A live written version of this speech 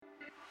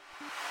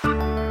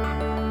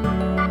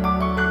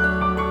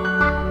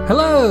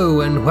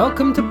Hello, and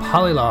welcome to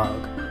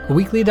Polylog, a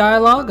weekly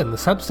dialogue on the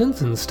substance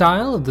and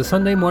style of the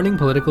Sunday morning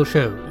political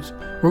shows,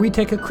 where we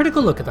take a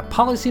critical look at the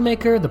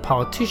policymaker, the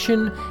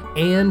politician,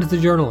 and the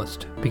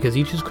journalist, because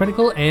each is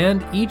critical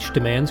and each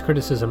demands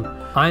criticism.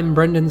 I'm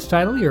Brendan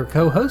Steidle, your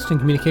co-host and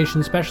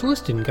communications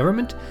specialist in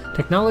government,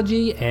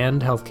 technology,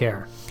 and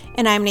healthcare.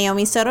 And I'm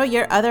Naomi Soto,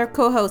 your other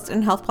co-host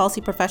and health policy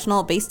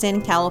professional based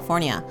in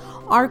California.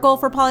 Our goal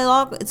for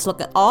Polylog is to look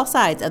at all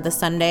sides of the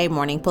Sunday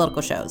morning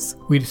political shows.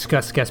 We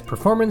discuss guest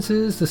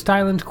performances, the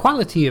style and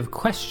quality of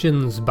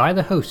questions by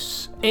the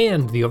hosts,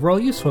 and the overall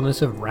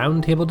usefulness of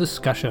roundtable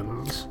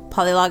discussions.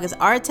 Polylog is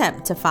our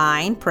attempt to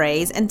find,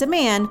 praise, and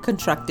demand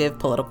constructive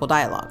political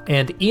dialogue.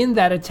 And in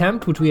that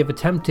attempt, which we have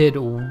attempted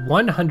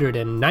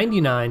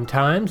 199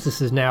 times,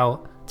 this is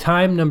now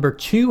time number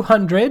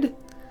 200.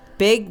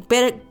 Big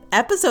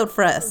episode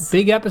for us.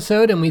 Big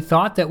episode, and we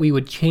thought that we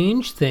would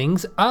change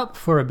things up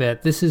for a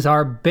bit. This is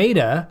our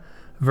beta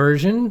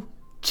version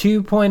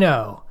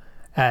 2.0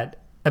 at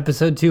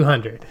episode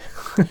 200.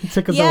 It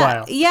took us a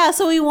while. Yeah,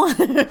 so we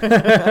wanted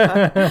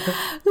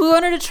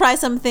to try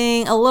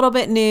something a little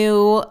bit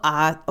new.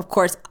 Of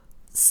course,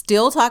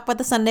 still talk about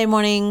the Sunday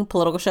morning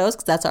political shows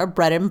because that's our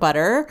bread and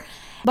butter.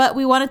 But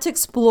we wanted to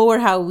explore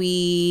how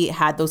we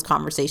had those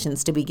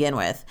conversations to begin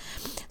with.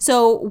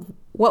 So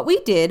what we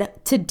did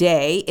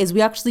today is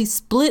we actually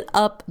split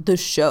up the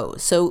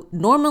shows. So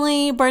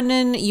normally,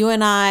 Brendan, you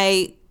and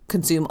I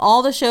consume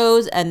all the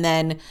shows and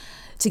then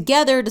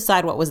together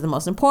decide what was the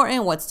most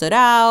important, what stood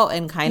out,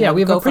 and kind of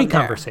we have go a from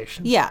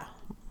pre-conversation. there. Yeah,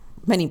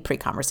 many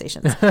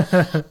pre-conversations.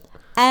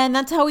 And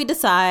that's how we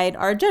decide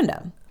our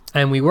agenda.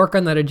 And we work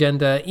on that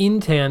agenda in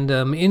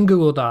tandem, in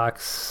Google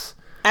Docs.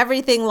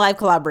 Everything live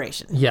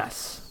collaboration.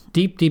 Yes,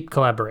 deep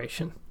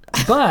collaboration.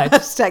 But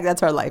Hashtag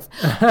that's our life.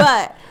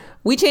 But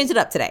we changed it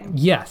up today.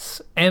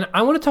 Yes. And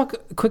I want to talk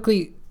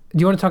quickly. Do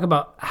you want to talk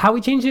about how we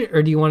changed it,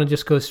 or do you want to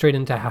just go straight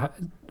into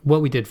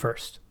what we did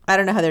first? I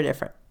don't know how they're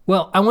different.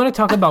 Well, I want to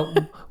talk about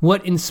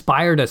what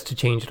inspired us to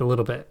change it a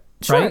little bit.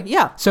 Sure, right?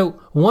 yeah. So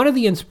one of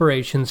the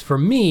inspirations for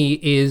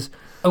me is,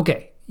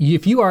 okay,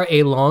 if you are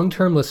a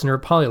long-term listener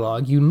of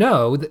Polylog, you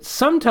know that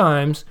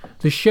sometimes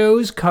the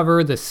shows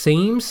cover the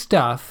same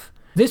stuff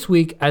this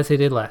week as they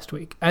did last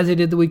week, as they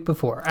did the week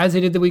before, as they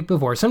did the week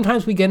before.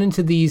 Sometimes we get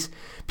into these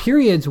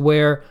periods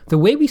where the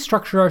way we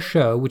structure our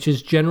show, which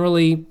is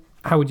generally,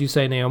 how would you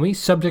say, Naomi,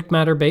 subject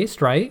matter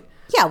based, right?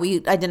 Yeah,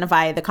 we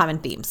identify the common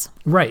themes.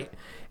 Right.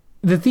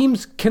 The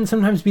themes can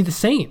sometimes be the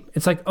same.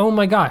 It's like, oh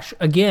my gosh,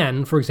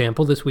 again, for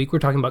example, this week we're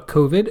talking about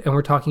COVID and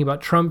we're talking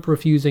about Trump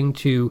refusing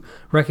to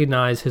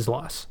recognize his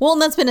loss. Well,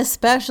 and that's been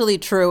especially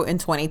true in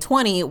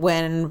 2020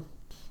 when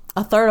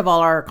a third of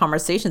all our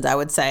conversations, I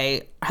would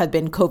say, have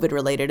been COVID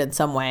related in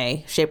some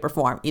way, shape, or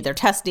form, either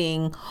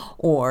testing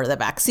or the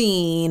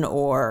vaccine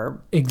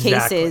or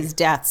cases,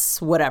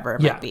 deaths, whatever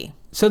it might be.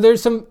 So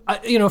there's some,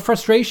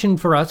 frustration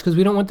for us because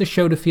we don't want the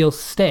show to feel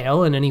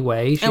stale in any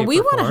way, shape, and we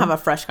or want to form. have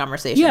a fresh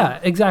conversation.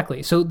 Yeah,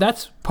 exactly. So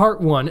that's part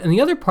one. And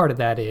the other part of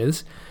that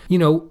is,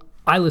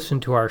 I listen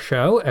to our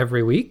show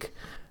every week,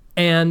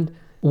 and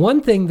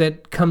one thing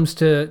that comes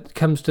to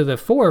the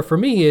fore for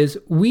me is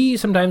we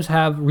sometimes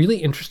have really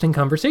interesting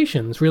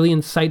conversations, really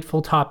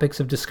insightful topics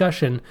of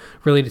discussion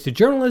related to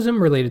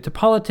journalism, related to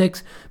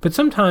politics, but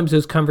sometimes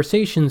those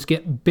conversations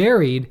get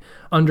buried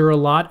under a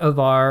lot of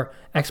our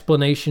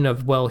explanation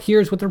of, well,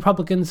 here's what the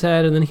Republicans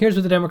said, and then here's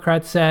what the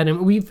Democrats said,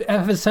 and we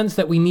have a sense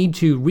that we need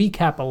to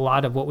recap a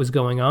lot of what was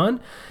going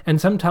on,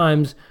 and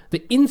sometimes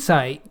the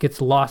insight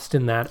gets lost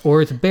in that,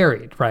 or it's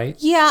buried, right?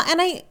 Yeah, and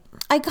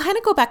I kind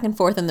of go back and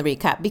forth in the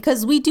recap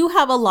because we do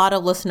have a lot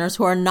of listeners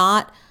who are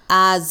not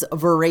as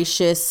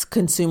voracious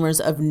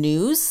consumers of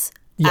news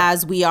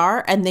as we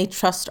are, and they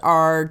trust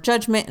our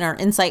judgment and our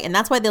insight, and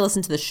that's why they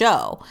listen to the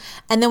show.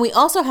 And then we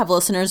also have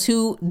listeners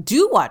who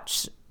do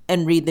watch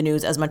and read the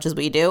news as much as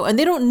we do, and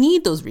they don't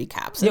need those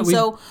recaps. And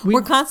so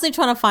we're constantly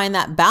trying to find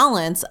that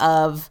balance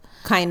of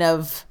kind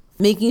of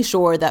making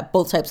sure that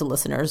both types of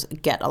listeners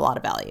get a lot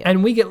of value.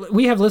 And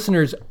we have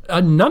listeners,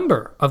 a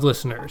number of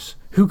listeners,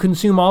 who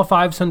consume all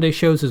 5 Sunday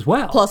shows as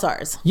well. Plus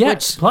ours.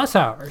 Yes, plus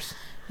ours.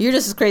 You're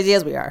just as crazy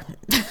as we are.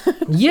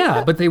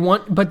 Yeah, but they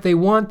want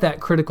that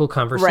critical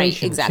conversation,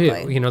 right,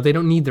 exactly. too. They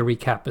don't need the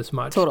recap as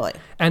much. Totally.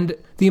 And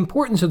the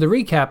importance of the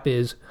recap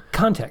is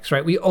context,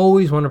 right? We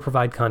always want to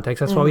provide context.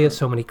 That's why we have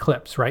so many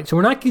clips, right? So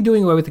we're not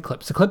doing away with the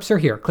clips. The clips are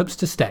here, clips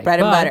to stay. Bread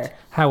and butter.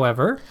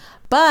 However,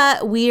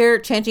 but we're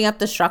changing up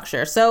the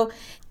structure. So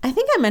I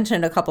think I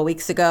mentioned a couple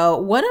weeks ago,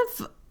 one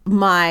of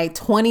my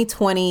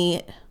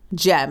 2020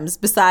 gems,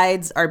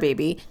 besides our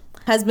baby,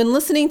 has been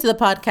listening to the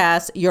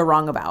podcast You're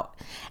Wrong About.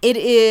 It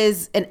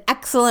is an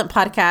excellent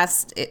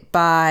podcast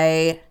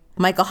by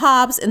Michael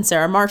Hobbs and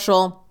Sarah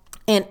Marshall.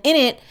 And in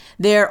it,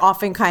 they're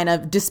often kind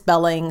of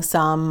dispelling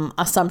some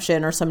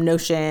assumption or some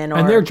notion.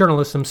 And they're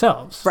journalists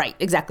themselves. Right,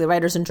 exactly.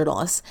 Writers and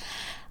journalists.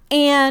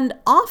 And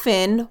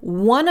often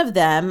one of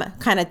them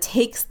kind of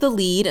takes the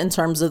lead in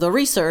terms of the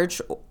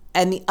research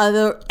and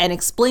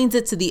explains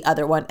it to the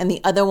other one, and the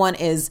other one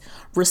is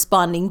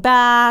responding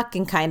back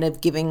and kind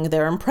of giving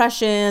their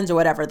impressions or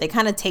whatever. They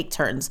kind of take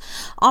turns.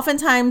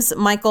 Oftentimes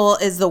Michael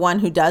is the one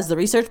who does the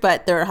research,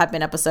 but there have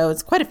been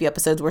quite a few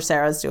episodes where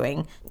Sarah's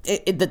doing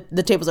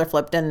the tables are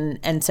flipped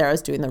and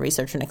Sarah's doing the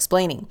research and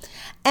explaining,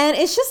 and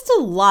it's just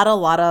a lot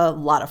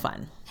of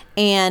fun.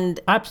 And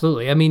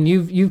absolutely. I mean,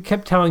 you've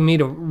kept telling me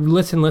to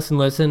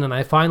listen, and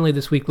I finally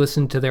this week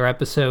listened to their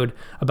episode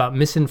about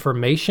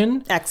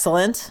misinformation.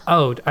 Excellent.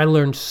 Oh, I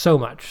learned so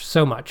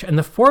much. And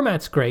the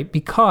format's great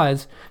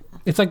because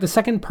it's like the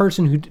second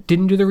person who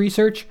didn't do the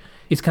research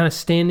is kind of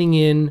standing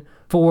in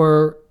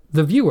for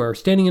the viewer,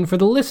 standing in for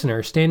the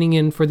listener, standing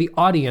in for the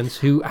audience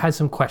who has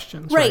some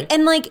questions. Right.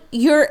 And like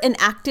you're an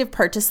active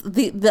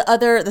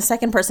the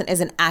second person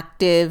is an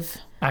active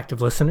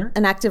listener.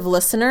 An active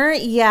listener,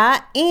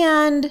 yeah.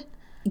 And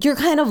you're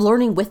kind of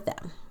learning with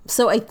them.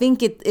 So I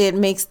think it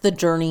makes the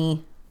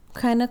journey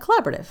kind of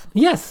collaborative.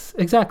 Yes,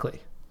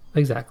 exactly.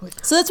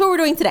 So that's what we're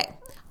doing today.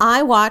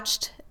 I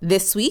watched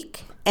This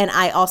Week, and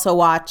I also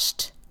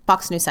watched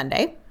Fox News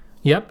Sunday.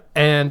 Yep.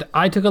 And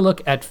I took a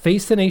look at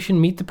Face the Nation,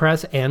 Meet the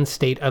Press, and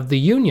State of the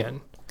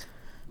Union.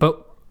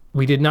 But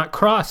we did not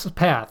cross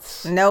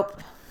paths.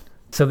 Nope.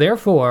 So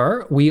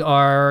therefore,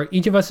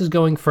 each of us is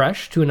going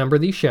fresh to a number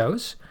of these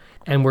shows.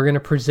 And we're going to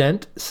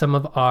present some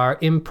of our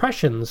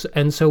impressions.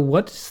 And so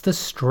what's the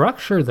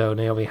structure, though,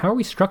 Naomi? How are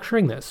we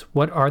structuring this?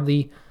 What are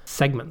the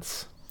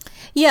segments?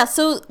 Yeah,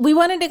 so we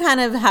wanted to kind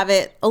of have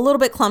it a little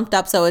bit clumped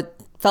up so it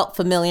felt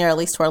familiar, at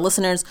least to our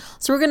listeners.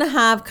 So we're going to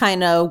have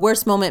kind of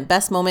worst moment,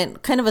 best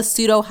moment, kind of a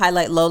pseudo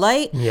highlight,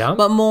 lowlight. Yeah.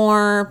 But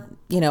more,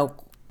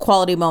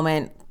 quality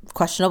moment,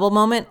 questionable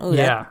moment. Ooh,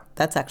 yeah.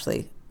 That's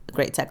actually a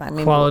great tagline.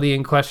 Maybe quality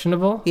and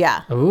questionable?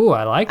 Yeah. Ooh,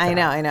 I like that.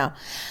 I know.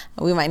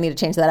 We might need to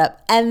change that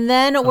up. And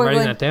then I'm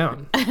writing that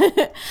down.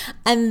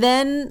 And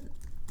then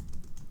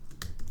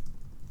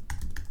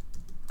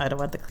I don't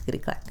want the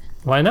clickety-clack.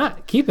 Why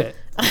not? Keep it.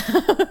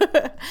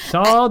 It's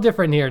all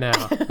different here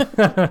now.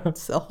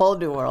 It's a whole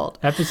new world.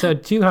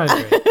 Episode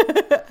 200.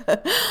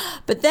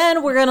 But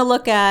then we're going to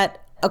look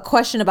at a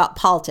question about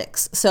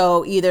politics.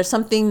 So either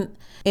something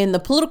in the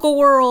political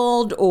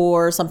world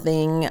or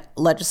something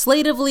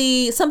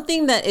legislatively,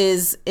 something that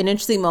is an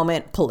interesting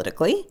moment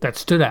politically. That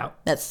stood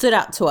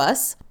out to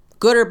us,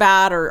 good or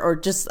bad, or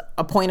just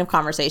a point of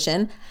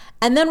conversation.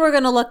 And then we're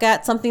going to look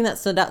at something that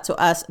stood out to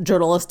us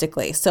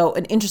journalistically. So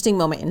an interesting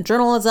moment in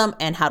journalism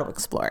and how to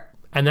explore it.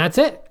 And that's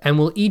it. And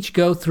we'll each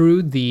go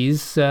through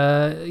these,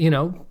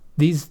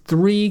 these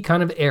three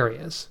kind of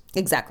areas.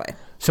 Exactly.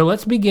 So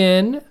let's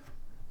begin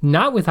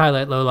not with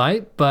highlight,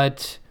 lowlight,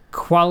 but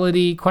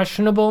quality,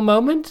 questionable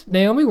moment.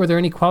 Naomi, were there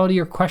any quality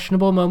or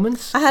questionable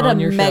moments? I had on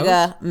a your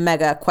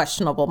mega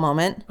questionable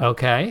moment.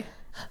 Okay.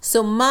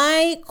 So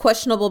my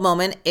questionable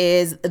moment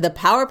is the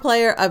Power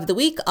Player of the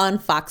Week on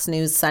Fox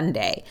News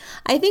Sunday.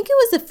 I think it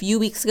was a few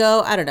weeks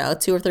ago. I don't know,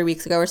 2 or 3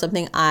 weeks ago or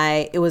something.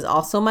 It was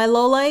also my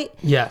low light.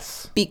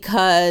 Yes.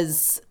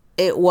 Because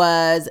it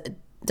was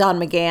Don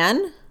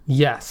McGahn.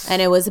 Yes.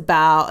 And it was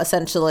about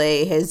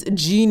essentially his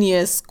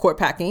genius court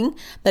packing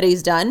that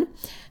he's done.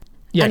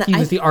 Yeah, and he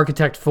was the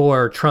architect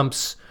for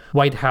Trump's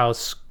White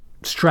House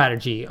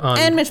strategy on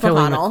and Mitch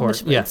filling McConnell. the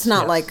court. It's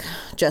not like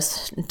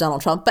just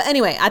Donald Trump. But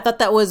anyway, I thought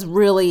that was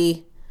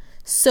really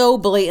so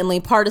blatantly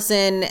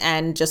partisan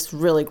and just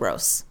really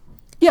gross.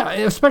 Yeah,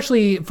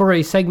 especially for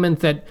a segment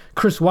that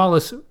Chris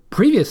Wallace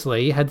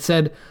previously had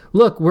said,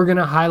 look, we're going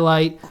to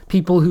highlight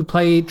people who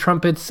play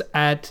trumpets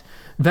at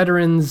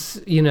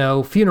veterans,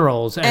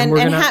 funerals. And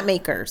hat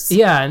makers.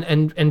 Yeah,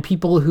 and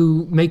people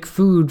who make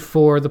food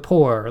for the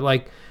poor.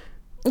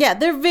 Yeah,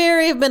 have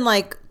been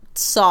like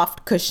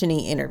soft,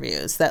 cushiony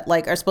interviews that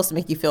are supposed to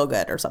make you feel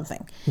good or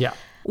something. Yeah.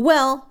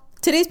 Well,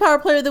 today's Power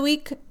Player of the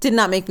Week did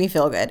not make me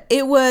feel good.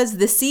 It was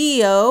the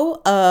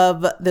CEO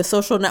of the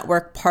social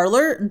network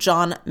Parler,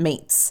 John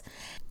Mates.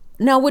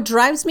 Now, what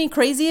drives me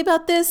crazy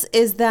about this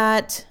is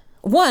that,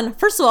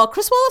 first of all,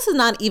 Chris Wallace is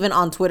not even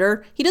on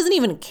Twitter. He doesn't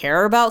even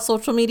care about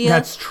social media.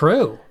 That's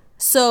true.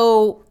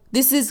 So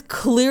this is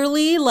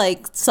clearly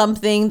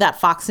something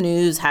that Fox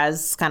News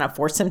has kind of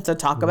forced him to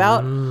talk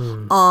about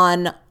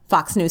on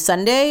Fox News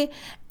Sunday.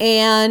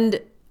 And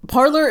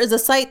Parler is a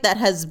site that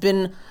has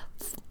been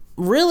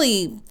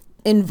really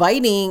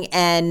inviting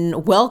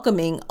and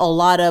welcoming a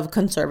lot of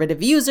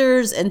conservative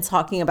users and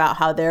talking about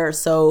how they're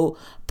so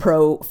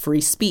pro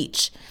free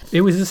speech.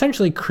 It was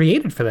essentially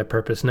created for that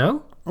purpose,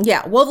 no?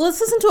 Yeah. Well,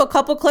 let's listen to a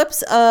couple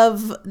clips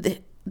of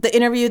the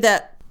interview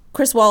that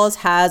Chris Wallace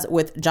has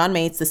with John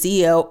Mates, the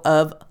CEO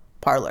of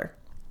Parler.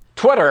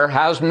 Twitter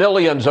has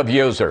millions of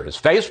users.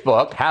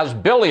 Facebook has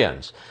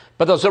billions.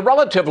 But there's a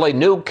relatively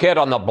new kid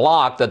on the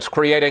block that's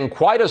creating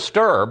quite a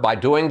stir by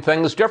doing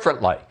things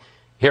differently.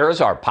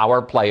 Here's our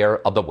Power Player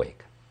of the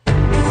Week.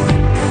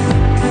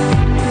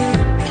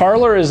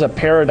 Parler is a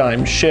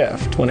paradigm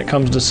shift when it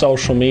comes to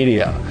social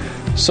media.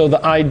 So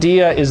the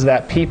idea is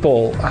that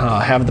people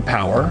have the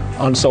power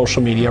on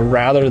social media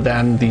rather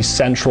than the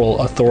central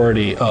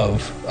authority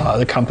of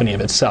the company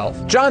of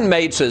itself. John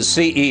Mates is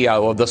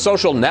CEO of the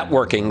social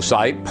networking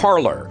site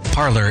Parler.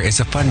 Parler is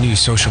a fun new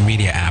social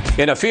media app.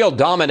 In a field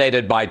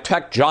dominated by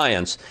tech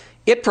giants,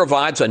 it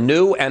provides a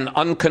new and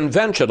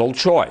unconventional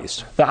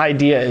choice. The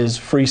idea is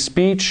free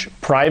speech,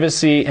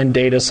 privacy, and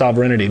data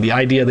sovereignty. The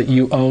idea that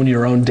you own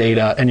your own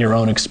data and your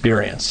own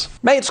experience.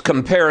 Mates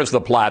compares the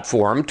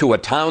platform to a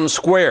town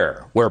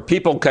square where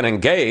people can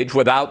engage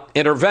without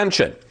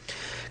intervention.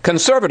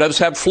 Conservatives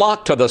have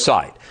flocked to the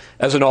site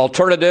as an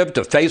alternative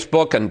to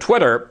Facebook and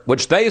Twitter,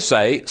 which they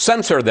say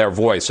censor their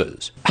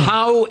voices.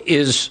 How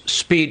is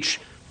speech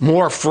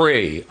more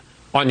free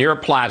on your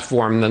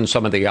platform than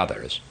some of the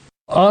others?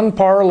 On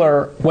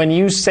Parler, when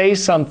you say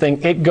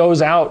something, it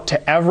goes out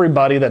to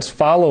everybody that's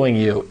following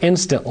you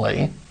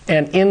instantly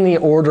and in the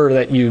order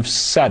that you've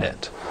said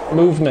it.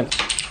 Movement.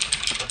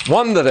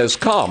 One that has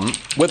come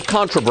with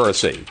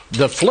controversy.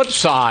 The flip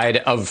side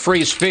of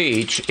free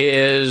speech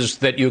is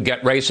that you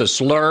get racist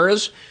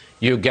slurs,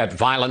 you get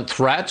violent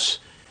threats,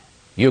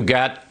 you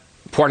get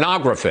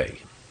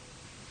pornography.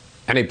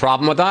 Any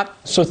problem with that?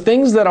 So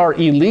things that are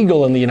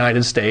illegal in the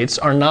United States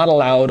are not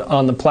allowed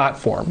on the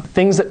platform.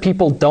 Things that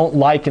people don't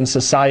like in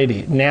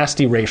society,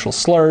 nasty racial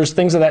slurs,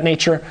 things of that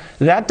nature,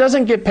 that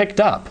doesn't get picked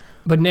up.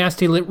 But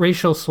nasty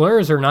racial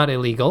slurs are not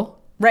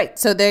illegal. Right.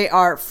 So they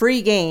are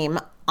free game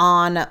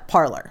on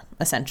Parler,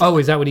 essentially. Oh,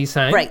 is that what he's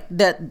saying? Right.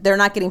 That they're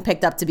not getting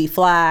picked up to be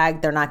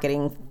flagged. They're not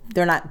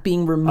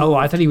being removed. Oh,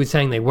 I thought he was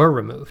saying they were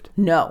removed.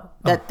 No,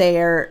 that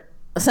they're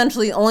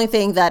essentially the only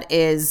thing that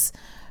is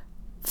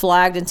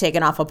flagged and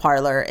taken off of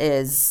Parler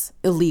is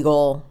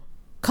illegal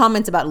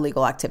comments about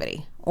illegal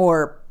activity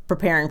or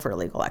preparing for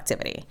illegal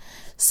activity.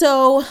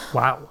 So,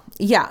 wow.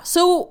 Yeah.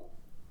 So,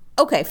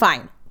 okay,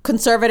 fine.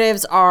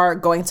 Conservatives are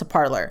going to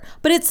Parler,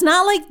 but it's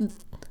not like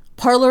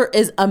Parler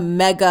is a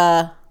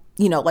mega,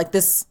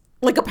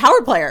 like a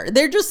power player.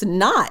 They're just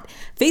not.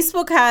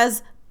 Facebook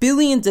has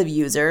billions of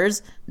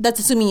users. That's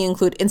assuming you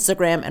include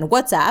Instagram and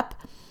WhatsApp.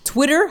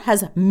 Twitter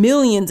has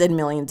millions and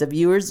millions of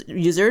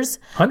users.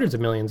 Hundreds of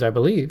millions, I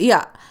believe.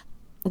 Yeah.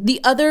 The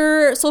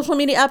other social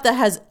media app that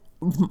has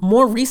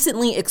more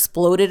recently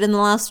exploded in the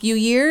last few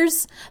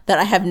years that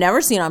I have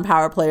never seen on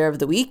Power Player of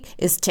the Week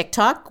is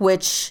TikTok,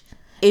 which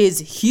is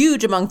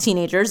huge among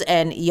teenagers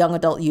and young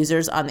adult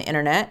users on the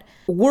internet.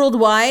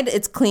 Worldwide,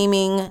 it's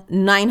claiming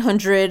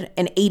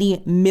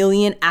 980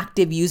 million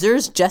active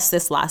users just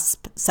this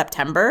last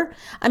September.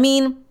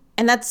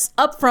 And that's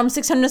up from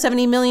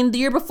 670 million the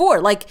year before.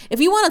 Like, if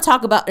you want to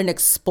talk about an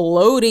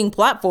exploding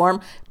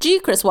platform, gee,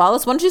 Chris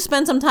Wallace, why don't you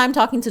spend some time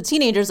talking to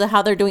teenagers of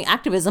how they're doing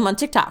activism on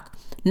TikTok?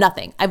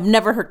 Nothing. I've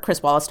never heard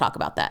Chris Wallace talk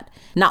about that.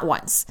 Not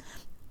once.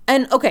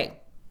 And okay,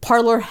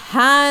 Parler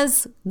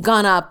has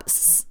gone up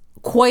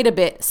quite a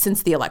bit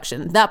since the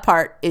election. That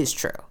part is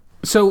true.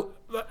 So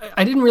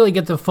I didn't really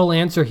get the full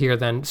answer here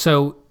then.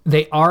 So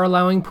they are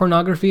allowing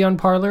pornography on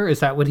Parler? Is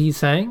that what he's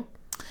saying?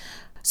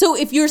 So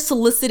if you're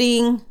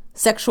soliciting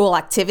sexual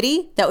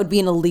activity, that would be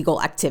an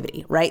illegal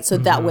activity, right? So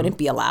that wouldn't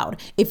be allowed.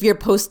 If you're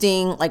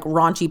posting like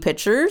raunchy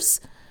pictures,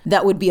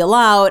 that would be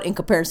allowed in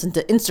comparison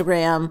to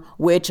Instagram,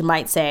 which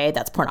might say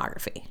that's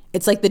pornography.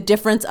 It's like the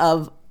difference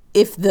of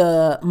if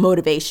the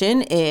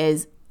motivation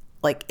is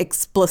like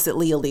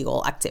explicitly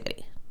illegal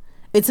activity.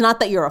 It's not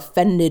that you're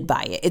offended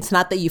by it. It's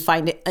not that you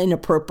find it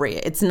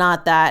inappropriate. It's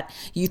not that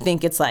you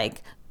think it's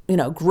like,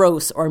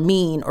 gross or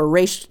mean or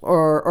racist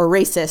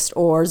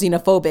or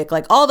xenophobic.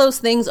 Like all those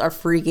things are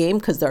free game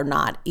because they're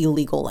not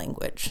illegal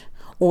language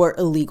or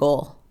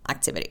illegal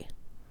activity.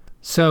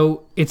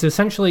 So it's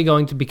essentially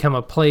going to become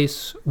a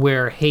place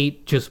where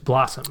hate just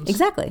blossoms.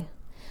 Exactly.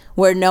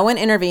 Where no one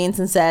intervenes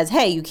and says,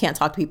 hey, you can't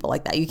talk to people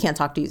like that. You can't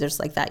talk to users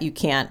like that. You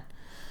can't,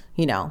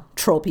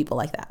 troll people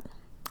like that.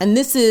 And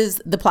this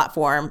is the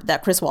platform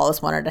that Chris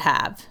Wallace wanted to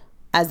have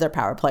as their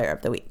Power Player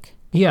of the Week.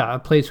 Yeah, a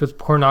place with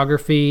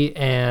pornography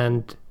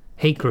and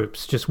hate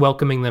groups, just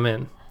welcoming them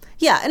in.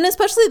 Yeah, and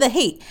especially the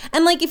hate.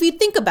 And like, if you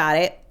think about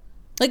it,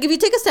 like if you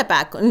take a step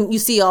back and you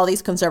see all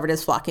these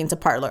conservatives flocking to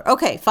Parler,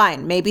 okay,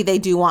 fine. Maybe they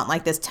do want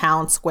like this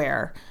town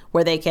square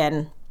where they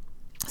can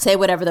say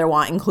whatever they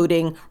want,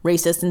 including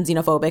racist and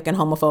xenophobic and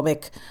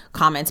homophobic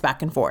comments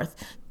back and forth.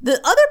 The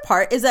other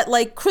part is that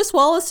like Chris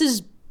Wallace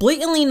is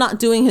blatantly not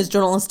doing his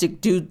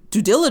journalistic due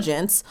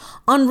diligence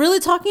on really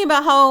talking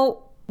about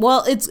how,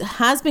 well, it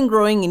has been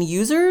growing in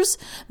users.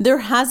 There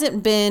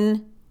hasn't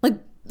been like,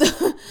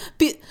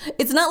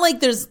 it's not like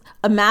there's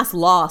a mass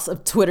loss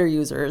of Twitter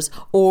users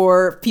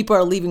or people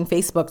are leaving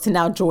Facebook to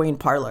now join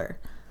Parler.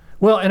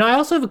 Well, and I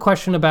also have a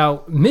question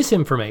about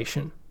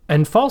misinformation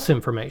and false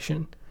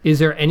information. Is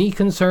there any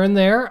concern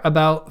there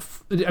about,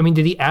 did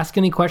he ask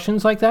any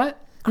questions like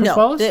that, Chris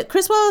Wallace?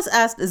 Chris Wallace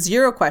asked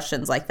 0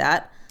 questions like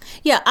that.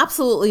 Yeah,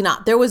 absolutely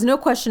not. There was no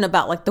question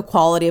about like the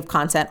quality of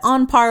content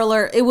on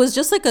Parler. It was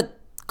just like a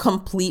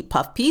complete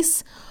puff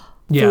piece.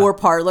 for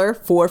Parler,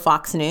 for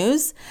Fox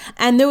News.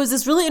 And there was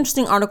this really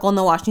interesting article in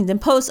the Washington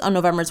Post on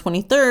November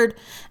 23rd.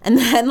 And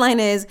the headline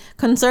is,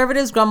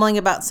 "Conservatives grumbling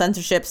about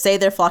censorship say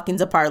they're flocking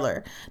to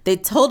Parler. They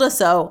told us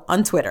so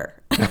on Twitter."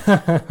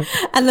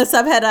 And the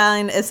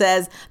subheadline, it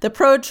says, "The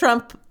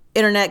pro-Trump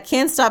internet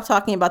can't stop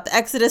talking about the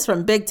exodus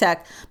from big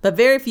tech, but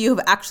very few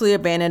have actually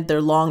abandoned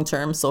their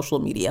long-term social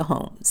media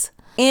homes."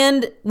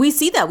 And we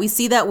see that. We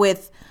see that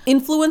with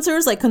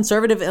influencers, like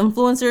conservative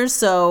influencers.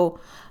 So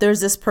there's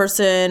this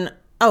person...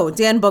 Oh,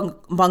 Dan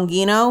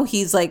Bongino,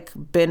 he's like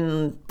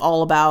been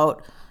all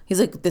about,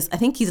 he's like this, I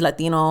think he's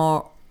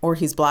Latino or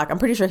he's black. I'm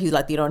pretty sure he's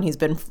Latino, and he's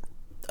been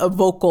a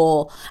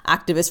vocal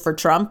activist for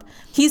Trump.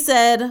 He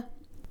said,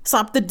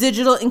 "Stop the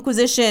digital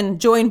inquisition,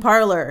 join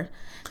Parler."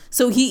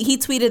 So he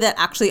tweeted that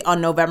actually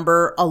on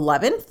November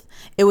 11th.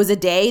 It was a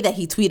day that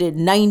he tweeted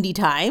 90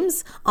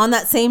 times. On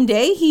that same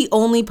day, he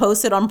only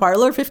posted on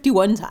Parler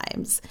 51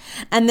 times.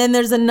 And then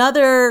there's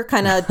another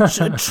kind of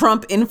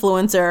Trump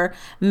influencer,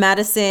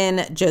 Madison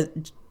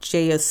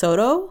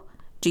Giasoto.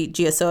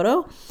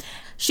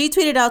 She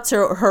tweeted out to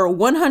her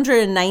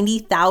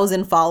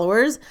 190,000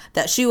 followers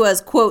that she was,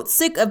 quote,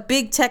 "sick of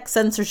big tech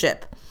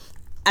censorship."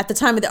 At the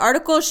time of the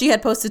article, she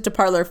had posted to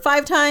Parler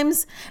 5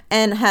 times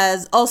and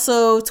has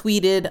also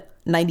tweeted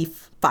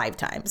 95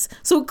 times.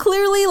 So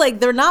clearly, like,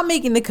 they're not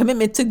making the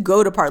commitment to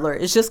go to Parler.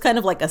 It's just kind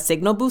of like a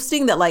signal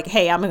boosting that, like,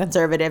 hey, I'm a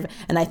conservative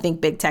and I think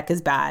big tech is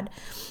bad.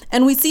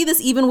 And we see this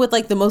even with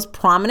like the most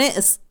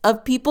prominent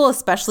of people,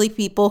 especially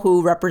people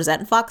who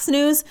represent Fox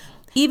News.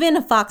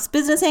 Even Fox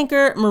business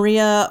anchor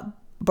Maria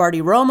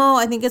Bartiromo,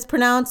 I think it's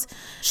pronounced.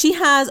 She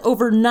has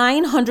over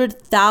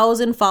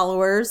 900,000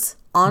 followers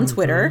on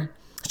Twitter.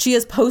 She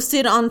has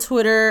posted on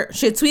Twitter.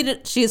 She has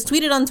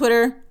tweeted on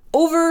Twitter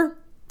over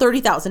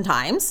 30,000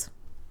 times.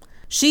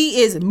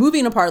 She is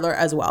moving to Parler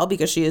as well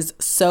because she is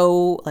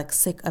so like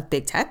sick of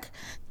big tech,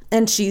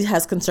 and she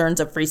has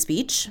concerns of free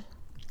speech.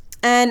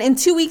 And in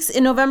 2 weeks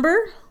in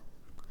November,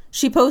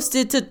 she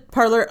posted to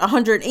Parler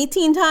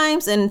 118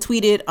 times and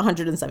tweeted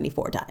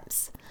 174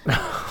 times.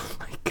 Oh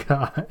my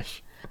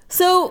gosh.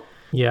 So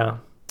yeah.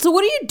 So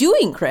what are you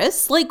doing,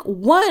 Chris? Like,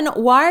 one,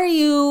 why are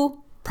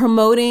you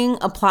promoting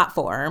a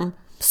platform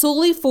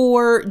solely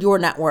for your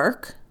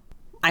network?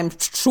 I'm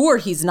sure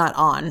he's not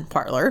on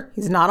Parler.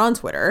 He's not on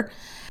Twitter.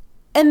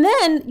 And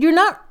then you're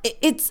not,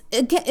 it's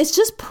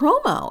just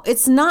promo.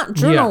 It's not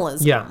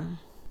journalism. Yeah.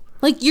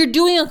 Like, you're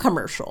doing a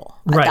commercial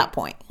at that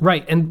point.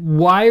 Right. And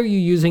why are you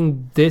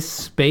using this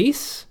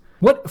space?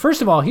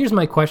 First of all, here's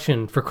my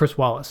question for Chris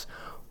Wallace.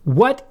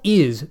 What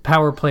is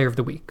Power Player of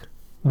the Week?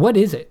 What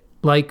is it?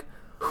 Like,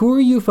 who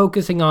are you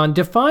focusing on?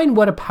 Define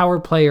what a power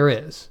player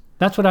is.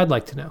 That's what I'd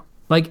like to know.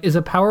 Like, is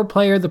a power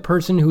player the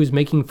person who is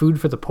making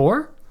food for the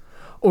poor?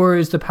 Or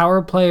is the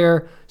power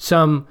player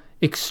some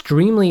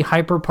extremely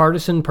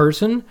hyper-partisan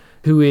person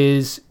who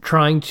is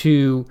trying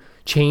to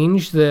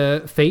change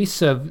the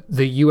face of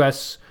the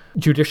U.S.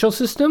 judicial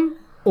system?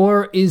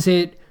 Or is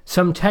it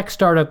some tech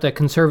startup that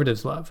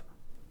conservatives love?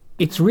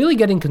 It's really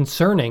getting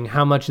concerning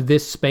how much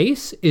this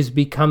space is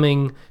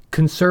becoming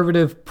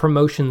conservative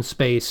promotion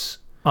space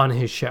on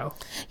his show.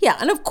 Yeah,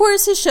 and of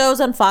course his show's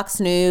on Fox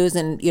News,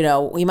 and, you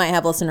know, we might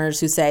have listeners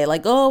who say,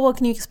 like, oh, what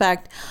can you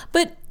expect?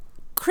 But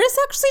Chris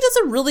actually does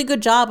a really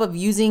good job of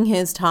using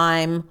his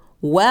time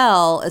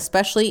well,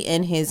 especially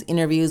in his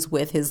interviews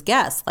with his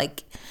guests.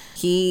 Like,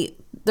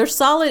 they're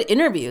solid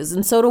interviews,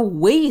 and so to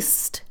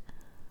waste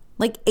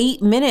like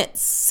 8 minutes,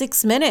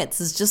 6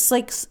 minutes is just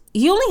like,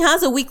 he only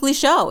has a weekly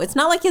show. It's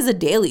not like he has a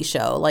daily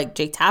show like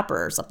Jake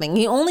Tapper or something.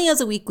 He only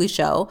has a weekly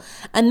show,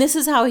 and this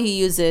is how he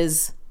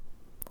uses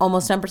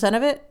almost 10%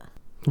 of it.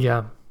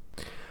 Yeah.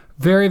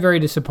 Very, very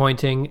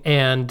disappointing.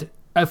 And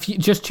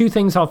just 2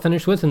 things I'll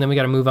finish with, and then we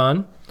got to move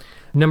on.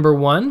 Number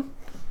 1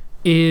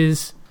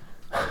 is,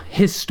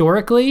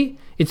 historically,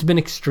 it's been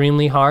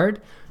extremely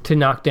hard to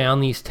knock down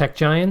these tech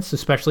giants,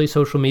 especially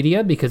social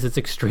media, because it's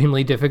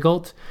extremely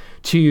difficult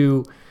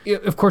to...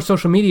 Of course,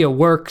 social media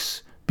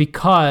works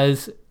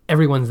because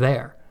everyone's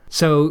there.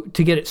 So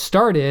to get it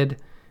started,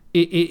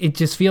 it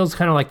just feels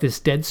kind of like this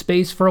dead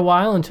space for a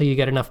while until you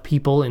get enough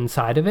people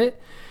inside of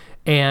it.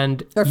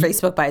 Or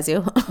Facebook buys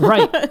you.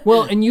 Right.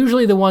 Well, and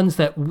usually the ones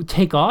that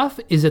take off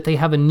is that they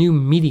have a new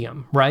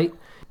medium, right?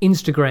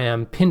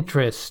 Instagram,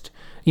 Pinterest,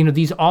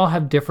 these all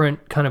have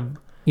different kind of,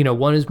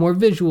 one is more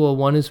visual,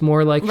 one is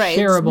more like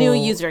shareable. New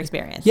user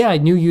experience. Yeah,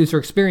 new user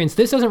experience.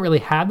 This doesn't really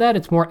have that.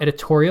 It's more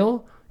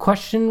editorial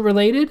question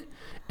related.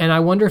 And I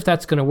wonder if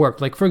that's going to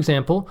work. Like, for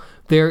example,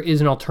 there is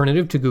an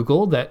alternative to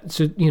Google that,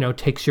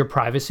 takes your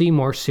privacy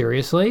more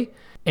seriously.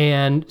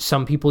 And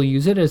some people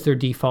use it as their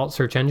default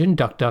search engine,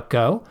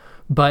 DuckDuckGo.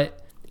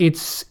 But it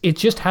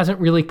just hasn't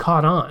really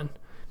caught on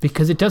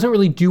because it doesn't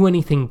really do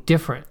anything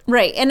different.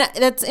 Right. And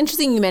that's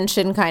interesting you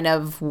mentioned kind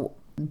of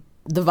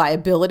the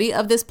viability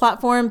of this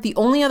platform. The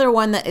only other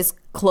one that is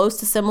close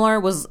to similar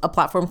was a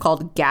platform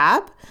called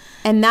Gab.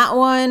 And that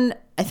one,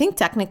 I think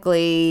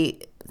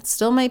technically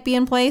still might be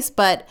in place.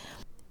 But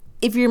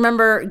if you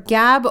remember,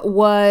 Gab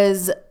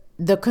was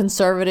the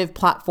conservative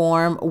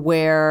platform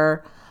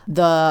where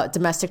the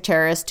domestic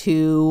terrorist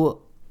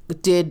who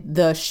did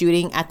the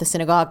shooting at the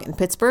synagogue in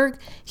Pittsburgh,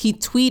 he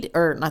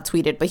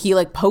he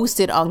like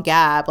posted on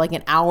Gab like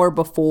an hour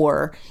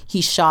before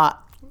he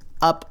shot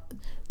up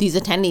these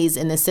attendees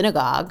in the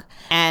synagogue,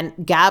 and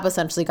Gab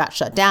essentially got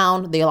shut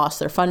down. They lost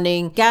their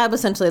funding. Gab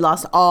essentially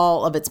lost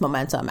all of its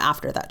momentum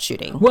after that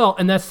shooting. Well,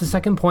 and that's the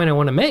second point I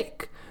want to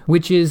make,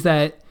 which is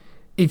that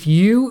if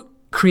you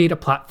create a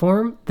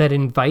platform that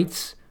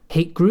invites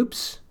hate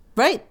groups,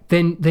 right,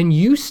 then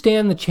you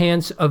stand the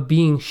chance of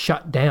being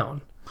shut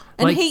down.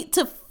 And hate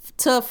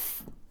to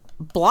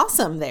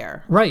blossom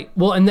there. Right.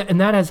 Well, and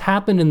that has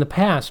happened in the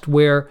past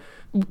where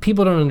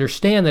people don't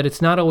understand that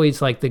it's not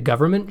always like the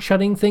government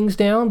shutting things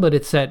down, but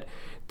it's that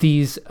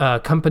these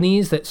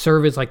companies that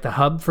serve as like the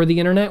hub for the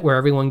internet where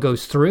everyone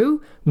goes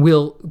through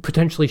will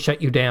potentially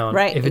shut you down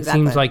if it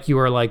seems like you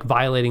are like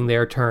violating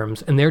their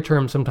terms, and their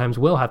terms sometimes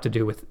will have to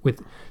do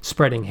with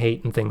spreading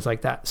hate and things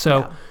like that.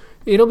 So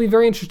it'll be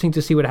very interesting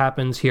to see what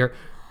happens here.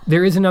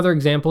 There is another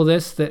example of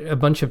this, that a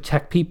bunch of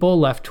tech people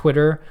left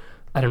Twitter,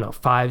 I don't know,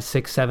 5,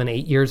 6, 7,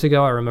 8 years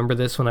ago. I remember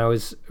this when I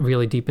was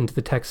really deep into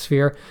the tech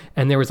sphere.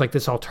 And there was like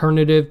this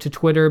alternative to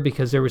Twitter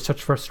because there was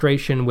such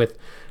frustration with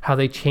how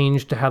they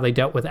changed to how they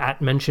dealt with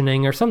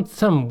 @mentioning or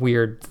some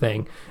weird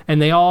thing.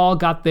 And they all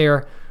got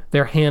their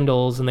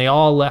handles and they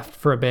all left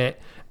for a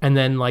bit. And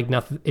then like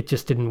nothing, it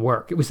just didn't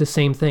work. It was the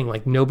same thing.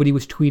 Like nobody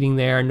was tweeting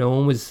there. No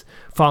one was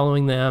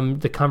following them.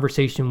 The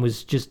conversation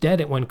was just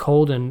dead. It went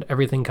cold and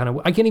everything kind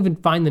of, I can't even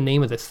find the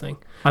name of this thing.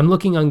 I'm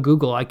looking on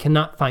Google. I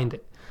cannot find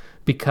it,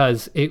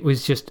 because it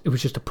was just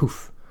a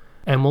poof.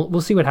 And we'll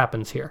see what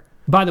happens here.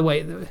 By the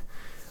way,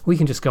 we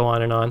can just go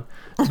on and on.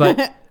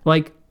 But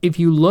like if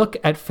you look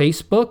at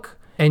Facebook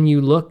and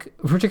you look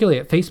particularly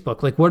at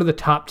Facebook, like what are the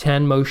top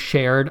 10 most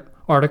shared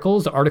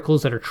articles, the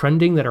articles that are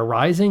trending, that are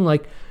rising?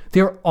 Like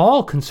they're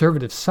all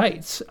conservative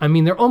sites. I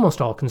mean, they're almost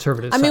all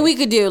conservative sites. I mean, we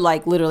could do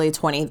like literally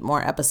 20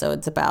 more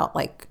episodes about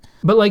like...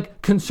 But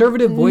like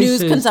conservative voices...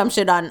 News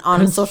consumption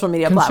on social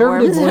media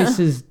conservative platforms. Conservative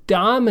voices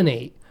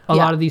dominate a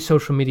lot of these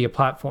social media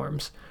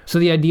platforms. So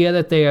the idea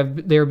that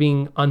they're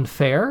being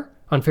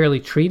unfairly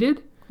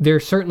treated, they're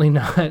certainly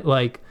not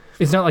like,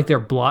 it's not like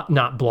they're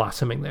not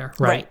blossoming there,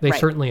 right? They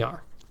certainly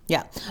are.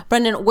 Yeah.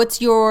 Brendan,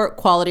 what's your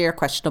quality or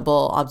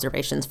questionable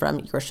observations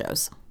from your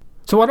shows?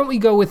 So why don't we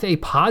go with a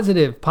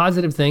positive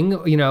thing,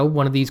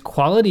 one of these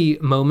quality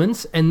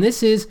moments. And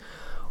this is,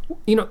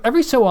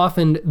 every so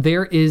often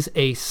there is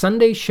a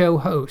Sunday show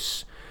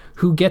host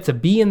who gets a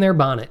bee in their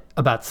bonnet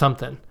about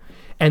something,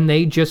 and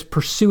they just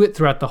pursue it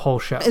throughout the whole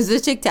show. Is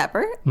this Chick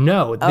Tapper?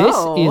 No, this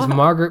is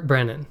Margaret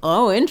Brennan.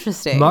 Oh,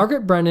 interesting.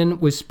 Margaret Brennan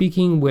was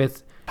speaking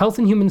with Health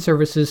and Human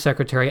Services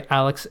Secretary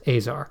Alex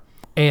Azar.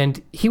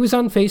 And he was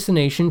on Face the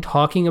Nation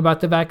talking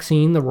about the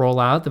vaccine, the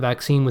rollout. The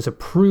vaccine was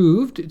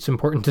approved, it's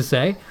important to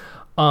say,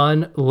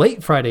 on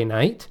late Friday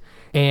night.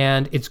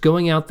 And it's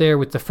going out there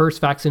with the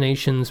first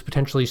vaccinations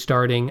potentially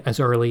starting as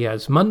early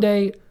as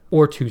Monday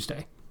or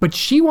Tuesday. But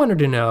she wanted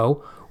to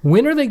know,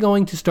 when are they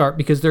going to start?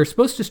 Because they're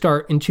supposed to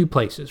start in 2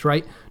 places,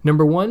 right?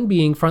 Number 1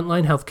 being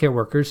frontline healthcare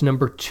workers.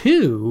 Number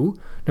two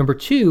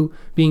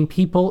being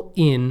people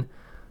in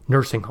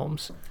nursing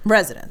homes.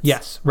 Residents.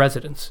 Yes,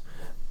 residents.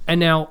 And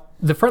now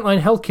the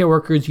frontline healthcare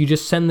workers, you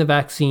just send the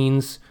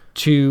vaccines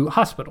to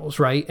hospitals,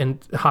 right? And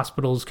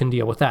hospitals can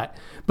deal with that.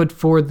 But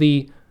for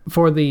the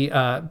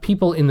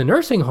people in the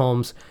nursing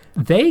homes,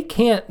 they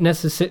can't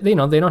necessarily,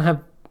 they don't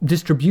have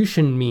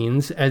distribution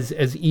means as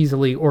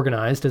easily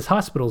organized as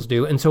hospitals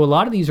do. And so a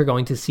lot of these are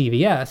going to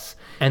CVS,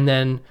 and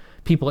then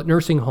people at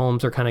nursing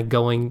homes are kind of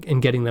going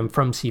and getting them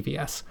from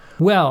CVS.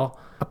 Well,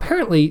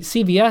 apparently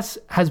CVS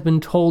has been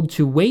told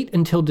to wait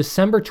until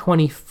December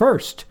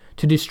 21st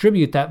to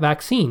distribute that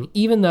vaccine,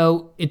 even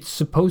though it's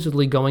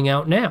supposedly going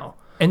out now.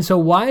 And so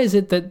why is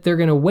it that they're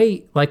going to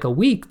wait like a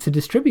week to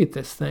distribute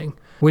this thing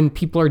when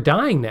people are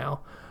dying now?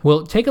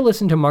 Well, take a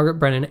listen to Margaret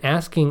Brennan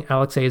asking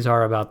Alex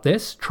Azar about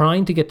this,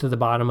 trying to get to the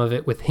bottom of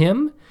it with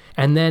him.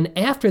 And then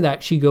after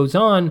that, she goes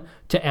on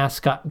to ask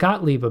Scott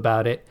Gottlieb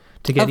about it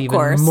to get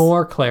even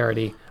more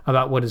clarity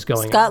about what is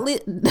going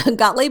on.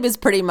 Gottlieb is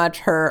pretty much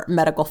her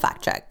medical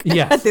fact check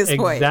at this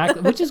point.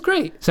 Exactly, which is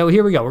great. So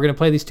here we go. We're going to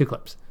play these 2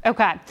 clips.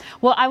 Okay.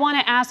 Well, I want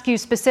to ask you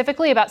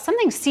specifically about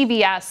something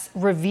CVS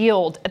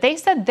revealed. They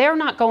said they're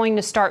not going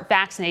to start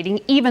vaccinating,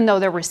 even though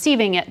they're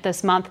receiving it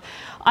this month,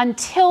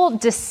 until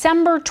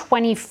December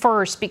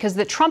 21st, because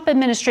the Trump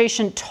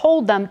administration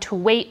told them to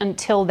wait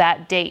until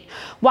that date.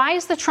 Why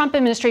is the Trump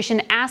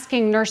administration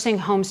asking nursing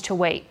homes to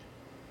wait?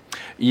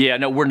 Yeah,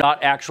 no, we're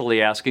not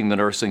actually asking the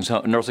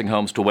nursing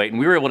homes to wait. And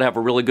we were able to have a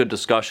really good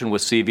discussion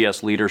with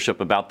CVS leadership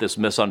about this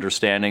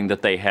misunderstanding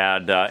that they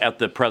had at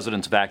the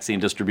President's Vaccine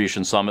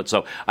Distribution Summit.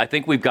 So I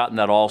think we've gotten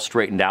that all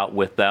straightened out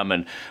with them.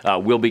 And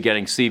we'll be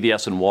getting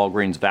CVS and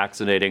Walgreens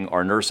vaccinating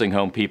our nursing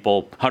home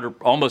people.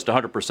 Almost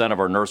 100% of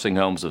our nursing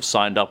homes have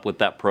signed up with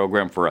that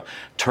program for a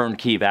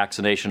turnkey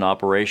vaccination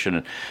operation.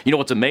 And you know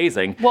what's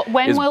amazing?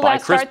 When will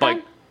that start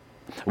then?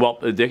 Well,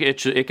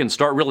 it can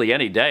start really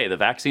any day. The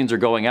vaccines are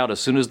going out as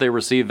soon as they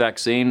receive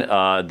vaccine.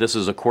 This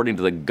is according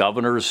to the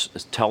governors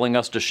telling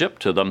us to ship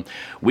to them.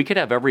 We could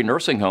have every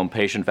nursing home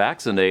patient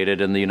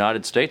vaccinated in the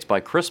United States by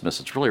Christmas.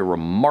 It's really a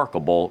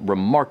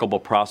remarkable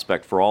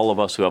prospect for all of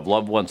us who have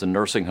loved ones in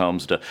nursing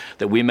homes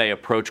that we may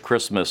approach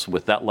Christmas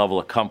with that level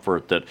of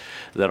comfort that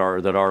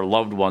our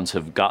loved ones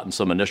have gotten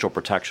some initial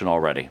protection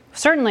already.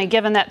 Certainly,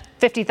 given that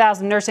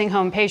 50,000 nursing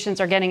home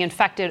patients are getting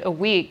infected a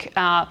week,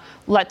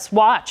 let's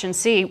watch and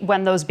see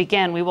when those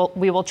begin. We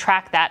will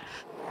track that.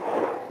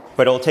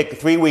 But it'll take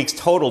 3 weeks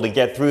total to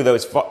get through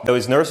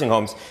those nursing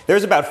homes.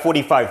 There's about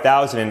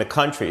 45,000 in the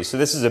country, so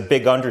this is a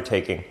big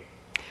undertaking.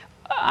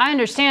 I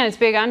understand it's a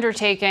big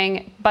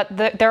undertaking, but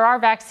there are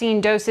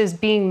vaccine doses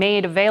being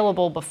made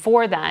available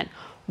before that.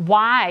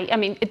 Why? I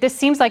mean, this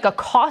seems like a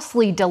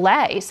costly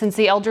delay since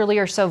the elderly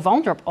are so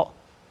vulnerable.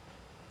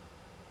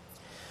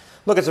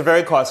 Look, it's a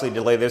very costly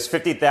delay. There's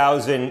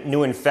 50,000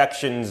 new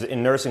infections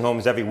in nursing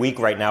homes every week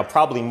right now,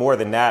 probably more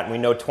than that. And we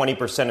know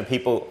 20% of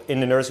people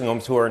in the nursing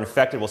homes who are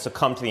infected will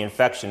succumb to the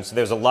infection. So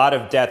there's a lot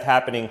of death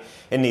happening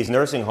in these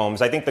nursing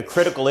homes. I think the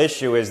critical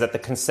issue is that the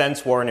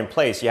consents weren't in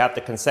place. You have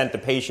to consent the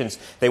patients.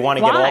 They want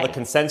to get all the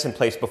consents in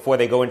place before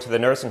they go into the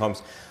nursing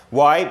homes.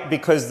 Why?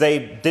 Because they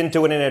didn't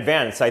do it in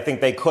advance. I think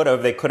they could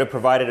have. They could have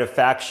provided a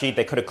fact sheet.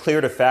 They could have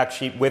cleared a fact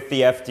sheet with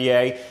the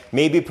FDA,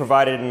 maybe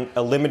provided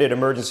a limited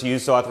emergency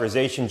use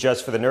authorization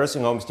just for the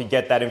nursing homes to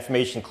get that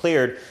information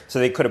cleared so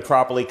they could have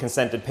properly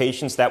consented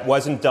patients. That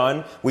wasn't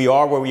done. We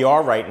are where we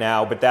are right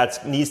now, but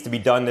that needs to be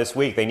done this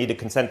week. They need to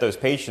consent those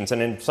patients.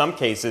 And in some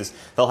cases,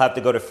 they'll have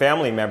to go to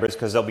family members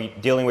because they'll be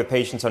dealing with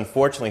patients,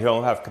 unfortunately, who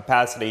don't have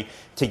capacity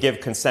to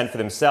give consent for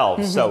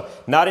themselves. Mm-hmm. So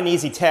not an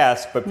easy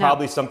task, but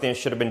probably something that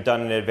should have been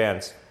done in advance.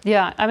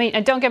 Yeah, I mean,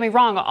 and don't get me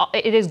wrong,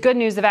 it is good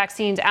news the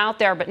vaccine's out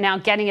there, but now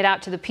getting it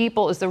out to the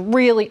people is the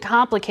really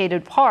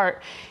complicated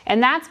part,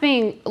 and that's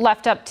being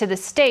left up to the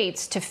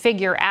states to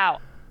figure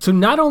out. So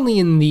not only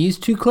in these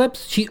two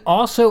clips, she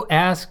also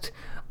asked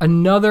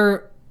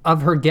another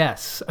of her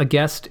guests, a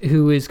guest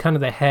who is kind of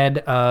the head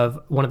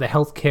of one of the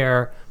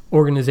healthcare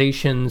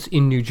organizations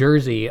in New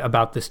Jersey,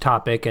 about this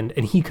topic, and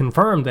he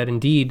confirmed that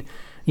indeed,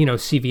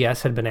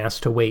 CVS had been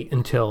asked to wait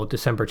until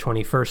December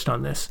 21st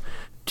on this.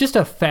 Just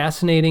a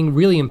fascinating,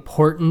 really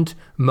important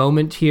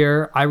moment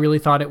here. I really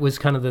thought it was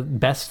kind of the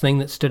best thing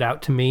that stood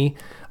out to me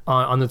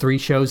on the three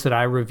shows that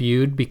I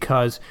reviewed,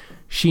 because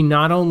she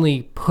not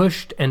only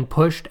pushed and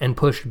pushed and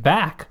pushed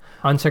back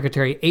on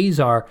Secretary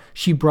Azar,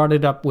 she brought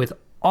it up with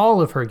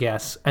all of her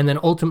guests, and then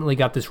ultimately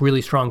got this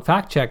really strong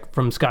fact check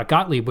from Scott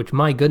Gottlieb, which,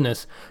 my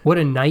goodness, what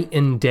a night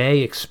and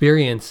day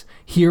experience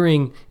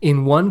hearing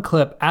in one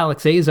clip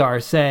Alex Azar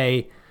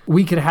say,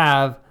 we could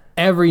have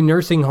every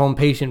nursing home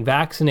patient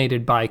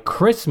vaccinated by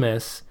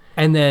Christmas,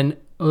 and then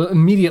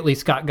immediately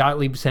Scott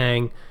Gottlieb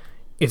saying,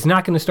 it's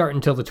not going to start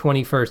until the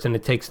 21st and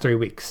it takes 3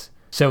 weeks.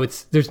 So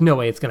there's no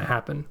way it's going to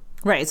happen.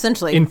 Right,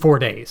 essentially. In 4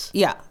 days.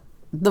 Yeah.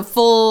 The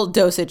full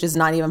dosage is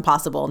not even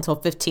possible until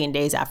 15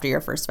 days after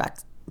your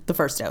the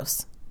first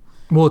dose.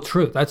 Well,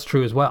 true. That's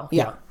true as well.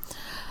 Yeah.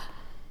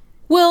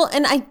 Well,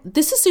 and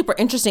this is super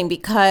interesting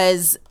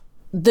because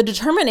the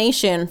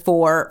determination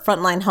for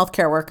frontline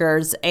healthcare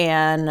workers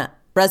and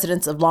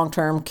residents of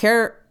long-term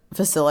care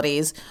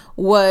facilities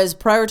was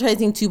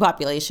prioritizing two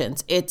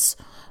populations. It's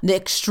the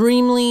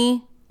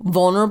extremely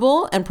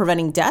vulnerable and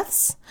preventing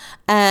deaths,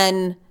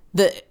 and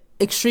the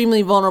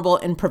extremely vulnerable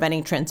in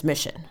preventing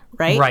transmission,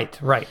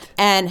 right? Right.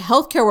 And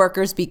healthcare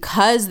workers,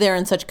 because they're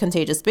in such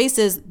contagious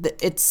spaces,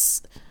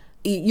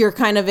 you're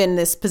kind of in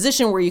this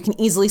position where you can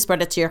easily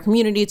spread it to your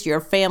community, to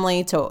your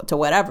family, to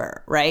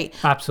whatever, right?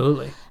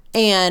 Absolutely.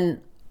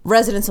 And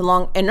residents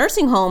in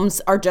nursing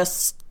homes are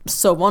just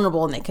so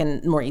vulnerable, and they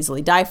can more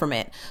easily die from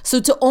it. So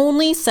to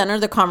only center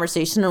the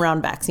conversation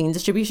around vaccine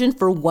distribution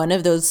for one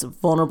of those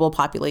vulnerable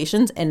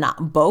populations and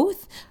not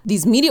both,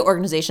 these media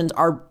organizations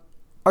are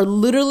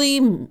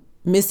literally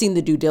missing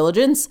the due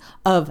diligence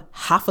of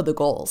half of the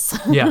goals.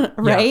 Yeah.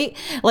 Right?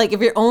 Yeah. Like, if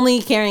you're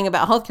only caring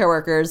about healthcare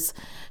workers,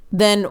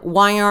 then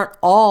why aren't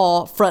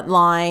all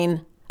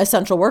frontline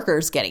essential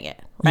workers getting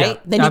it? Right?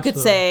 Yeah, then you could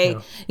say,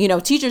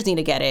 teachers need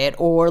to get it,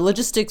 or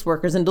logistics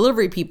workers and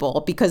delivery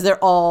people, because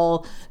they're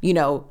all,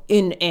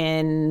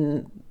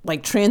 in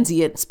like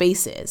transient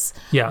spaces.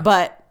 Yeah.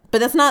 But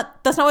that's not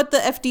what the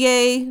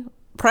FDA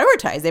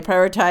prioritized. They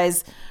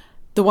prioritize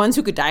the ones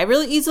who could die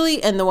really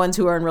easily and the ones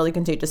who are in really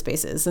contagious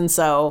spaces. And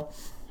so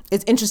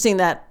it's interesting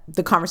that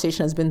the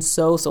conversation has been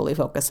so solely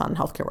focused on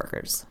healthcare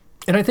workers.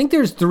 And I think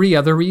there's three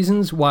other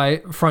reasons why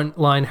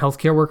frontline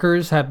healthcare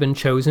workers have been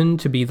chosen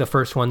to be the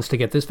first ones to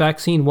get this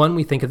vaccine. One,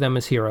 we think of them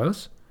as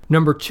heroes.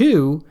 Number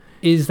two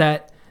is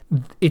that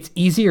it's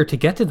easier to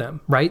get to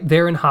them, right?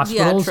 They're in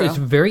hospitals. Yeah, it's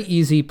a very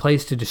easy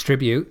place to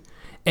distribute.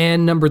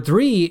 And number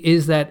three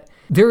is that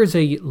there is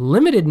a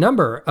limited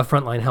number of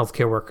frontline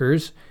healthcare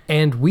workers,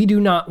 and we do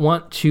not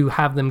want to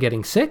have them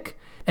getting sick.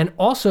 And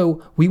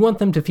also, we want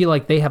them to feel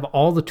like they have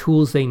all the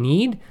tools they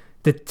need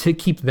to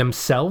keep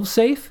themselves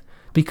safe.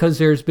 Because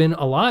there's been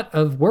a lot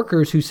of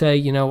workers who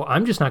say,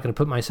 I'm just not going to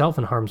put myself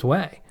in harm's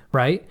way,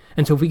 right?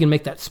 And so if we can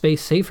make that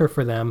space safer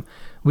for them,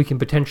 we can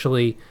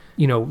potentially,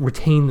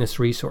 retain this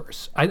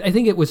resource. I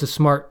think it was a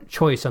smart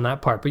choice on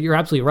that part, but you're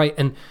absolutely right.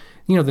 And,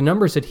 the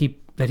numbers that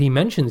he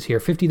mentions here,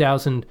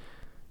 50,000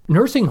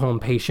 nursing home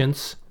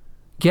patients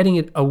getting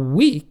it a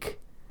week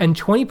and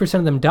 20%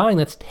 of them dying,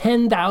 that's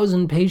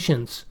 10,000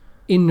 patients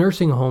in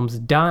nursing homes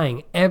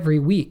dying every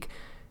week.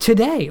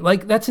 Today,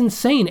 that's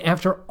insane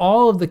after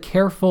all of the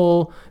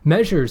careful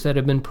measures that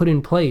have been put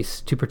in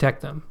place to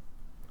protect them.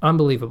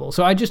 Unbelievable.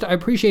 So I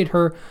appreciate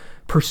her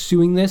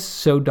pursuing this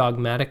so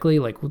dogmatically.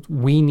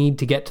 We need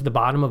to get to the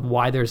bottom of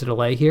why there's a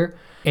delay here.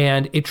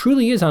 And it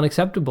truly is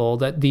unacceptable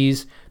that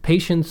these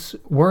patients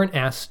weren't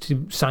asked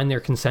to sign their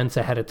consents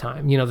ahead of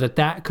time.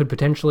 That could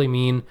potentially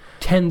mean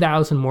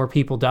 10,000 more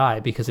people die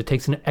because it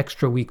takes an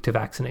extra week to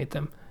vaccinate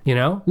them.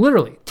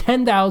 Literally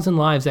 10,000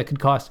 lives that could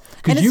cost,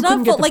 because you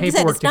couldn't get the paperwork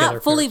together. It's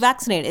not fully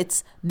vaccinated.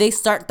 It's they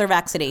start their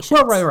vaccination.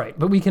 Well, right.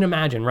 But we can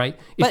imagine, right?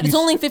 But it's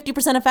only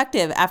 50%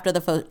 effective after the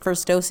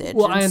first dosage.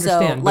 Well, I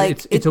understand,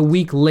 but it's a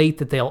week late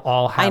that they'll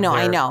all have.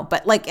 I know.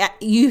 But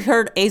you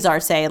heard Azar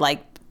say,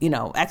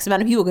 X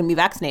amount of people can be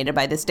vaccinated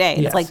by this day.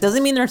 And yes. It's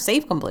doesn't mean they're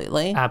safe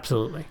completely.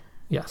 Absolutely.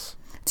 Yes.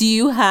 Do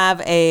you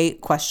have a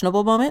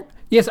questionable moment?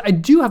 Yes, I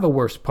do have a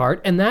worst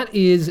part, and that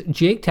is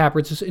Jake Tapper.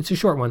 It's a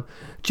short one.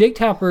 Jake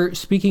Tapper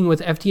speaking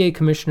with FDA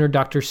Commissioner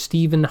Dr.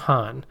 Stephen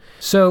Hahn.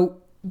 So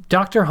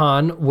Dr.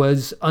 Hahn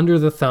was under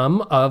the thumb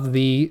of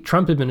the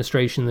Trump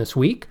administration this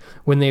week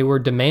when they were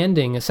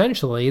demanding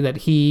essentially that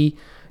he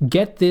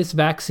get this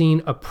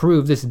vaccine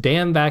approved, this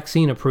damn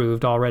vaccine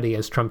approved already,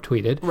 as Trump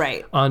tweeted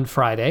right on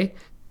Friday.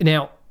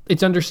 Now,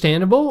 it's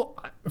understandable.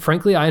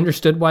 Frankly, I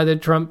understood why the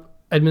Trump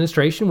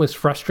administration was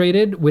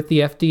frustrated with the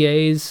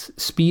FDA's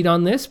speed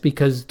on this,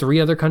 because 3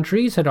 other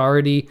countries had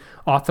already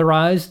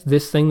authorized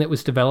this thing that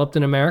was developed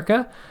in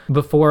America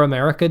before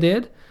America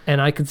did.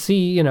 And I could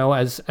see,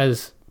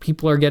 as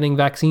people are getting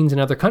vaccines in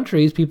other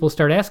countries, people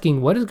start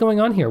asking, what is going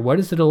on here? What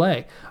is the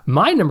delay?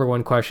 My number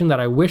one question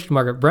that I wished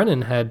Margaret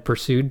Brennan had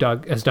pursued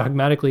as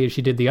dogmatically as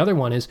she did the other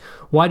one is,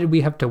 why did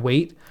we have to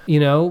wait,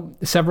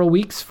 several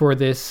weeks for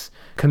this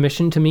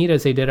commission to meet,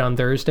 as they did on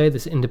Thursday,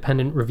 this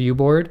independent review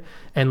board,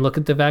 and look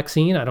at the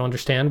vaccine? I don't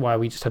understand why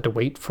we just had to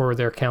wait for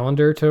their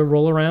calendar to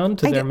roll around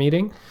to their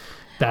meeting.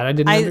 That I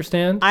didn't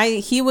understand.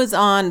 He was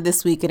on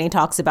this week, and he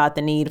talks about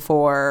the need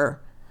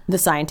for the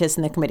scientists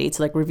in the committee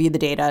to review the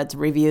data, to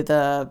review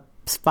the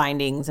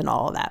findings and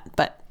all of that.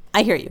 But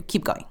I hear you.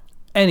 Keep going.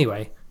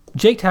 Anyway,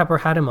 Jake Tapper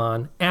had him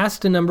on,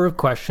 asked a number of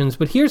questions,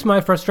 but here's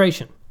my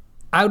frustration.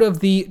 Out of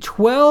the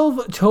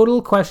 12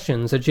 total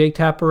questions that Jake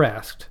Tapper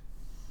asked,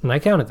 and I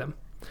counted them,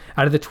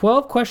 out of the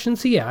 12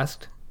 questions he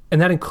asked, and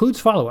that includes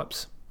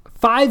follow-ups,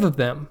 5 of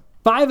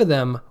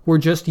them were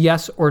just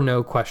yes or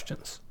no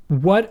questions.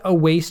 What a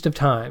waste of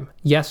time.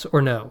 Yes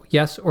or no,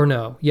 yes or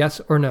no,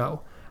 yes or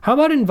no. How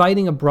about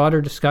inviting a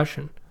broader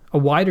discussion, a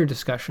wider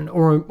discussion,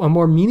 or a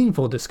more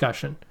meaningful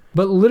discussion?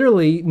 But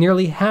literally,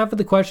 nearly half of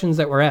the questions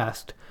that were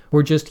asked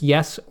were just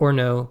yes or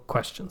no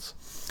questions.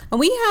 And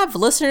we have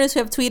listeners who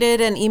have tweeted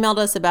and emailed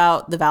us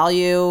about the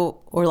value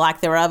or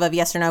lack thereof of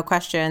yes or no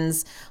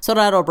questions.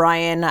 Soledad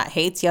O'Brien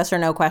hates yes or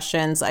no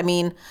questions. I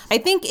mean, I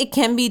think it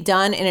can be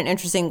done in an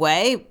interesting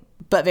way,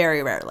 but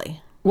very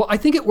rarely. Well, I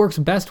think it works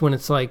best when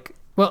it's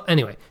well,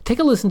 anyway, take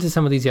a listen to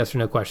some of these yes or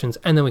no questions,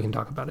 and then we can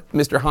talk about it.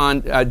 Mr.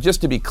 Hahn,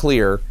 just to be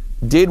clear,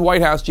 did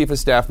White House Chief of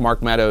Staff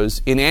Mark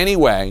Meadows in any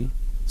way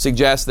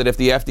suggest that if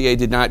the FDA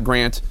did not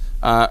grant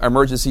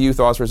emergency use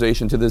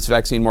authorization to this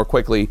vaccine more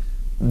quickly,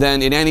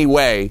 then in any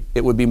way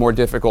it would be more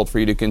difficult for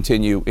you to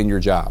continue in your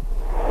job?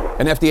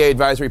 An FDA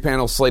advisory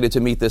panel slated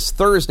to meet this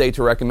Thursday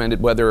to recommend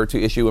whether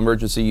to issue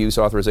emergency use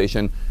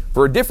authorization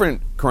for a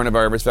different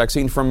coronavirus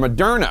vaccine from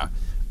Moderna.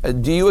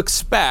 Do you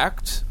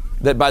expect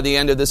that by the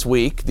end of this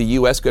week, the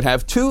U.S. could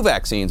have 2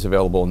 vaccines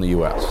available in the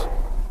U.S.?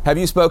 Have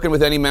you spoken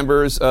with any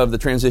members of the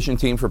transition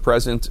team for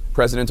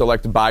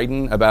President-elect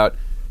Biden about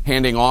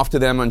handing off to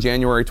them on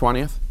January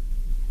 20th?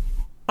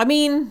 I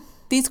mean,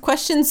 these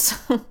questions,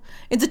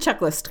 it's a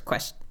checklist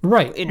question.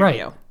 Right,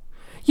 interview. Right.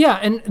 Yeah,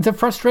 and the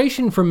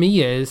frustration for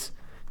me is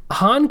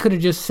Hahn could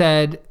have just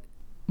said,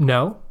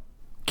 no,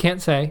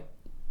 can't say.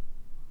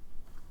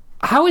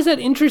 How is that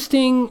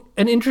interesting?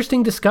 An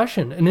interesting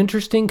discussion, an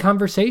interesting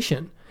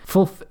conversation.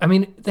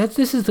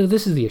 This is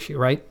the issue,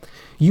 right?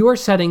 You are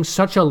setting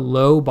such a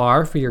low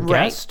bar for your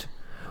guest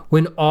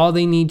when all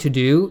they need to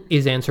do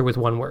is answer with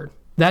one word.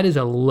 That is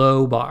a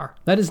low bar.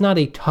 That is not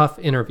a tough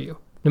interview.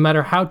 No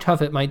matter how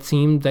tough it might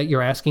seem that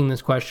you're asking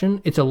this question,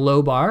 it's a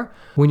low bar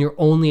when you're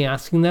only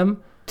asking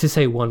them to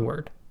say one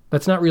word.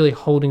 That's not really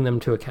holding them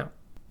to account.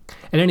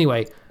 And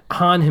anyway,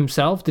 Hahn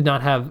himself did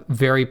not have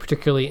very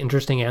particularly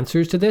interesting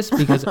answers to this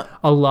because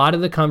a lot of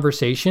the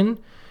conversation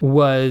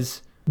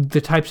was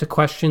the types of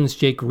questions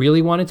Jake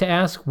really wanted to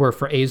ask were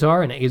for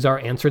Azar, and Azar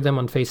answered them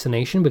on Face the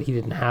Nation, but he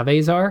didn't have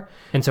Azar.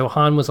 And so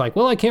Hahn was like,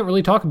 well, I can't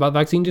really talk about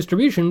vaccine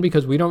distribution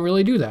because we don't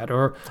really do that.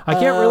 Or I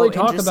can't really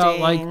talk about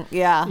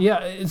Yeah,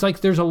 it's like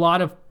there's a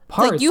lot of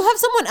parts. Like you have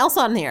someone else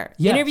on here.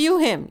 Yes. Interview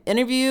him.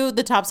 Interview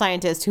the top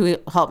scientist who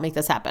helped make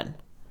this happen.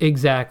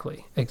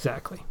 Exactly.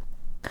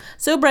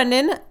 So,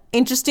 Brendan,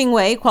 interesting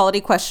way,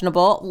 quality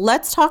questionable.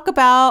 Let's talk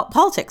about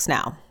politics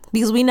now,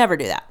 because we never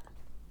do that.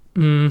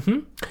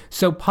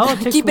 So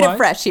politics-wise... Keeping it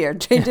fresh here,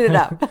 changing it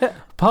up.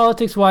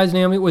 Politics-wise,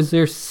 Naomi, was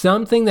there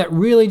something that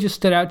really just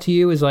stood out to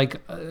you as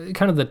like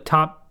kind of the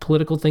top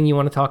political thing you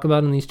want to talk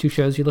about in these two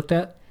shows you looked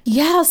at?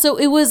 Yeah, so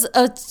it was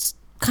a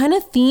kind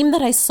of theme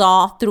that I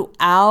saw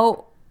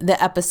throughout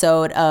the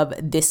episode of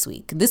This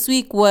Week. This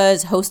Week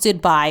was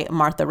hosted by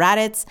Martha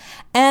Raddatz,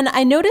 and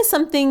I noticed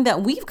something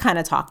that we've kind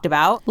of talked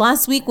about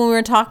last week when we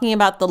were talking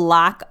about the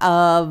lack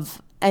of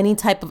any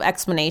type of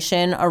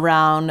explanation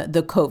around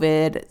the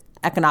COVID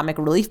economic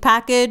relief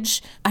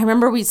package. I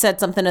remember we said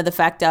something to the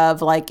effect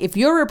of, like, if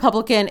you're a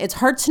Republican, it's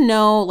hard to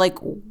know, like,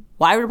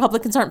 why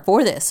Republicans aren't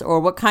for this, or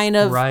what kind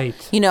of,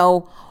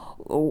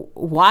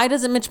 why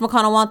doesn't Mitch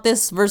McConnell want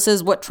this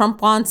versus what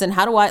Trump wants, and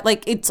how do I,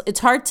 like, it's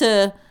hard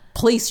to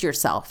place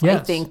yourself,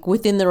 yes. I think,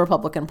 within the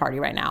Republican Party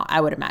right now,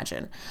 I would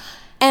imagine.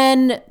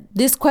 And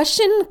this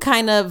question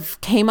kind of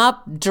came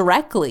up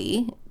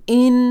directly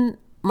in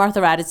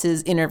Martha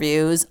Raddatz's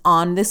interviews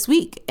on This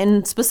Week,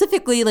 and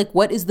specifically, like,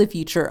 what is the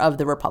future of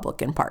the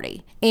Republican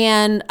Party?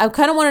 And I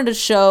kind of wanted to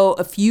show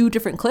a few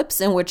different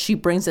clips in which she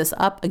brings this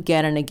up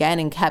again and again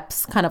and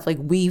kept kind of like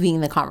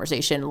weaving the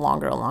conversation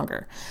longer and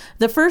longer.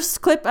 The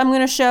first clip I'm going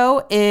to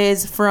show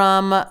is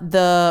from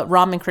the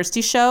Rahm and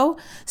Christie show.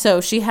 So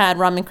she had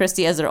Rahm and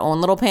Christie as their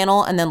own little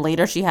panel, and then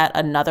later she had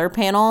another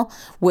panel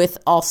with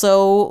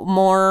also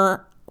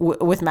more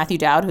with Matthew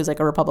Dowd, who's like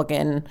a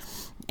Republican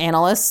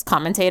analyst,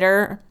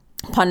 commentator,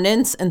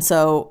 pundits, and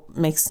so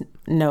makes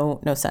no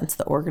sense,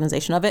 the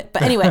organization of it.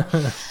 But anyway,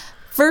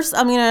 first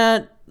I'm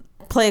gonna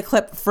play a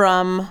clip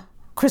from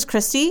Chris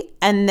Christie,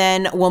 and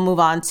then we'll move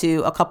on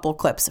to a couple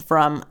clips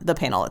from the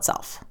panel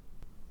itself.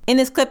 In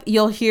this clip,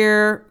 you'll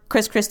hear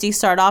Chris Christie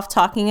start off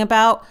talking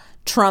about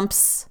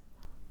Trump's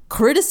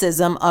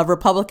criticism of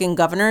Republican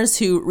governors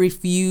who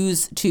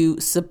refuse to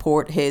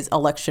support his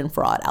election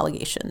fraud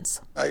allegations.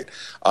 Right.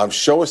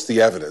 Show us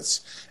the evidence.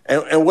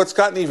 And what's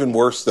gotten even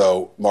worse,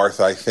 though,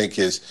 Martha, I think,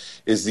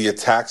 is the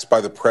attacks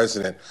by the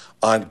president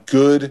on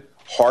good,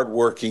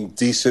 hardworking,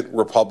 decent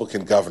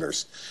Republican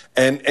governors.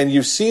 And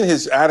you've seen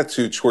his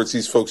attitude towards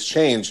these folks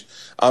change.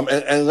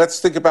 And let's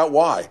think about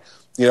why.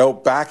 You know,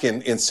 back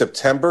in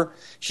September,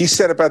 he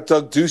said about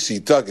Doug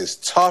Ducey, Doug is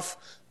tough,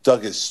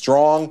 Doug is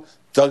strong,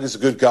 Doug is a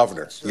good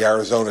governor, the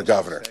Arizona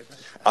governor.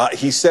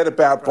 He said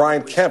about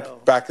Brian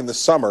Kemp back in the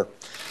summer,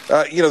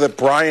 that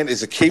Brian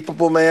is a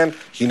capable man.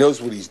 He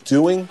knows what he's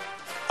doing,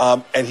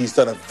 and he's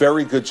done a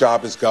very good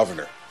job as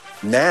governor.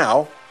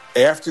 Now,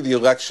 after the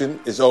election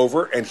is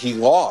over and he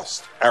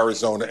lost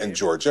Arizona and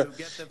Georgia,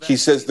 he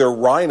says there are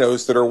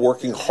rhinos that are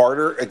working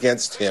harder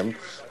against him.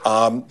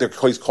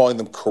 He's calling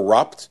them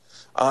corrupt.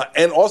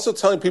 And also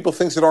telling people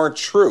things that aren't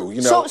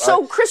true.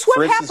 So Chris,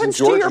 what happens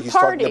to your party? He's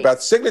talking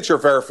about signature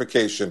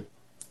verification.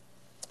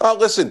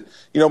 Listen,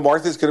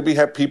 Martha's going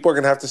to people are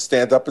going to have to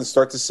stand up and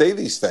start to say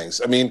these things.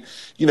 I mean,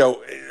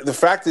 the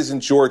fact is in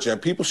Georgia,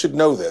 and people should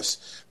know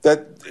this,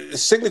 that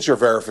signature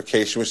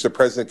verification, which the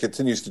president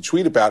continues to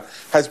tweet about,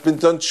 has been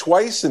done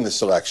twice in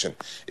this election.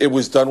 It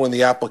was done when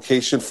the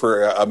application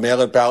for a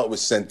mail-in ballot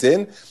was sent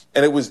in,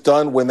 and it was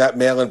done when that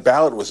mail-in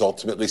ballot was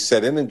ultimately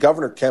sent in. And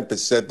Governor Kemp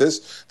has said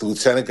this, the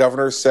lieutenant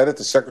governor has said it,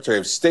 the secretary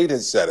of state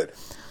has said it.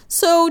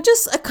 So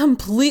just a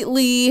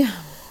completely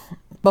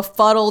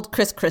befuddled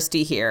Chris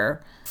Christie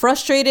here.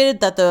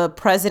 Frustrated that the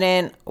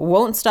president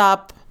won't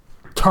stop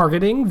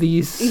targeting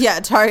these.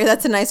 Yeah, target.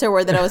 That's a nicer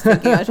word than I was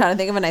thinking. I was trying to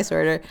think of a nice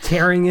word.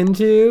 Tearing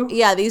into.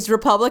 Yeah, these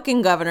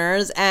Republican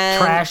governors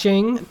and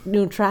trashing.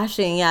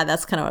 Trashing. Yeah,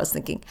 that's kind of what I was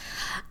thinking.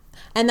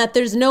 And that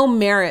there's no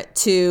merit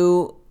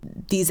to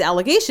these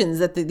allegations,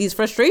 that these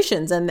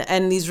frustrations,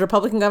 and these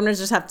Republican governors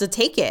just have to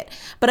take it.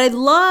 But I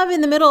love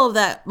in the middle of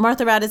that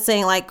Martha Raddatz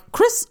saying, like,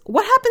 Chris,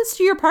 what happens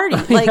to your party?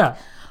 Like, yeah.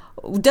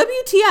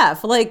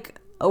 WTF? Like,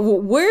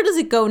 where does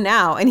it go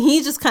now? And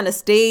he just kind of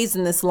stays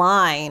in this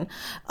line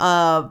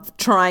of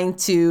trying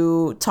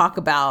to talk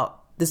about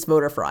this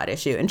voter fraud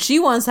issue. And she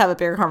wants to have a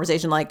bigger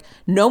conversation, like,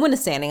 no one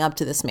is standing up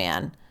to this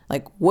man.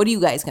 Like, what are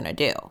you guys going to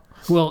do?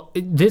 Well,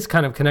 this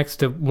kind of connects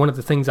to one of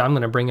the things I'm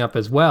going to bring up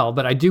as well.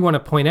 But I do want to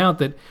point out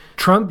that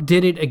Trump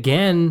did it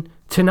again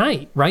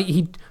tonight, right?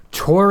 He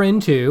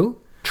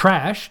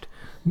trashed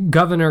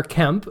Governor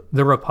Kemp,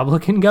 the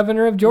Republican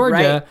governor of Georgia,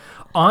 right,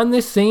 on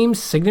this same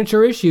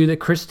signature issue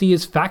that Christie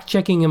is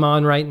fact-checking him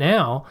on right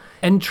now.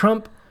 And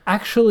Trump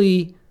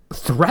actually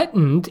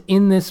threatened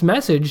in this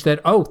message that,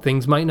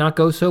 things might not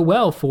go so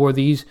well for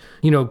these,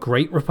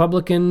 great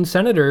Republican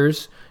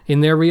senators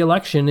in their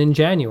reelection in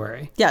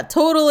January. Yeah,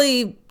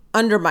 totally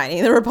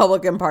undermining the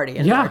Republican Party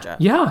in Georgia.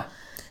 Yeah.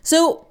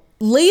 So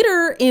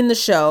later in the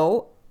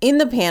show, in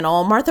the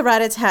panel, Martha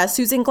Raddatz has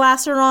Susan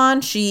Glasser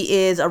on. She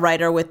is a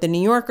writer with The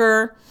New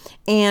Yorker.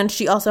 And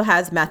she also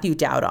has Matthew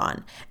Dowd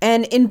on.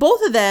 And in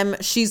both of them,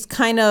 she's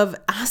kind of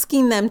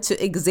asking them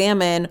to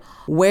examine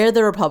where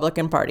the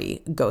Republican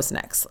Party goes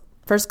next.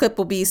 First clip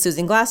will be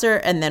Susan Glasser,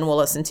 and then we'll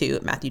listen to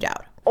Matthew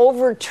Dowd.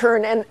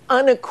 Overturn an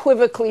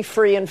unequivocally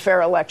free and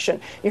fair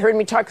election. You heard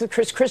me talk with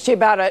Chris Christie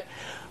about it.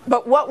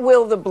 But what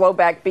will the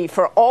blowback be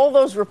for all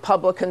those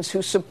Republicans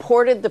who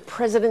supported the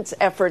president's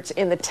efforts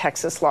in the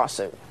Texas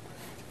lawsuit?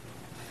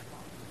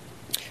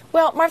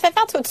 Well, Martha,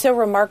 that's what's so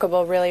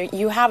remarkable, really.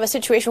 You have a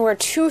situation where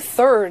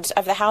 2/3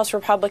 of the House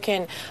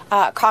Republican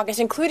caucus,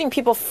 including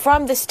people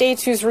from the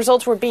states whose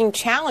results were being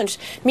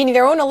challenged, meaning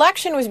their own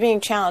election was being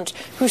challenged,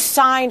 who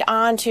signed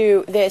on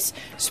to this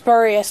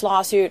spurious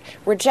lawsuit,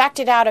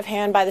 rejected out of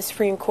hand by the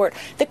Supreme Court.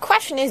 The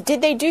question is,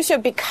 did they do so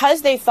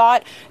because they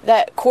thought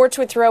that courts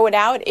would throw it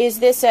out?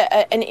 Is this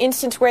an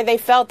instance where they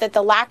felt that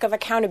the lack of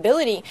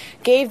accountability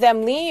gave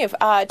them leave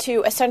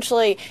to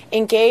essentially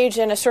engage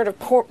in a sort of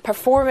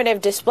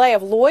performative display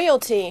of loyalty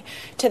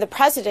to the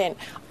president?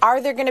 Are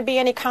there going to be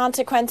any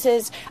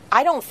consequences?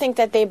 I don't think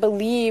that they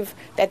believe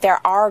that there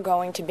are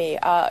going to be.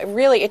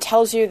 Really, it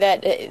tells you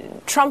that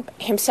Trump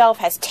himself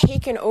has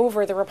taken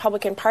over the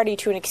Republican Party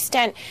to an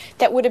extent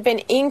that would have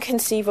been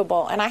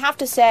inconceivable. And I have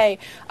to say,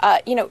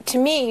 to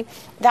me,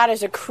 that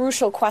is a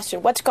crucial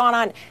question. What's gone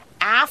on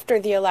after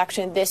the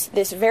election,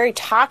 this very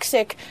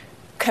toxic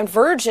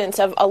convergence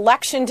of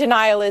election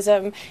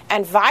denialism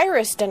and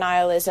virus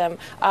denialism,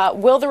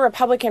 will the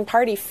Republican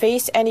Party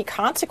face any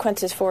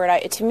consequences for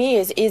it? To me,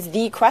 is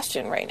the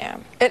question right now.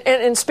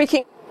 And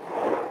speaking,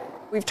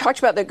 we've talked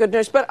about the good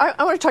news, but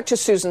I want to talk to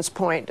Susan's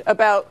point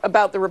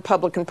about the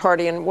Republican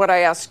Party and what I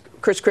asked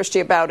Chris Christie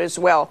about as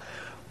well.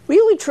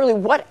 Really, truly,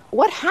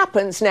 what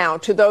happens now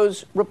to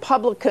those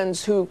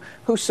Republicans who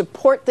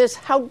support this?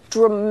 How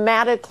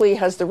dramatically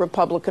has the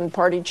Republican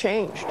Party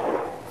changed?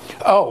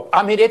 Oh,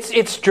 I mean,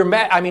 it's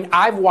dramatic. I mean,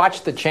 I've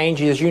watched the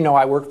change. As you know,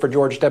 I worked for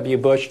George W.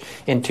 Bush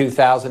in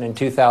 2000 and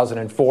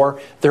 2004.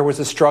 There was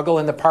a struggle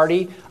in the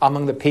party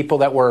among the people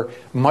that were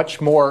much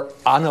more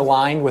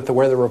unaligned with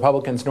where the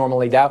Republicans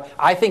normally do.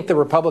 I think the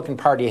Republican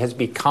Party has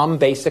become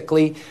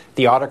basically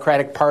the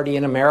autocratic party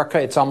in America.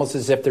 It's almost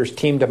as if there's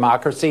team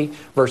democracy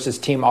versus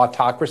team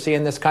autocracy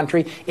in this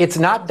country. It's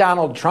not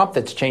Donald Trump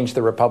that's changed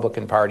the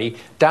Republican Party.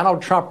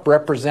 Donald Trump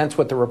represents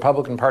what the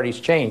Republican Party's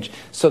changed.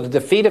 So the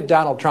defeat of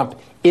Donald Trump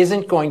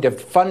isn't going to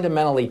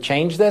fundamentally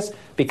change this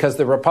because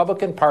the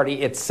Republican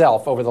Party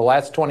itself over the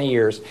last 20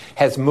 years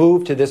has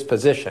moved to this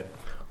position.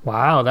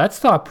 Wow, that's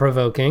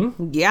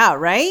thought-provoking. Yeah,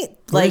 right?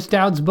 Where's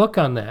Dowd's book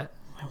on that?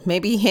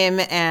 Maybe him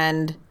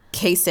and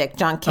Kasich,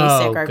 John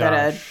Kasich, are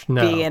going to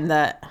be in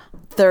the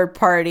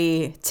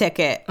third-party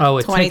ticket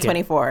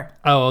 2024. Ticket.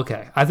 Oh,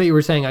 okay. I thought you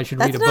were saying I should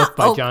read a book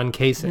by John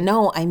Kasich.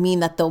 No, I mean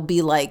that they'll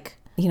be like,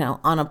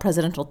 on a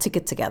presidential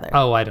ticket together.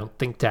 Oh, I don't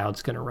think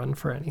Dowd's going to run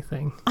for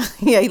anything.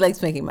 Yeah, he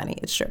likes making money.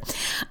 It's true.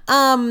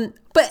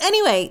 But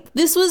anyway,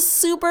 this was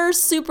super,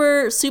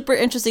 super, super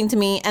interesting to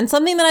me and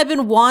something that I've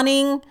been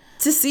wanting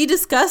to see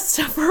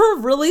discussed for a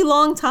really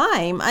long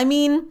time. I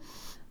mean,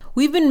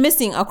 we've been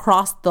missing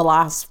across the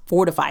last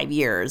 4 to 5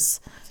 years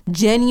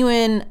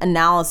genuine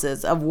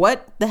analysis of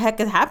what the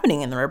heck is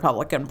happening in the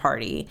Republican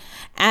Party.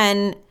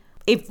 And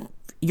if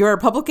you're a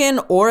Republican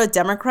or a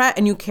Democrat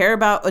and you care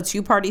about a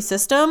two-party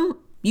system,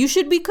 you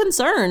should be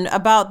concerned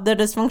about the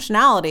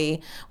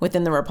dysfunctionality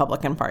within the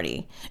Republican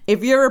Party.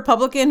 If you're a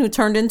Republican who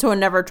turned into a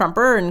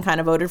never-Trumper and kind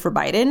of voted for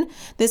Biden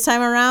this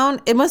time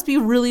around, it must be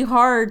really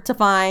hard to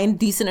find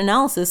decent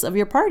analysis of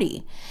your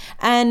party.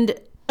 And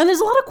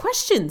there's a lot of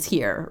questions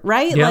here,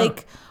 right? Yeah.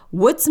 Like,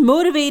 what's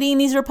motivating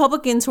these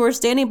Republicans who are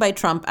standing by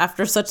Trump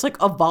after such like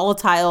a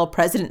volatile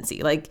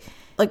presidency? Like,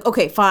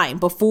 okay, fine.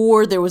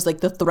 Before there was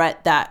like the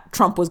threat that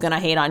Trump was going to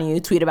hate on you,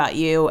 tweet about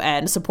you,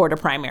 and support a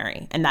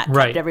primary. And that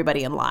kept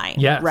everybody in line.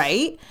 Yes.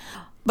 Right?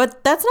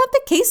 But that's not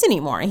the case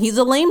anymore. He's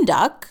a lame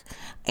duck.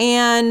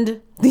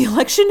 And the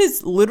election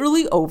is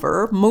literally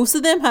over. Most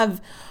of them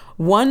have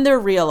won their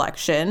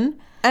reelection.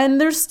 And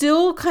they're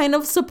still kind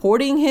of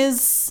supporting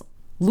his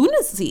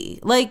lunacy.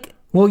 Like,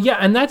 well, yeah.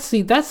 And that's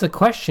the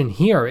question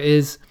here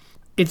is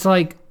it's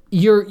like,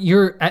 you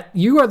are at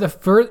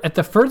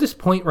the furthest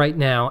point right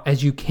now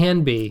as you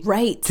can be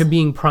to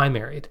being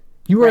primaried.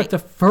 You are at the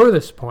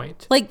furthest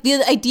point. Like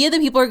the idea that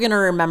people are going to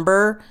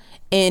remember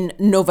in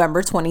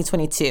November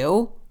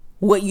 2022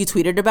 what you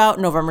tweeted about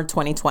November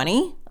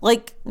 2020,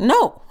 like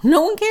no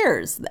one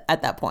cares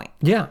at that point.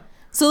 Yeah.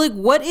 So like,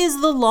 what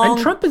is the long? And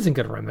Trump isn't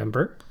going to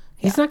remember.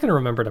 He's not going to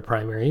remember to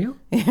primary you.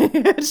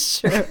 It's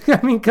true.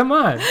 I mean, come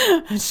on.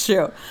 It's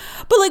true.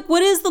 But like,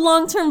 what is the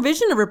long-term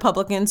vision of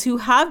Republicans who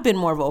have been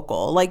more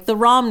vocal? Like the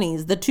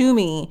Romneys, the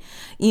Toomey,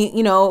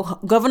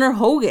 Governor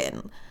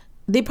Hogan.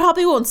 They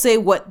probably won't say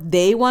what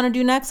they want to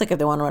do next. Like if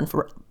they want to run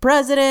for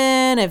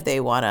president, if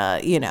they want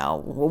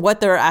to,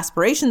 what their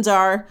aspirations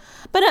are.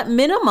 But at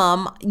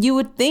minimum, you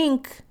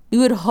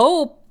would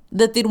hope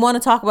that they'd want to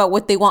talk about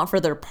what they want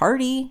for their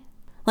party.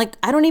 Like,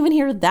 I don't even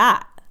hear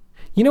that.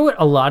 You know what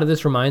a lot of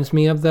this reminds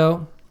me of,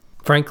 though?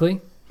 Frankly,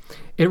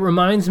 it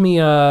reminds me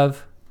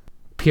of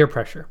peer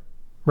pressure,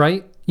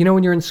 right? You know,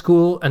 when you're in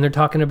school and they're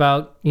talking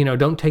about,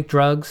 don't take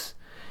drugs.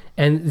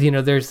 And,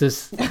 there's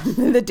this...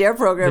 the DARE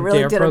program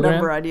really did a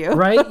number on you.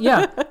 Right?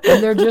 Yeah.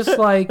 And they're just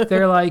like,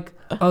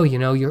 oh,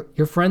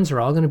 your friends are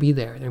all going to be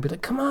there. They'll be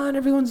like, come on,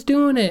 everyone's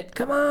doing it.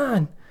 Come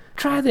on,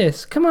 try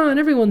this. Come on,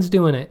 everyone's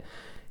doing it.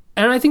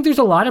 And I think there's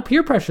a lot of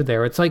peer pressure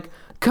there. It's like,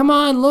 come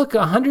on, look,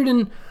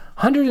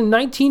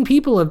 119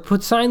 people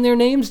have signed their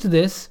names to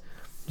this.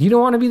 You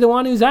don't want to be the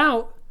one who's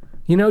out.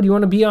 Do you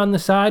want to be on the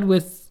side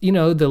with,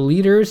 the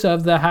leaders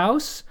of the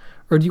House,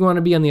 or do you want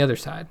to be on the other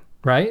side,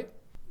 right?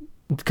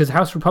 Because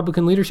House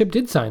Republican leadership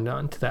did sign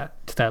on to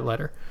that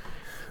letter.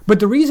 But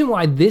the reason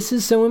why this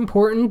is so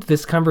important,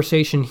 this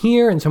conversation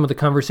here and some of the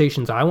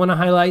conversations I want to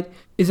highlight,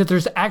 is that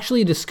there's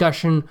actually a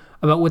discussion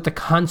about what the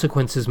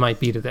consequences might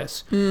be to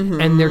this. Mm-hmm.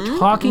 And they're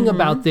talking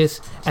about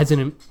this as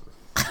an...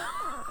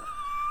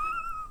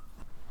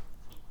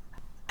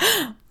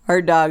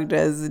 Her dog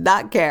does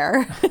not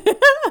care.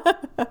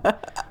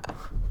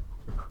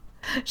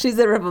 She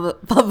said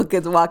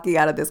Republicans walking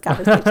out of this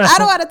conversation. I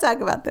don't want to talk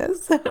about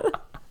this.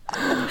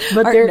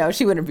 But no,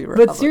 she wouldn't be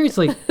Republican. But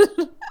seriously,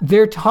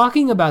 they're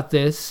talking about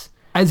this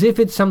as if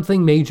it's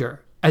something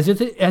major, as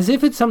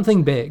if it's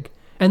something big.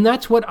 And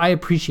that's what I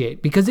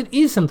appreciate, because it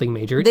is something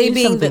major. It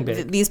is something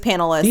big. These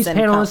panelists. These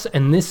panelists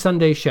and this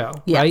Sunday show,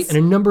 yes. Right? And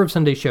a number of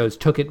Sunday shows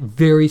took it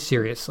very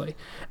seriously.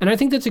 And I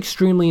think that's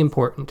extremely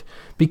important,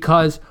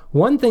 because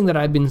one thing that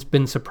I've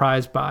been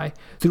surprised by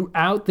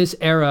throughout this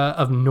era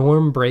of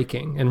norm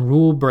breaking and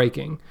rule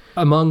breaking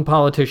among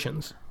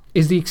politicians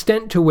is the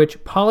extent to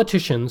which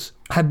politicians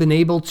have been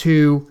able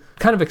to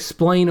kind of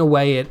explain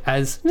away it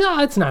as, no,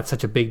 it's not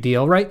such a big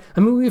deal, right?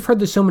 I mean, we've heard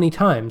this so many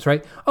times,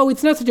 right? Oh,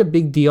 it's not such a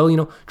big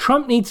deal.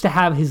 Trump needs to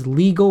have his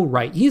legal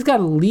right. He's got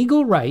a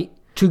legal right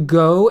to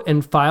go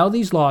and file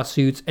these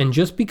lawsuits. And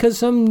just because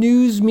some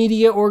news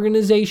media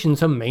organization,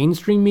 some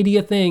mainstream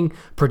media thing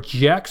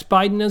projects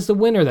Biden as the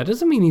winner, that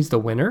doesn't mean he's the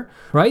winner,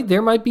 right?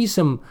 There might be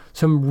some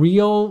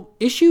real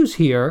issues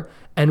here.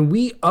 And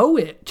we owe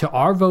it to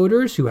our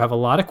voters who have a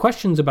lot of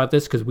questions about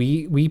this, because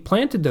we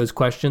planted those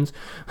questions.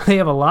 They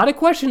have a lot of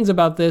questions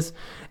about this,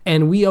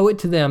 and we owe it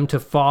to them to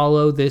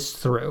follow this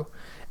through.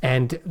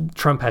 And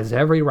Trump has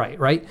every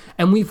right?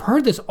 And we've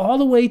heard this all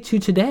the way to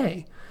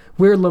today,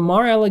 where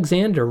Lamar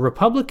Alexander,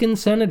 Republican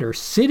senator,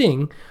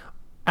 sitting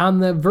on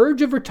the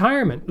verge of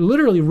retirement,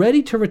 literally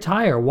ready to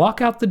retire,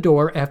 walk out the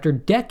door after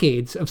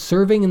decades of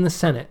serving in the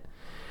Senate,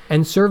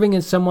 and serving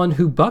as someone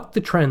who bucked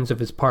the trends of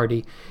his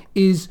party,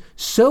 is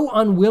so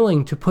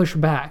unwilling to push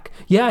back.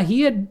 Yeah,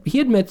 he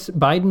admits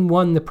Biden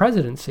won the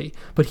presidency,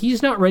 but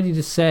he's not ready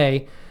to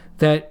say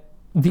that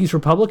these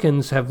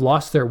Republicans have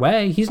lost their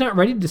way. He's not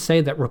ready to say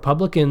that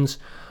Republicans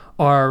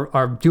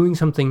are doing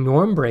something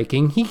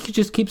norm-breaking. He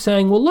just keeps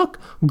saying, well, look,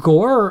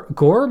 Gore,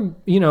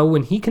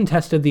 when he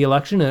contested the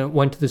election and it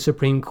went to the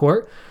Supreme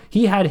Court,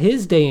 he had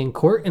his day in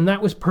court, and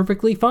that was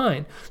perfectly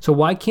fine. So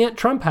why can't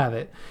Trump have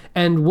it?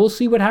 And we'll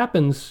see what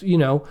happens,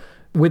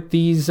 with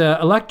these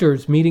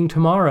electors meeting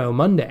tomorrow,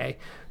 Monday,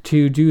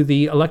 to do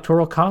the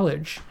Electoral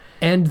College.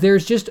 And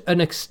there's just an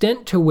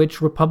extent to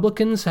which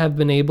Republicans have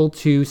been able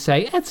to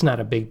say, it's not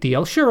a big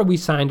deal. Sure, we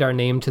signed our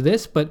name to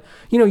this, but,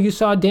 you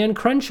saw Dan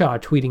Crenshaw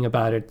tweeting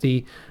about it,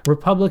 the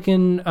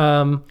Republican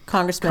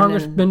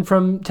congressman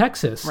from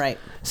Texas, right,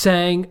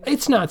 saying,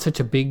 it's not such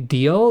a big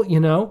deal,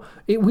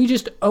 we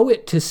just owe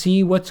it to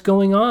see what's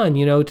going on,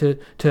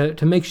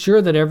 to make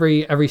sure that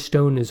every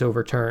stone is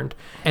overturned.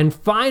 And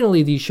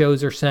finally, these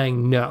shows are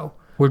saying, no,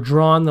 we're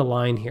drawing the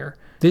line here.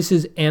 This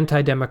is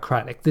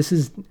anti-democratic. This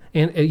is,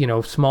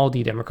 small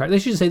d democratic. They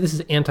should say this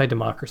is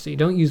anti-democracy.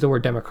 Don't use the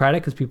word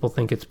democratic because people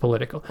think it's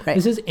political. Right.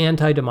 This is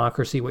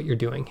anti-democracy, what you're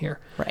doing here.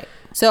 Right.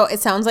 So it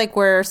sounds like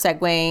we're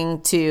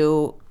segueing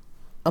to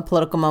a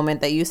political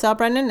moment that you saw,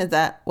 Brendan. Is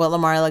that what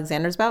Lamar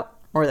Alexander's about?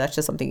 Or that's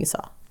just something you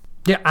saw?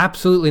 Yeah,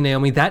 absolutely,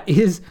 Naomi. That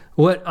is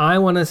what I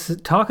want to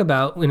talk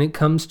about when it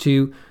comes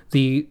to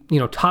the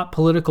top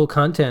political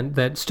content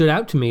that stood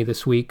out to me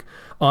this week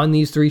on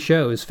these three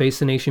shows, Face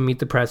the Nation, Meet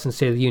the Press, and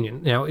State of the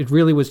Union. Now, it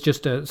really was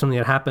just something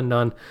that happened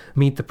on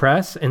Meet the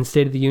Press and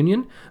State of the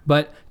Union,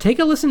 but take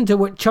a listen to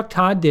what Chuck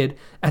Todd did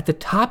at the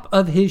top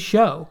of his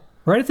show,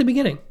 right at the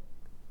beginning.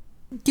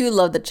 You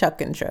love the Chuck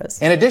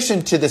intros. In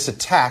addition to this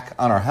attack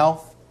on our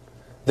health,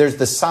 there's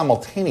the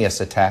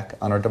simultaneous attack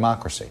on our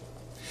democracy.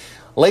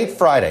 Late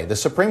Friday, the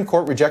Supreme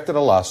Court rejected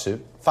a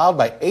lawsuit filed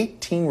by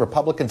 18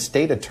 Republican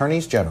state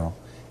attorneys general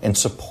and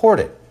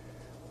supported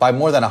by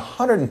more than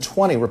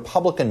 120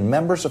 Republican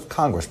members of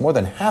Congress, more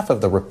than half of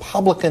the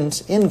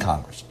Republicans in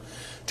Congress,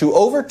 to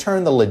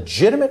overturn the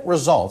legitimate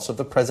results of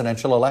the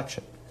presidential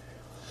election.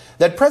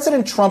 That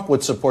President Trump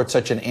would support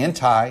such an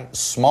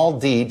anti-small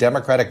d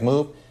Democratic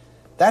move,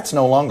 that's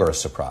no longer a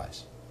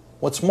surprise.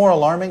 What's more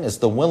alarming is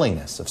the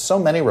willingness of so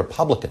many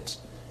Republicans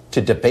to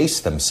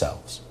debase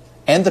themselves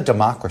and the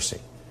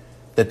democracy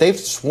that they've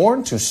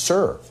sworn to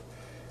serve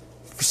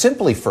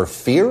simply for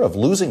fear of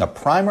losing a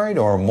primary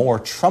to a more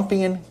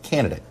Trumpian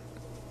candidate.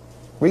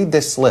 Read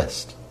this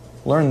list.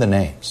 Learn the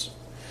names.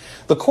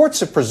 The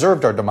courts have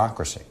preserved our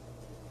democracy.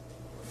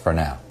 For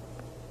now.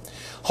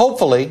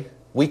 Hopefully,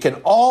 we can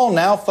all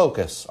now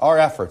focus our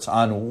efforts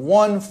on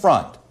one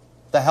front,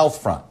 the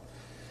health front,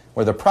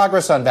 where the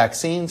progress on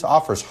vaccines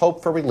offers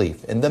hope for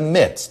relief in the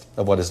midst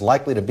of what is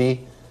likely to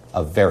be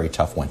a very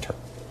tough winter.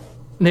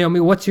 Naomi,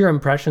 what's your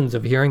impressions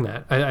of hearing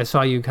that? I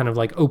saw you kind of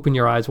like open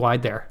your eyes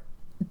wide there.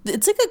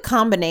 It's like a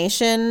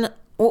combination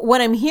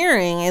what I'm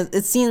hearing is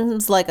it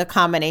seems like a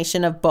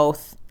combination of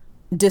both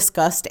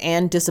disgust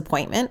and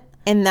disappointment,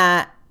 in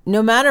that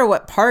no matter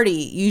what party,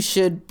 you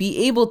should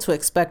be able to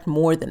expect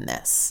more than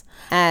this.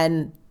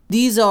 And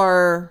these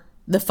are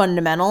the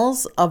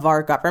fundamentals of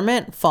our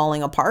government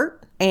falling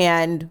apart,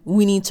 and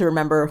we need to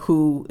remember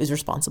who is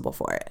responsible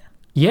for it.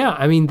 Yeah,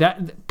 I mean,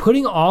 that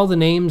putting all the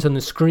names on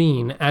the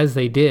screen as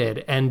they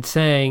did and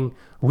saying,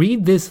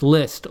 read this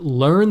list,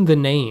 learn the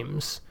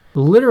names,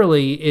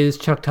 literally is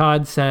Chuck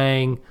Todd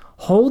saying,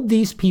 hold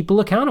these people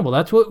accountable.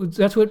 That's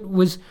what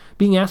was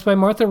being asked by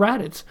Martha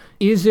Raddatz.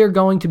 Is there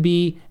going to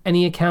be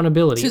any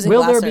accountability? Susan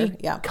Will Glasser, there be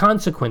yeah.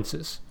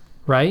 consequences,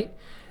 right?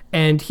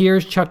 And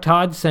here's Chuck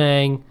Todd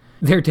saying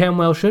there damn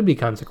well should be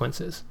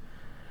consequences.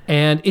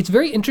 And it's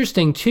very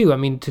interesting, too, I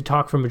mean, to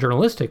talk from a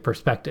journalistic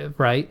perspective,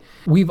 right?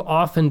 We've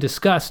often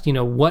discussed,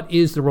 what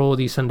is the role of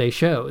these Sunday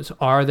shows?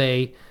 Are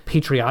they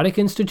patriotic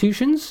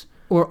institutions,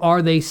 or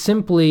are they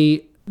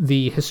simply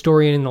the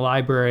historian in the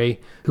library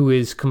who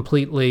is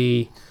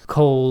completely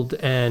cold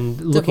and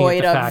looking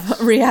devoid at the facts?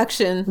 Of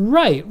reaction?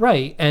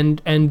 Right.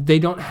 And they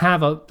don't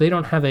have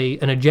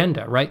an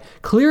agenda, right?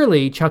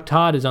 Clearly, Chuck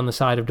Todd is on the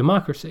side of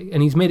democracy,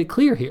 and he's made it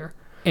clear here.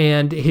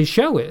 And his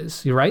show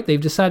is, right? They've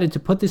decided to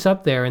put this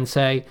up there and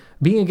say,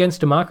 being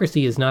against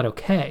democracy is not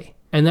okay.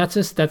 And that's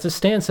a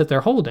stance that they're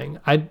holding.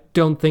 I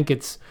don't think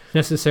it's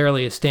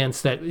necessarily a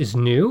stance that is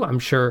new. I'm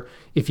sure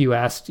if you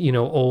asked,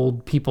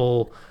 old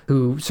people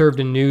who served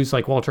in news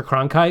like Walter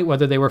Cronkite,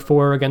 whether they were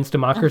for or against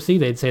democracy,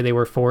 they'd say they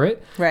were for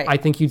it. Right. I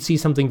think you'd see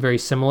something very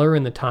similar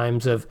in the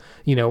times of,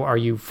 are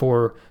you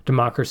for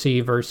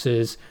democracy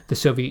versus the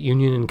Soviet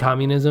Union and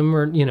communism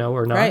or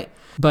not? Right.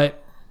 But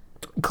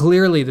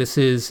clearly this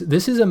is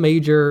a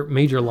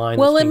major line.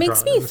 Well, it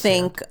makes me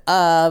think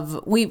of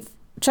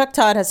Chuck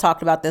Todd has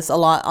talked about this a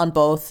lot on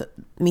both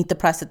Meet the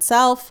Press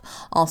itself,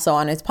 also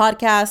on his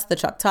podcast, the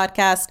Chuck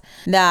Toddcast,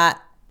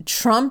 that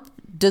Trump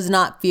does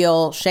not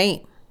feel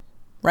shame,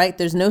 right?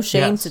 There's no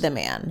shame to the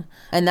man.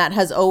 And that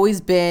has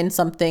always been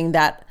something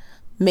that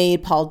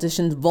made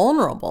politicians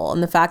vulnerable.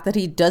 And the fact that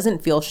he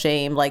doesn't feel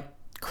shame, like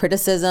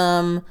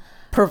criticism,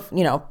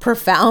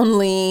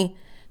 profoundly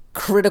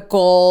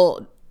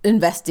critical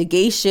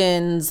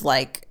investigations,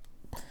 like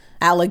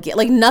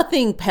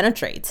nothing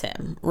penetrates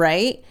him,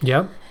 right?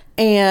 Yep.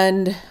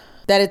 And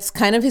that it's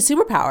kind of his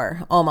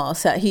superpower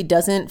almost, that he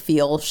doesn't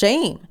feel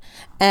shame.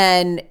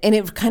 And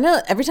it kind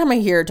of, every time I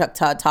hear Chuck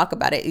Todd talk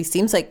about it, he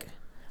seems like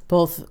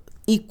both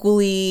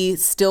equally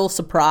still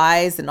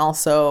surprised and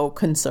also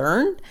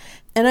concerned.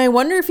 And I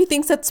wonder if he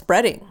thinks that's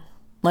spreading,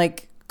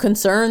 like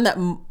concern that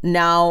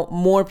now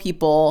more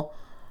people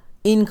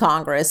in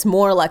Congress,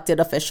 more elected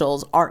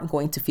officials aren't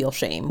going to feel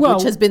shame,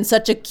 which has been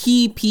such a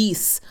key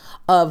piece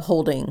of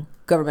holding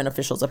government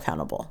officials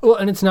accountable. Well,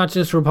 and it's not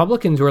just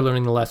Republicans who are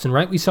learning the lesson,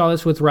 right? We saw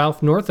this with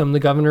Ralph Northam, the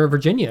governor of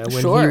Virginia,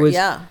 when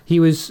he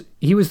was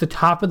the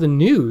top of the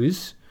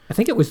news. I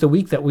think it was the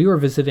week that we were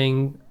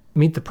visiting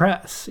Meet the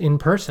Press in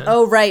person.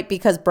 Oh, right,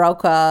 because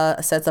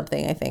Brokaw said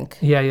something, I think.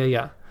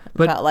 Yeah.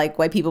 But about like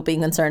white people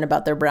being concerned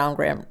about their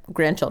brown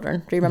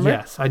grandchildren. Do you remember?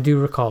 Yes, I do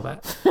recall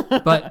that.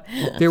 But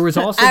there was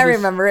also I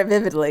remember it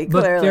vividly,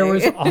 clearly. But there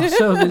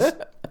was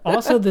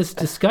also this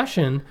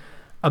discussion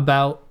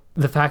about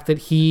the fact that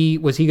he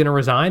going to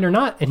resign or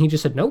not, and he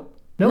just said nope.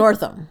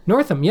 Northam,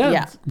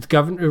 yeah.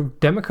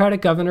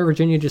 Democratic governor of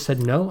Virginia just said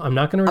no, I'm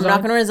not going to resign. I'm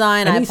not going to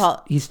resign. And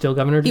he's still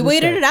governor. He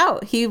waited it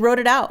out. He wrote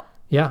it out.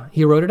 Yeah,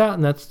 he wrote it out,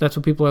 and that's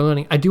what people are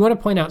learning. I do want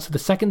to point out, so the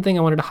second thing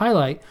I wanted to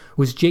highlight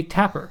was Jake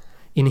Tapper.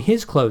 In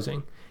his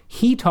closing,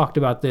 he talked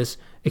about this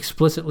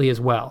explicitly as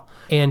well.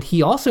 And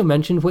he also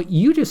mentioned what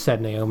you just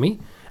said, Naomi.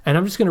 And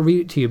I'm just going to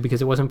read it to you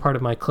because it wasn't part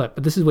of my clip.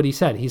 But this is what he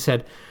said. He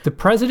said, the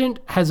president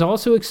has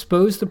also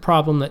exposed the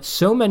problem that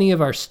so many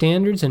of our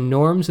standards and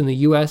norms in the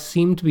U.S.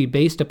 seem to be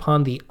based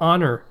upon the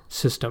honor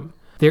system.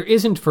 There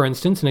isn't, for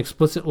instance, an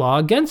explicit law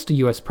against a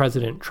U.S.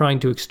 president trying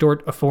to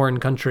extort a foreign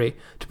country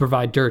to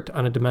provide dirt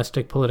on a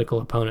domestic political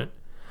opponent.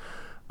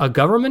 A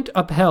government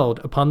upheld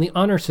upon the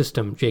honor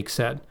system, Jake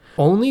said,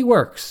 only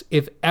works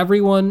if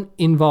everyone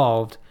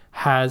involved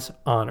has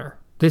honor.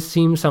 This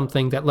seems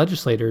something that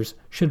legislators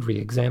should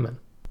re-examine.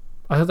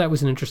 I thought that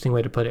was an interesting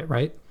way to put it,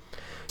 right?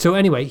 So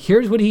anyway,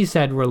 here's what he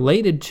said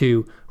related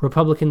to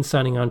Republicans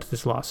signing on to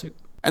this lawsuit.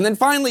 And then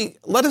finally,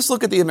 let us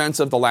look at the events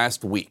of the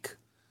last week,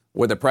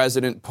 where the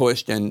president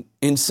pushed an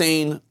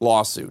insane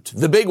lawsuit,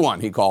 the big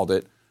one, he called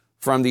it,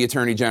 from the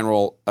Attorney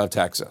General of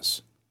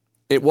Texas.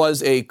 It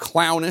was a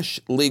clownish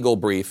legal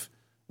brief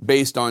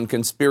based on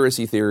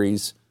conspiracy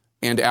theories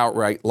and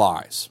outright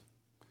lies.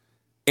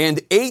 And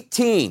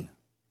 18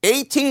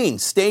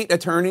 state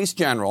attorneys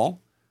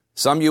general,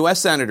 some U.S.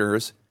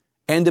 senators,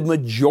 and a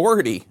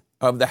majority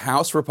of the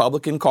House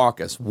Republican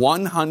caucus,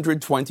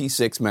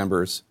 126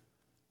 members,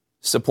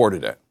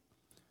 supported it.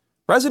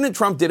 President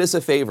Trump did us a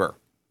favor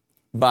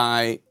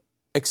by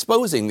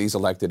exposing these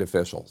elected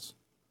officials.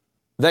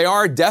 They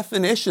are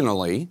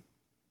definitionally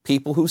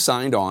people who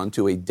signed on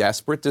to a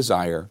desperate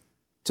desire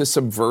to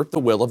subvert the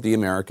will of the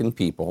American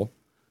people,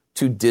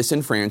 to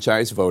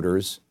disenfranchise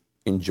voters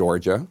in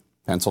Georgia,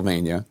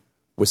 Pennsylvania,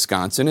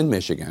 Wisconsin, and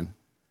Michigan,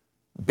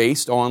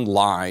 based on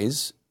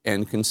lies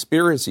and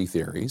conspiracy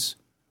theories,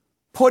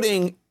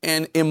 putting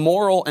an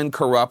immoral and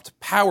corrupt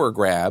power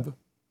grab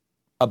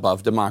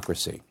above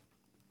democracy.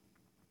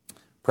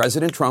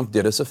 President Trump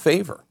did us a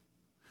favor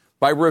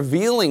by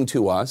revealing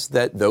to us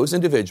that those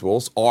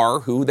individuals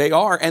are who they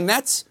are. And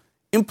that's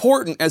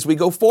important as we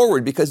go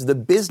forward because the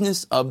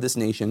business of this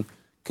nation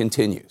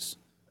continues.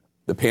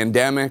 The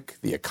pandemic,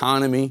 the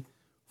economy,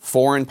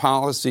 foreign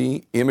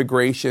policy,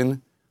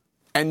 immigration.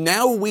 And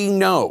now we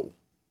know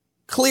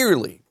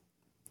clearly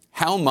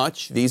how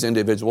much these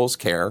individuals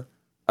care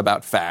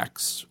about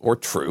facts or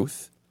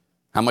truth,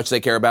 how much they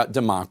care about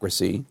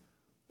democracy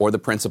or the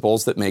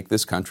principles that make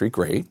this country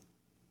great,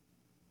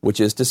 which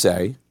is to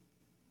say,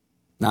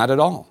 not at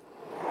all.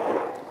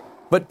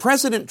 But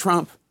President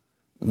Trump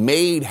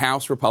made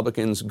House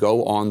Republicans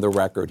go on the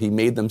record. He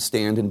made them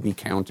stand and be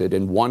counted,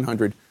 and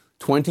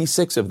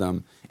 126 of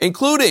them,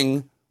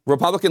 including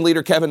Republican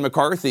leader Kevin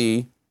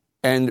McCarthy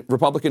and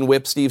Republican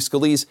whip Steve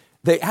Scalise,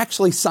 they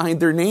actually signed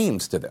their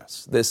names to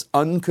this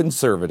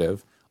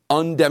unconservative,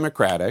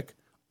 undemocratic,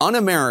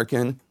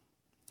 un-American,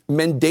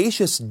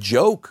 mendacious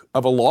joke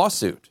of a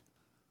lawsuit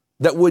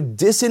that would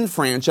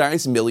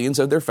disenfranchise millions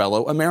of their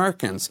fellow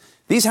Americans.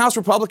 These House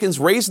Republicans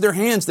raised their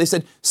hands. They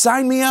said,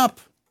 sign me up.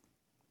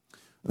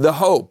 The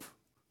hope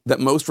that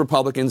most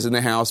Republicans in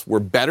the House were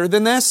better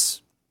than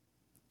this,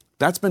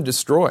 that's been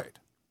destroyed.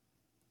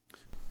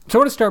 So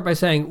I want to start by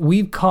saying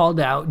we've called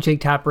out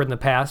Jake Tapper in the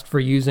past for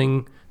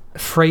using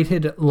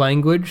freighted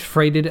language,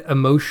 freighted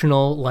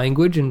emotional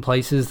language in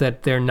places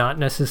that they're not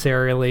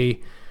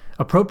necessarily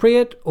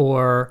appropriate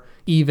or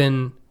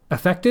even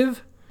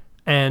effective.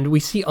 And we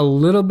see a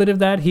little bit of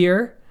that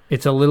here.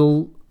 It's a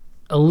little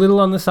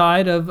on the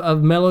side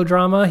of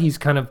melodrama. He's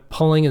kind of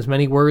pulling as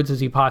many words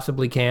as he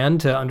possibly can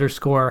to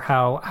underscore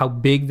how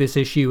big this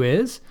issue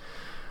is.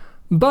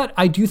 But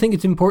I do think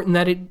it's important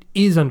that it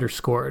is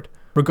underscored,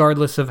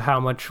 regardless of how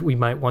much we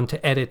might want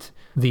to edit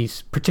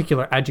these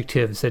particular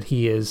adjectives that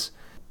he is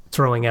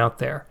throwing out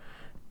there.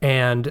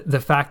 And the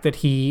fact that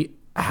he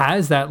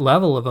has that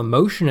level of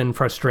emotion and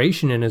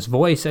frustration in his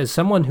voice as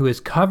someone who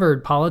has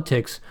covered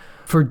politics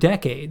for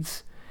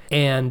decades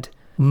and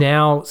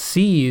now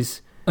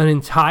sees an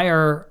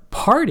entire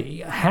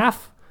party,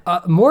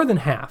 more than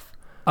half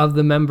of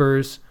the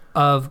members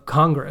of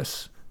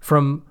Congress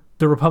from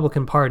the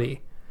Republican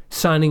Party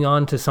signing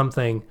on to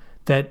something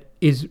that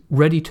is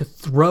ready to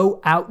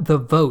throw out the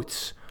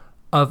votes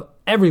of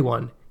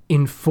everyone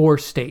in 4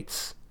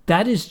 states.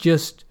 That is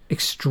just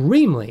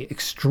extremely,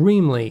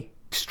 extremely,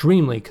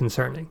 extremely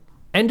concerning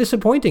and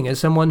disappointing as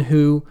someone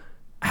who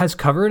has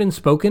covered and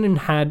spoken and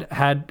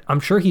had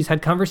I'm sure he's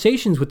had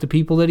conversations with the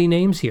people that he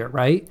names here,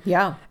 right?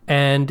 Yeah.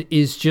 And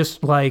is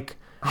just like,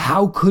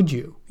 how could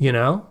you, you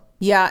know?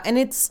 Yeah, and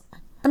it's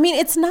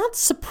not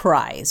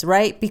surprise,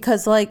 right?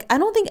 Because I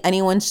don't think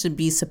anyone should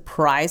be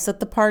surprised that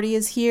the party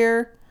is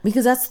here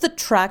because that's the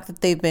track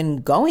that they've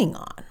been going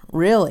on,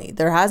 really.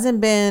 There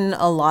hasn't been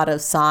a lot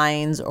of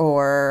signs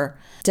or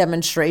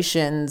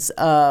demonstrations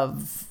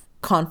of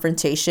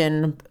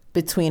confrontation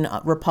between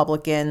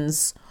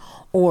Republicans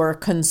or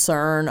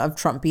concern of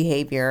Trump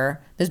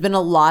behavior. There's been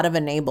a lot of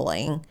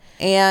enabling.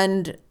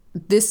 And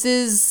this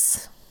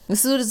is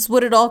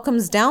what it all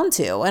comes down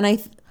to. And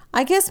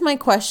I guess my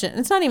question,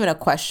 it's not even a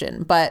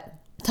question, but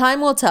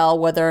time will tell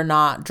whether or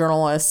not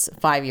journalists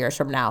 5 years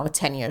from now,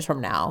 10 years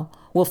from now,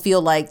 will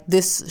feel like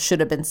this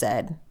should have been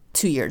said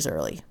 2 years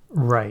early.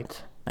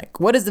 Right.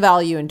 What is the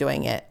value in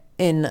doing it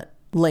in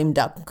lame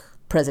duck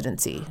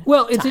presidency?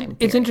 Well,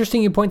 it's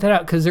interesting you point that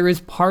out because there is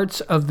parts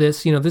of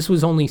this, this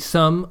was only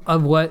some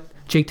of what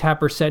Jake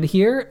Tapper said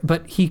here,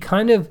 but he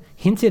kind of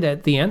hinted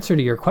at the answer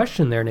to your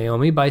question there,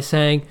 Naomi, by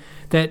saying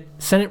that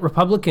Senate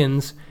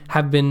Republicans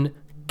have been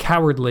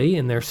cowardly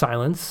in their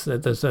silence.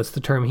 That's the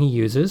term he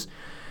uses.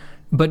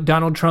 But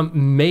Donald Trump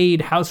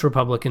made House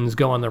Republicans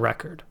go on the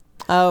record.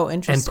 Oh,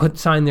 interesting. And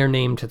sign their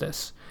name to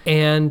this.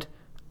 And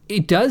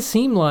it does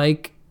seem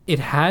like it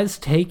has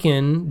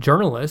taken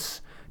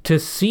journalists to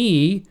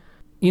see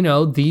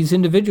these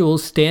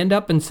individuals stand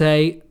up and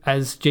say,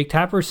 as Jake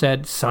Tapper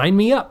said, sign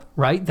me up,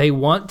 right? They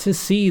want to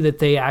see that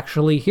they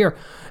actually hear.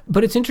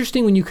 But it's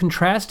interesting when you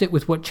contrast it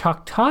with what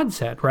Chuck Todd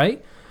said,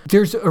 right?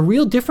 There's a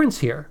real difference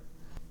here.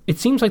 It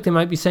seems like they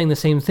might be saying the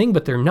same thing,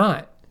 but they're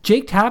not.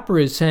 Jake Tapper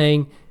is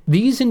saying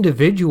these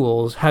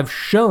individuals have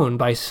shown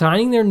by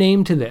signing their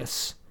name to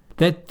this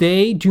that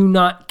they do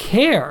not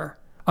care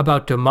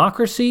about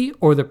democracy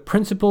or the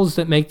principles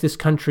that make this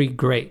country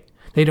great.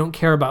 They don't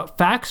care about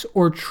facts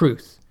or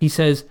truth. He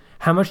says,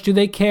 how much do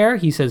they care?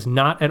 He says,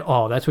 not at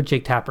all. That's what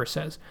Jake Tapper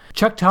says.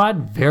 Chuck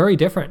Todd, very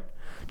different.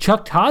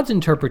 Chuck Todd's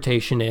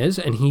interpretation is,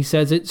 and he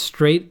says it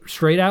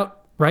straight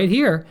out right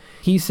here,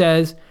 he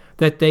says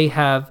that they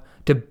have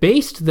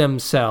debased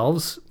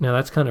themselves, now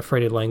that's kind of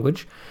freighted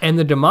language, and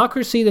the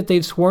democracy that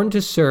they've sworn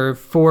to serve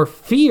for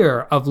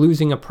fear of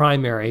losing a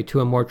primary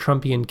to a more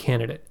Trumpian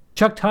candidate.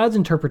 Chuck Todd's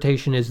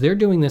interpretation is they're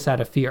doing this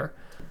out of fear.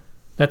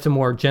 That's a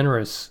more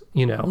generous,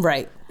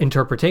 right,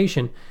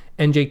 interpretation.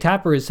 And Jake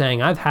Tapper is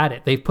saying, I've had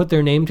it. They've put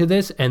their name to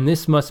this, and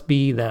this must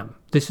be them.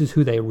 This is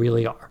who they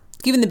really are.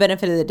 given the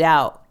benefit of the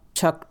doubt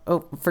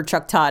for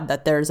Chuck Todd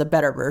that there's a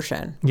better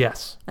version.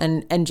 Yes.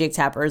 And Jake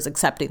Tapper is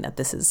accepting that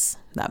this is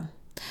them.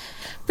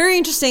 Very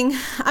interesting.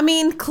 I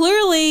mean,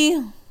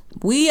 clearly,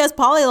 we as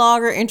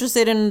Polylog are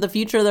interested in the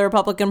future of the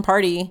Republican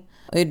Party.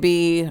 It'd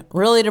be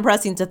really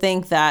depressing to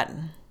think that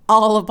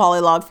all of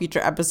Polylog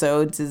future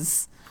episodes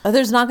is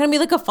there's not going to be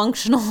like a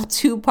functional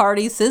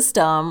two-party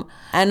system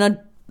and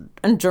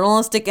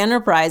journalistic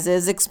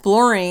enterprises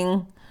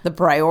exploring the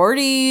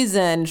priorities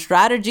and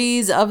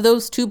strategies of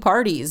those two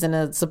parties, and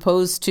as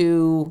opposed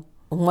to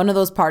one of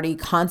those parties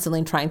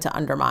constantly trying to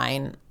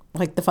undermine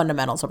like the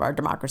fundamentals of our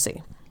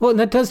democracy. Well, and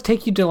that does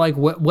take you to like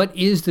what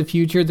is the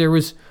future. There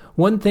was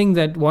one thing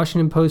that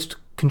Washington Post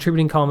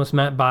contributing columnist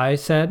Matt Bai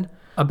said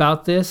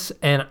about this,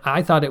 and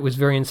I thought it was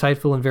very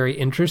insightful and very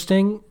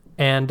interesting,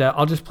 and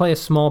I'll just play a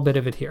small bit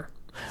of it here.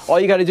 All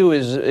you got to do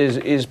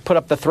is put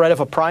up the threat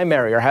of a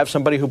primary or have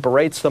somebody who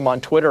berates them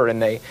on Twitter,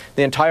 and the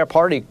entire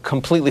party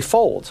completely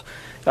folds.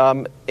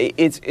 I've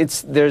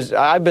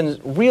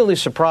been really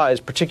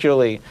surprised,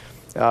 particularly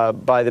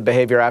by the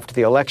behavior after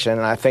the election,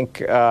 and I think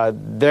they're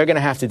going to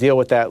have to deal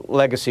with that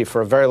legacy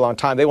for a very long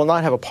time. They will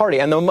not have a party,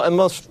 and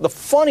the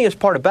funniest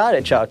part about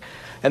it, Chuck,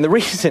 and the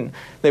reason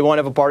they won't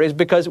have a party is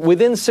because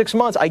within 6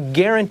 months, I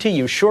guarantee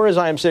you, sure as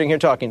I am sitting here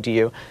talking to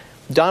you,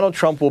 Donald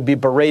Trump will be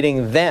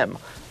berating them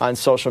on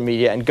social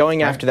media and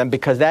going after them,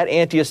 because that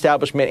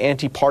anti-establishment,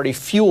 anti-party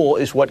fuel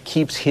is what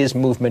keeps his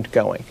movement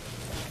going.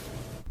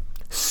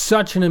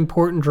 Such an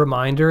important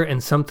reminder,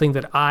 and something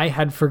that I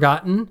had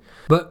forgotten.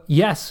 But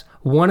yes,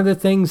 one of the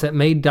things that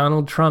made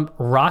Donald Trump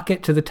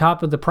rocket to the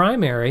top of the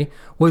primary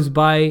was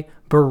by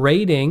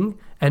berating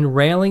and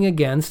railing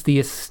against the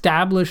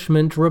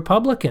establishment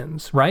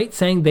Republicans, right?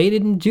 Saying they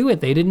didn't do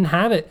it. They didn't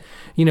have it.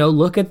 You know,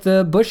 look at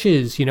the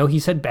Bushes. You know, he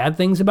said bad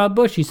things about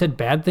Bush. He said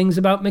bad things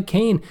about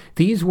McCain.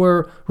 These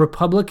were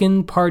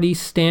Republican Party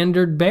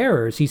standard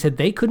bearers. He said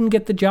they couldn't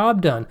get the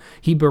job done.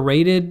 He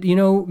berated,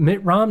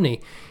 Mitt Romney.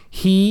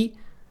 He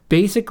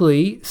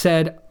basically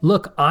said,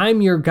 look,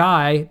 I'm your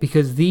guy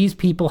because these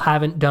people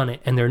haven't done it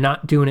and they're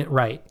not doing it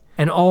right.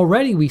 And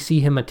already we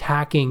see him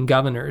attacking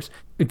governors,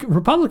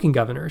 Republican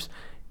governors.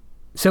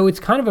 So it's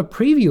kind of a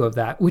preview of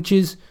that, which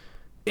is,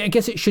 I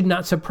guess it should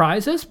not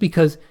surprise us,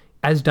 because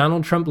as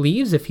Donald Trump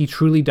leaves, if he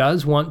truly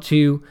does want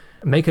to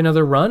make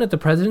another run at the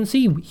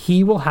presidency,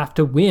 he will have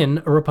to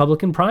win a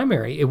Republican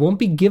primary. It won't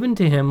be given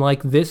to him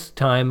like this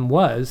time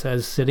was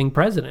as sitting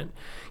president.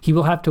 He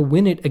will have to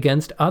win it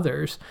against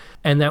others,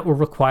 and that will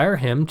require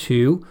him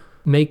to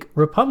make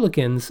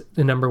Republicans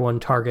the number one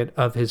target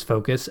of his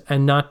focus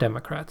and not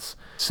Democrats.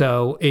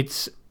 So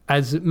it's,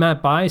 as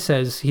Matt Bai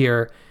says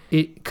here,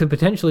 it could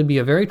potentially be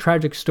a very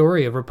tragic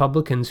story of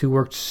Republicans who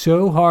worked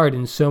so hard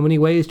in so many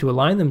ways to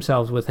align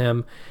themselves with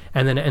him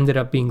and then ended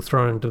up being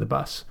thrown under the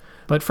bus.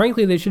 But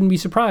frankly, they shouldn't be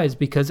surprised,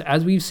 because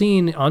as we've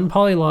seen on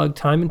Polylog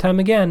time and time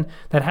again,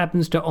 that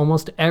happens to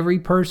almost every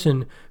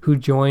person who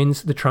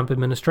joins the Trump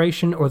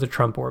administration or the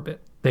Trump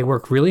orbit. They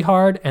work really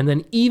hard, and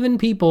then even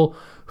people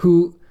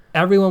who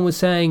everyone was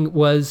saying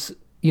was,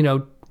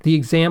 the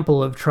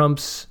example of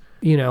Trump's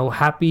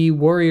happy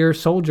warrior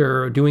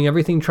soldier doing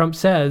everything Trump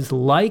says,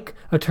 like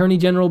Attorney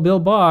General Bill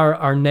Barr,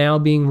 are now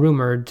being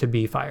rumored to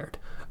be fired.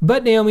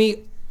 But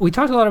Naomi, we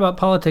talked a lot about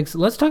politics.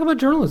 Let's talk about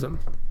journalism.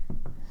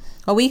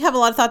 Oh, we have a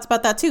lot of thoughts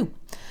about that too.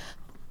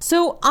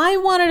 So I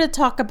wanted to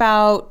talk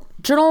about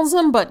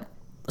journalism, but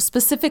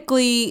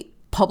specifically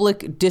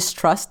public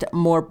distrust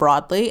more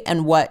broadly,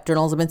 and what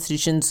journalism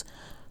institutions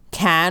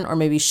can or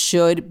maybe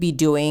should be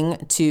doing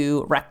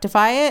to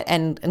rectify it,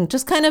 and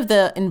just kind of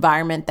the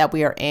environment that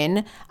we are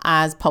in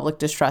as public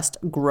distrust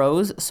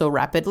grows so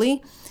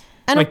rapidly.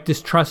 And like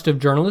distrust of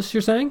journalists,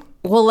 you're saying?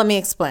 Well, let me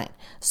explain.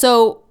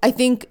 So I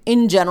think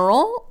in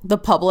general, the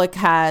public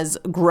has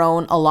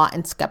grown a lot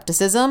in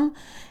skepticism.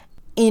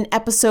 In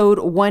episode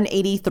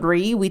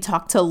 183, we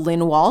talked to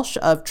Lynn Walsh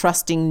of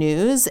Trusting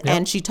News,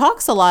 and she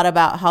talks a lot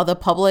about how the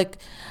public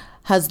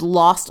has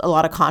lost a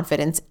lot of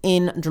confidence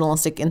in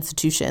journalistic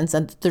institutions.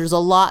 And there's a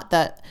lot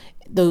that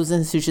those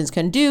institutions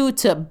can do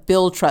to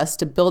build trust,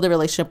 to build a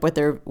relationship with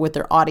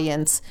their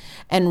audience,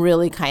 and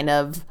really kind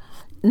of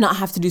not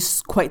have to do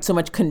quite so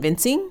much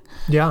convincing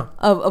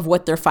of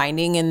what they're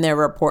finding in their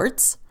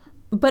reports.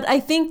 But I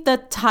think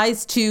that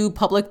ties to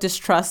public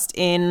distrust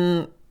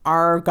in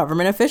our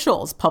government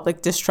officials,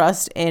 public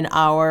distrust in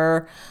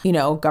our,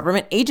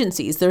 government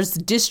agencies. There's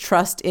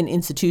distrust in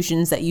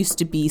institutions that used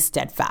to be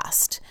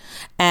steadfast.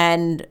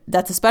 And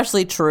that's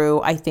especially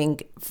true, I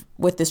think,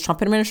 with this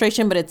Trump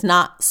administration, but it's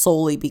not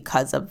solely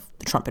because of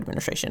the Trump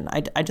administration.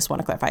 I just want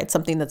to clarify. It's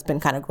something that's been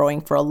kind of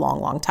growing for a long,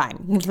 long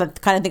time. You can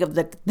kind of think of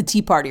the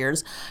Tea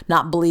Partiers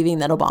not believing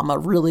that Obama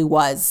really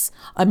was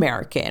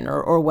American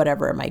or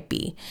whatever it might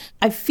be.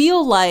 I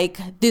feel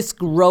like this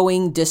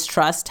growing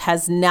distrust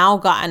has now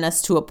gotten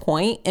us to a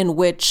point in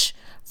which,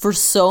 for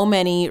so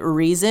many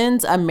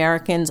reasons,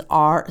 Americans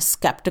are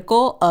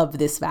skeptical of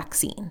this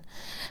vaccine.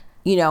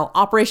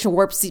 Operation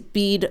Warp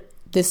Speed,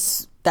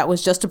 that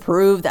was just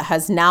approved, that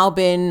has now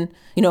been,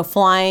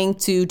 flying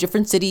to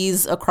different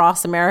cities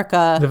across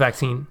America. The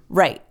vaccine.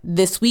 Right.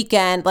 This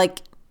weekend,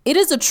 it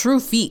is a true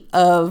feat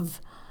of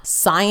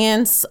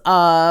science,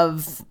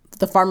 of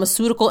the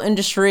pharmaceutical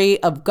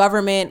industry, of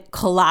government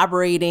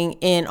collaborating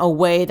in a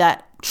way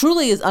that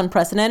truly is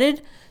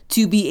unprecedented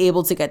to be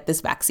able to get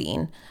this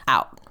vaccine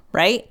out,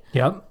 right?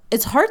 Yep.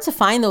 It's hard to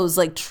find those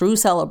like true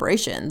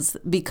celebrations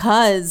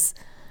because,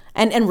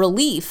 and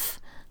relief,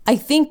 I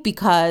think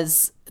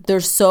because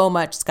there's so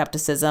much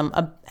skepticism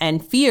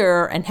and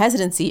fear and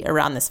hesitancy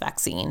around this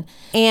vaccine.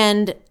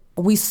 And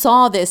we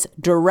saw this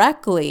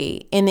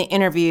directly in the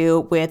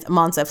interview with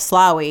Moncef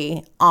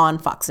Slaoui on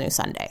Fox News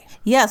Sunday.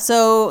 Yeah,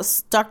 so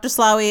Dr.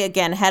 Slaoui,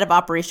 again, head of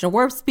Operation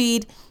Warp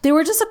Speed, there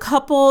were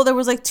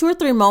like 2 or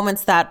 3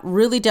 moments that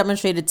really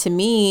demonstrated to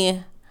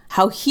me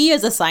how he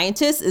as a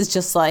scientist is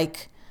just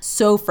like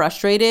so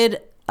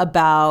frustrated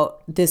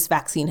about this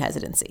vaccine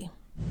hesitancy.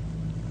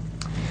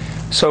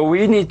 So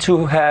we need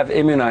to have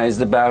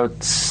immunized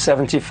about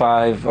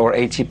 75 or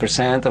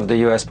 80% of the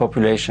US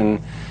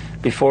population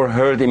before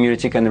herd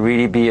immunity can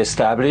really be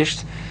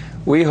established.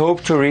 We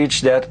hope to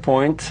reach that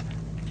point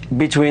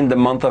between the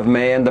month of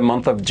May and the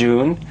month of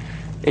June.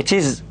 It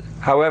is,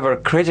 however,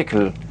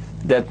 critical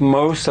that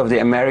most of the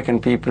American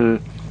people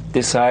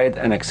decide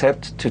and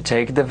accept to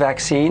take the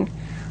vaccine.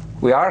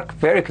 We are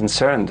very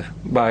concerned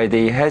by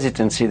the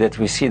hesitancy that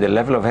we see, the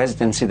level of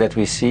hesitancy that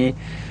we see.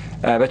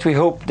 But we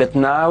hope that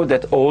now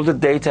that all the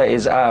data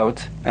is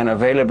out and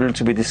available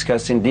to be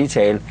discussed in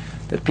detail,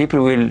 that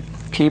people will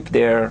keep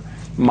their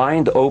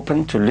mind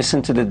open to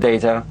listen to the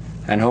data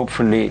and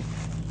hopefully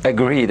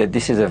agree that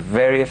this is a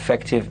very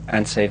effective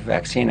and safe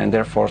vaccine and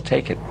therefore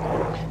take it.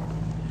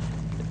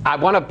 I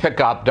want to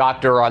pick up,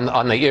 Doctor,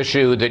 on the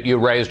issue that you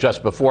raised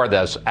just before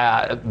this.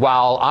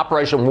 While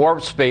Operation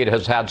Warp Speed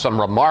has had some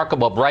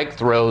remarkable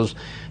breakthroughs,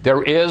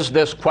 there is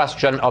this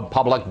question of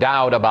public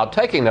doubt about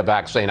taking the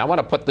vaccine. I want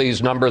to put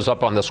these numbers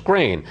up on the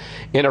screen.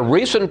 In a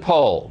recent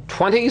poll,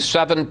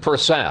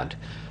 27%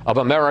 of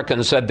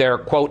Americans said they're,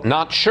 quote,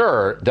 not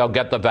sure they'll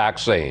get the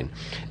vaccine,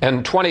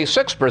 and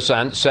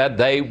 26% said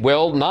they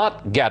will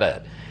not get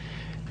it.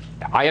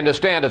 I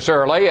understand it's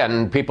early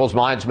and people's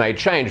minds may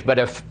change, but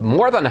if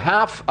more than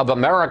half of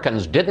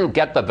Americans didn't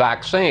get the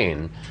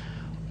vaccine,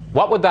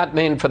 what would that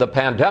mean for the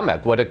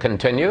pandemic? Would it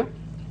continue?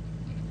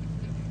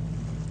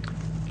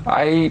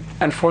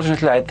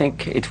 Unfortunately, I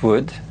think it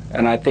would.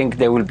 And I think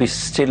there will be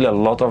still a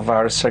lot of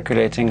virus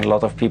circulating, a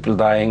lot of people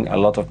dying, a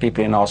lot of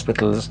people in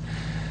hospitals.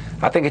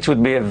 I think it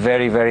would be a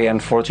very, very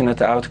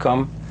unfortunate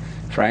outcome.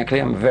 Frankly,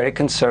 I'm very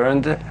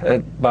concerned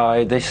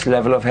by this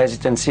level of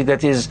hesitancy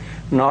that is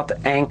not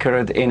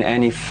anchored in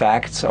any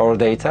facts or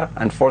data.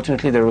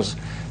 Unfortunately, there was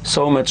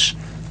so much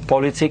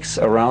politics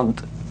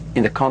around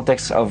in the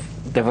context of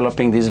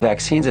developing these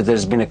vaccines that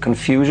there's been a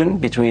confusion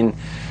between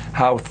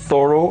how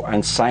thorough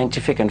and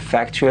scientific and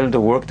factual the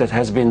work that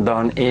has been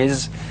done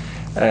is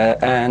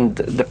and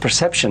the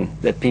perception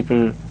that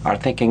people are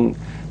thinking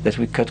that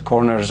we cut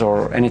corners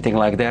or anything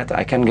like that.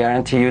 I can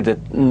guarantee you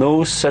that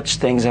no such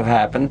things have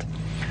happened,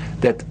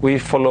 that we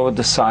followed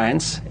the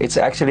science. It's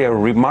actually a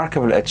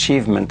remarkable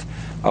achievement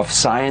of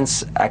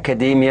science,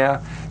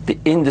 academia, the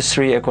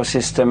industry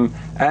ecosystem,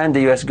 and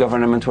the US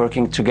government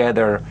working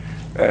together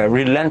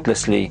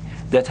relentlessly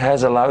that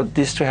has allowed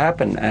this to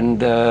happen.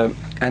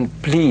 And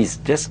please,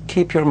 just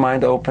keep your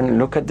mind open,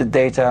 look at the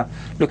data,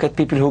 look at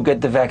people who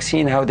get the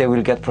vaccine, how they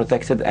will get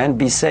protected and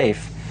be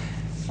safe.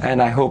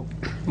 And I hope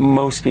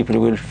most people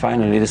will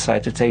finally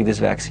decide to take this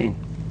vaccine.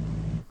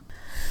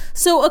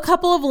 So a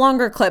couple of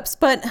longer clips,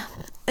 but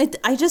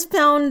I just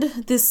found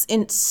this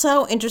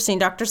so interesting.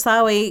 Dr.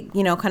 Slaoui,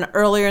 kind of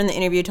earlier in the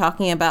interview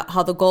talking about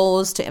how the goal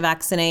is to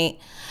vaccinate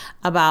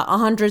about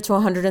 100 to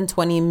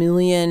 120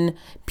 million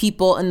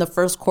people in the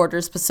first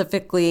quarter,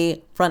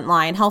 specifically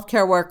frontline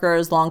healthcare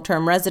workers,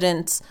 long-term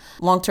residents,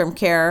 long-term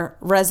care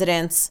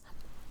residents.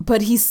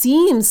 But he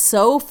seems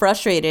so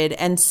frustrated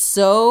and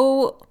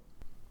so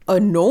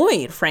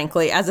annoyed,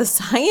 frankly, as a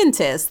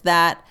scientist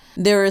that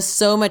there is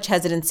so much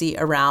hesitancy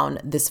around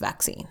this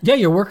vaccine. Yeah,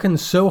 you're working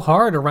so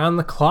hard around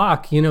the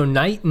clock,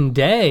 night and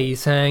day,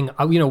 saying,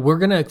 we're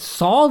going to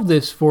solve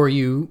this for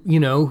you,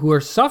 who are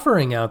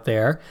suffering out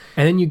there.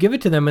 And then you give it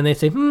to them and they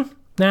say,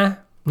 nah,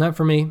 not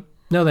for me.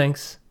 No,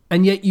 thanks.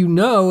 And yet,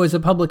 as a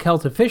public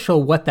health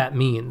official, what that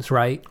means,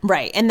 right?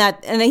 Right. And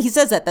he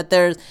says that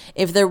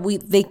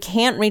they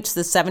can't reach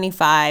the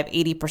 75,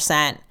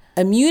 80%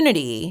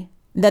 immunity,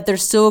 that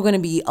there's still going to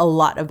be a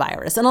lot of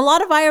virus. And a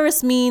lot of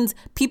virus means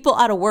people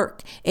out of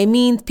work. It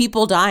means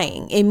people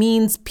dying. It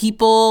means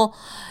people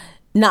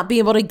not being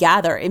able to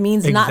gather. It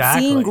means not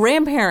seeing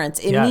grandparents.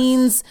 It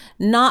means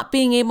not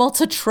being able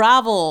to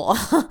travel.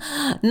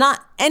 Not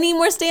any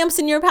more stamps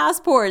in your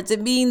passports.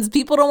 It means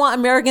people don't want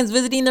Americans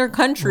visiting their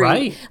country.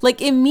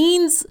 Right. It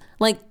means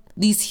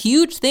these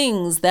huge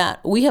things that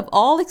we have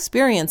all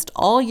experienced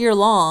all year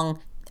long.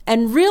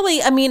 And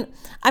really,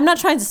 I'm not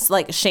trying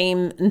to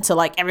shame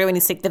into everyone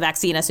needs to take the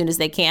vaccine as soon as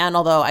they can,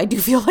 although I do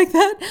feel like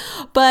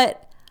that.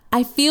 But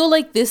I feel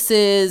like this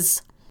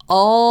is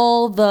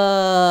all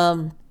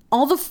the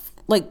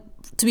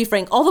to be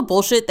frank, all the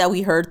bullshit that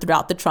we heard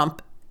throughout the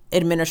Trump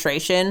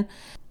administration.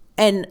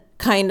 And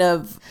kind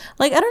of,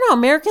 like, I don't know,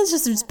 Americans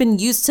just been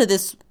used to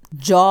this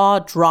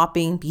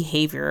jaw-dropping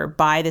behavior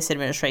by this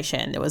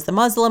administration. There was the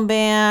Muslim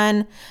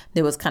ban.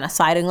 There was kind of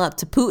siding up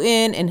to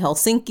Putin in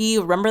Helsinki.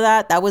 Remember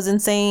that? That was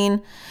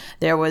insane.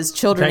 There was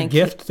children.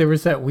 There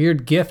was that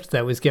weird gift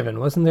that was given.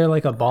 Wasn't there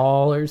like a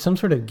ball or some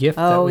sort of gift?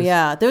 Oh,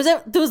 yeah. There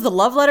was the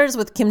love letters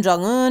with Kim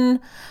Jong-un.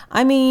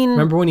 I mean...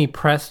 Remember when he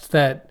pressed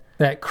that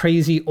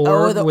crazy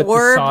orb with the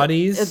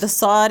Saudis? The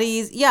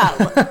Saudis. Yeah.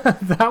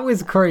 That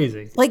was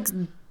crazy. Like...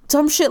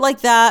 some shit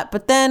like that,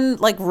 but then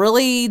like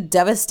really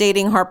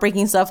devastating,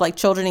 heartbreaking stuff like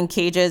children in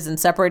cages and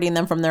separating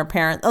them from their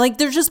parents. Like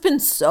there's just been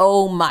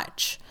so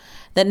much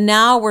that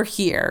now we're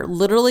here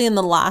literally in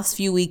the last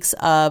few weeks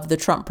of the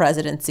Trump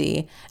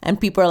presidency,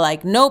 and people are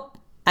like, nope,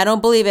 I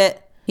don't believe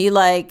it.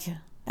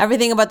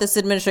 Everything about this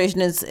administration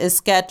is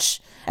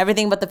sketch.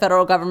 Everything about the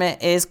federal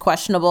government is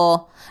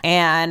questionable.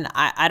 And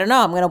I don't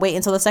know, I'm going to wait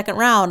until the second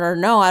round, or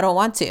no, I don't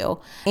want to.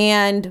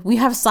 And we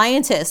have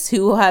scientists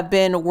who have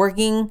been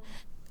working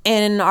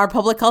in our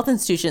public health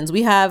institutions.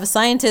 We have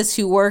scientists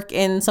who work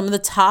in some of the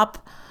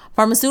top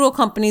pharmaceutical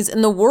companies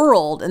in the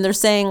world, and they're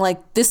saying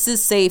like, this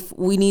is safe.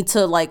 We need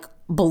to like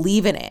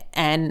believe in it.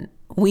 And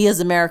we as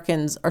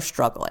Americans are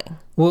struggling.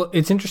 Well,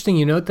 it's interesting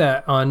you note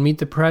that on Meet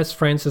the Press,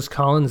 Francis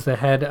Collins, the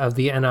head of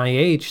the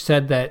NIH,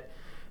 said that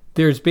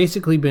there's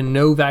basically been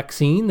no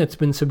vaccine that's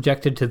been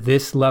subjected to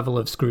this level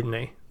of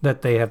scrutiny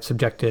that they have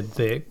subjected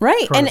the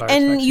right. And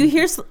vaccine. You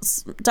hear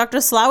Dr.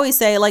 Slaoui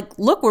say, like,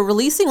 look, we're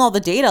releasing all the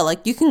data.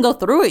 Like, you can go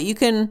through it. You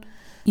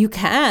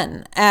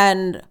can.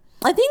 And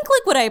I think,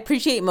 like, what I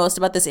appreciate most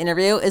about this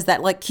interview is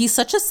that, like, he's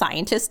such a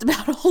scientist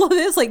about all of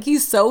this. Like,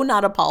 he's so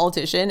not a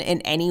politician in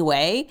any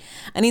way.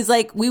 And he's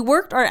like, we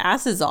worked our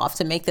asses off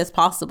to make this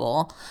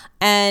possible.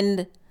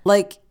 And,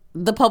 like,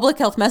 the public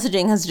health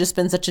messaging has just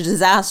been such a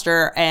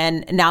disaster.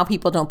 And now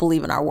people don't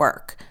believe in our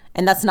work.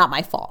 And that's not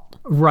my fault.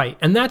 Right.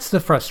 And that's the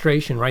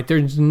frustration, right?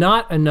 There's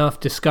not enough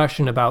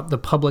discussion about the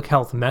public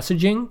health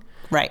messaging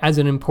as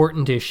an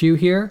important issue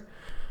here,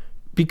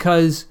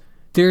 because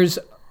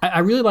I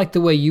really like the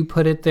way you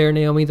put it there,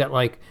 Naomi, that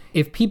like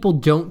if people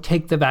don't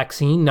take the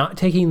vaccine, not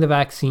taking the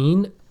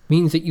vaccine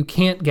means that you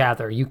can't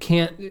gather, you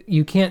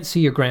can't see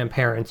your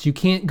grandparents, you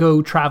can't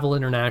go travel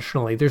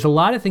internationally. There's a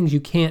lot of things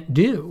you can't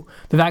do.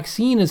 The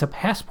vaccine is a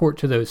passport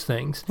to those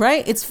things.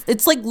 Right.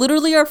 It's like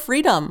literally our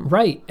freedom.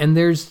 Right. And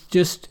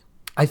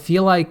I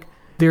feel like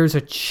there's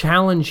a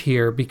challenge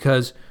here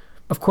because,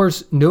 of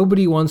course,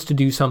 nobody wants to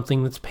do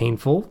something that's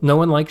painful. No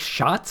one likes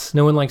shots.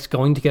 No one likes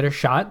going to get a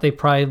shot. They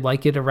probably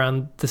like it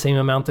around the same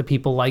amount that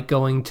people like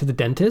going to the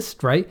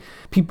dentist, right?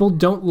 People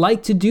don't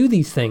like to do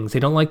these things. They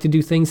don't like to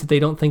do things that they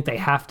don't think they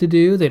have to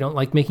do. They don't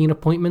like making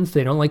appointments.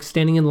 They don't like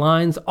standing in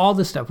lines, all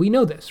this stuff. We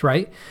know this,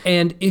 right?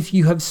 And if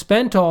you have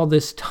spent all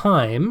this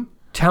time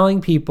telling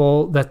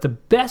people that the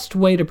best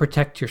way to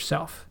protect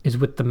yourself is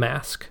with the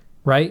mask,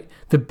 right?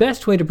 The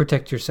best way to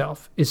protect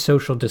yourself is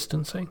social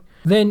distancing.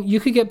 Then you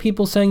could get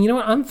people saying, you know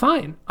what, I'm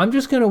fine. I'm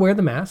just going to wear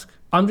the mask.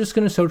 I'm just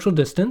going to social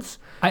distance.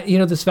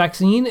 This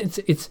vaccine,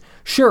 it's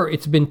sure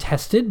it's been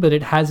tested, but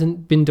it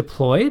hasn't been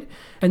deployed.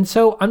 And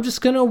so I'm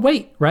just going to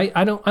wait, right?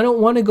 I don't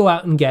want to go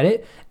out and get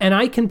it. And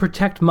I can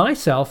protect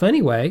myself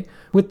anyway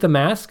with the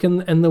mask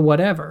and the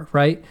whatever,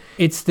 right?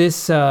 It's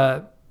this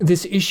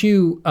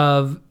issue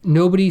of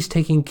nobody's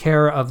taking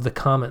care of the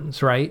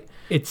commons, right?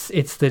 It's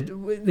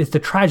the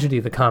tragedy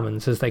of the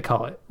commons, as they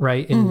call it,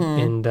 right?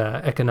 In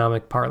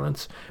economic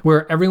parlance,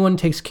 where everyone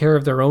takes care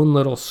of their own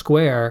little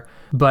square,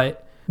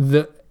 but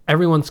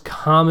everyone's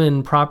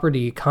common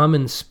property,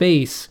 common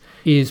space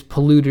is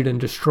polluted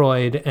and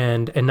destroyed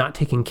and not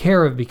taken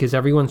care of because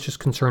everyone's just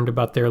concerned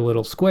about their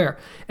little square.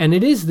 And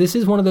this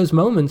is one of those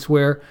moments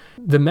where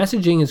the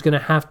messaging is going to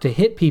have to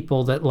hit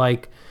people that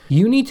like,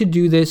 you need to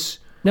do this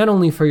not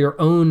only for your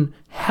own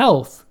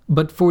health,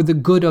 but for the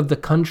good of the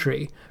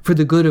country, for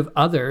the good of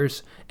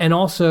others, and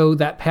also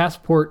that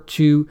passport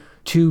to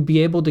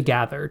be able to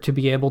gather, to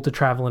be able to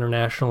travel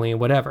internationally and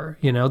whatever,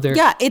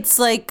 Yeah, it's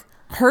like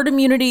herd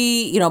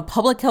immunity,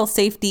 public health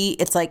safety.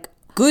 It's like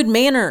good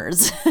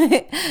manners.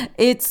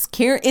 It's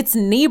care. It's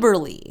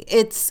neighborly.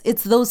 It's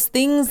those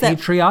things that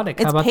patriotic.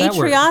 How about that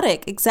word?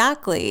 Patriotic,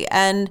 exactly.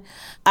 And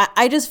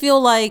I just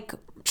feel like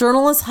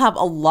journalists have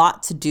a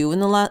lot to do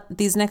in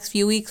these next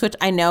few weeks, which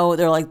I know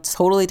they're like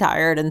totally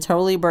tired and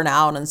totally burnt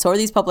out, and so are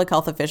these public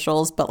health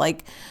officials. But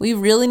like, we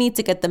really need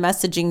to get the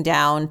messaging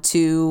down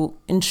to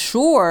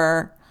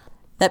ensure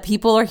that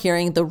people are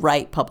hearing the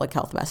right public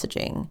health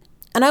messaging.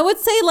 And I would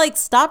say, like,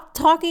 stop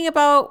talking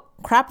about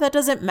crap that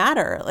doesn't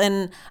matter.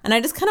 And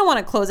I just kind of want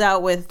to close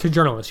out with... To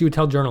journalists. You would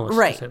tell journalists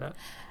right. to say that.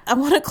 I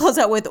want to close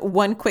out with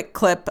one quick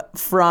clip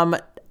from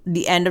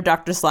the end of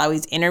Dr.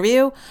 Slaoui's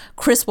interview.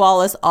 Chris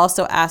Wallace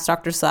also asked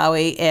Dr.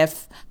 Slaoui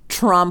if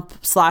Trump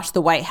 /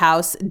 the White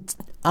House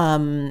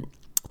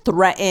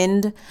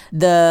threatened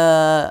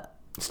the...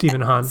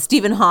 Stephen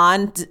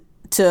Hahn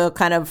to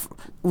kind of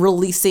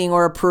releasing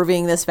or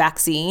approving this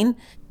vaccine.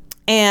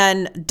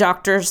 And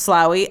Dr.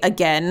 Slaoui,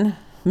 again,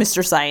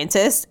 Mr.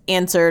 Scientist,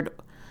 answered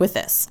with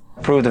this.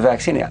 Approve the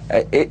vaccine.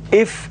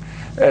 If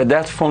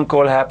That phone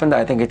call happened.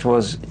 I think it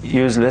was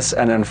useless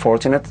and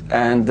unfortunate,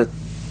 and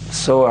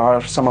so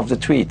are some of the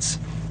tweets.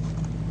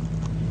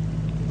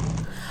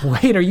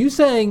 Wait, are you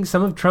saying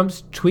some of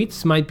Trump's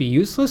tweets might be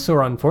useless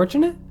or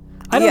unfortunate?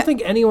 I don't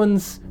think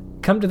anyone's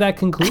come to that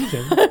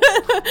conclusion.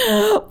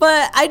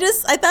 But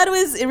I thought it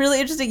was really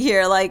interesting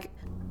here. Like,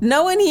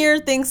 no one here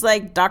thinks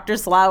like Dr.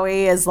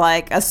 Slawi is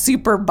like a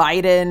super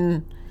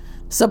Biden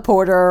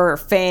supporter or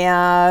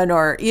fan,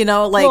 or, you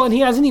know, like. Well, and he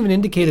hasn't even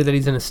indicated that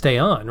he's going to stay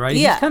on, right?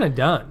 Yeah. He's kind of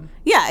done.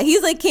 Yeah,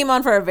 he's like came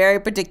on for a very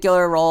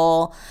particular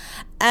role.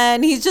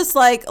 And he's just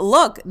like,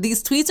 look,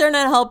 these tweets are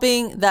not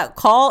helping. That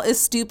call is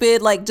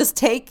stupid. Like, just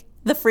take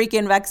the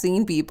freaking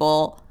vaccine,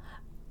 people.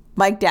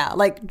 Mic down,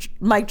 like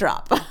mic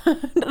drop.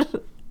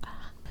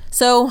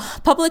 So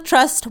public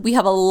trust, we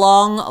have a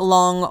long,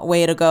 long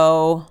way to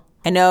go.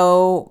 I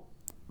know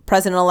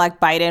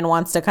President-elect Biden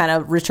wants to kind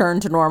of return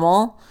to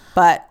normal,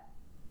 but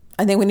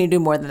I think we need to do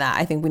more than that.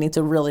 I think we need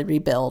to really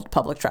rebuild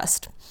public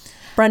trust.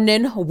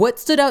 Brendan, what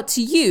stood out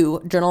to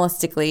you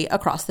journalistically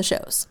across the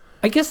shows?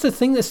 I guess the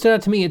thing that stood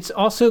out to me, it's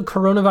also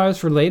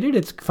coronavirus related.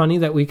 It's funny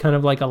that we kind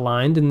of like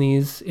aligned in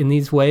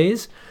these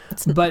ways.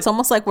 It's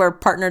almost like we're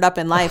partnered up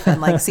in life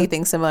and like see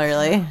things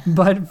similarly.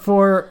 But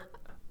for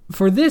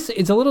this,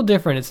 it's a little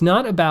different. It's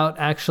not about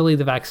actually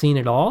the vaccine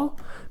at all,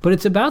 but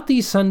it's about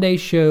these Sunday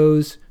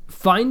shows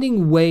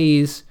finding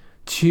ways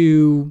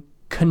to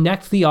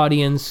connect the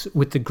audience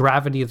with the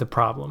gravity of the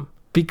problem.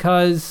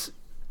 Because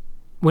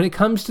when it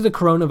comes to the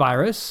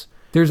coronavirus,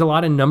 there's a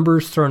lot of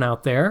numbers thrown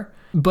out there,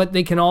 but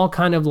they can all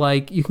kind of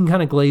like, you can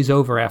kind of glaze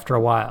over after a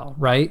while,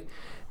 right?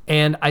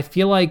 And I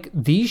feel like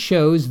these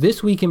shows,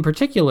 this week in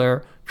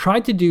particular,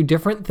 tried to do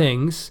different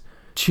things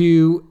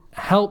to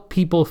help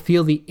people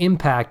feel the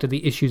impact of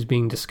the issues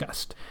being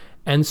discussed.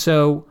 And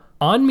so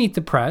on Meet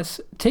the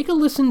Press, take a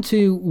listen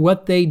to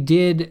what they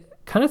did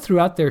kind of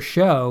throughout their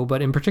show,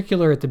 but in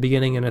particular at the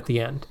beginning and at the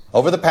end.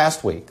 Over the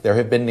past week, there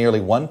have been nearly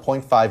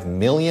 1.5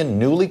 million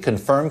newly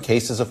confirmed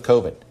cases of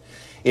COVID.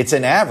 It's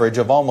an average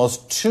of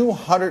almost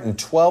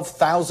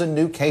 212,000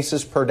 new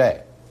cases per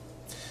day.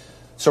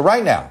 So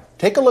right now,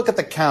 take a look at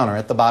the counter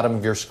at the bottom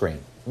of your screen.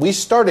 We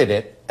started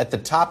it at the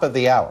top of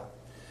the hour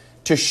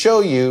to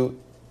show you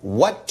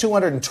what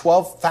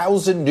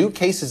 212,000 new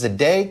cases a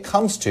day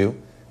comes to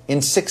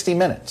in 60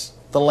 minutes,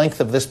 the length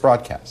of this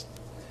broadcast.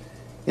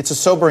 It's a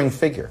sobering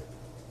figure.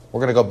 We're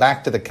going to go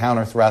back to the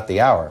counter throughout the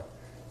hour,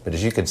 but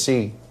as you can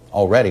see,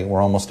 already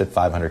we're almost at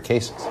 500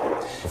 cases.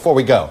 Before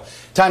we go,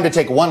 time to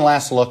take one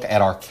last look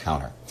at our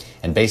counter.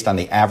 And based on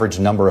the average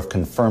number of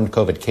confirmed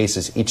COVID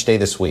cases each day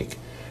this week,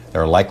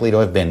 there are likely to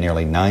have been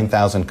nearly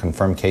 9,000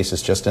 confirmed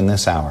cases just in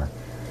this hour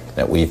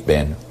that we've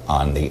been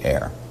on the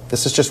air.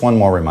 This is just one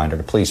more reminder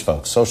to please,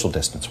 folks, social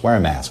distance, wear a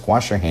mask,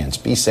 wash your hands,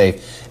 be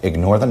safe,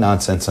 ignore the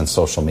nonsense on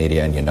social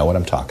media, and you know what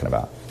I'm talking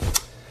about.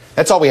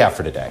 That's all we have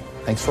for today.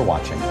 Thanks for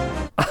watching.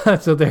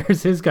 So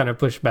there's his kind of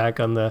pushback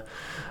on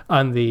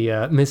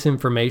the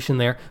misinformation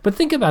there. But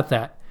think about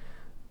that.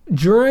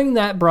 During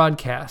that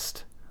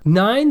broadcast,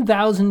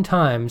 9,000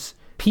 times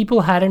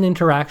people had an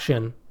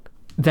interaction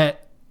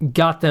that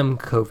got them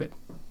COVID.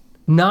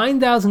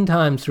 9,000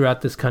 times throughout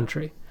this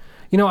country.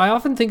 You know, I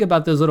often think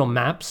about those little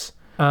maps.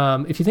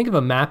 If you think of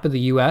a map of the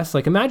U.S.,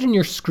 like imagine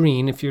your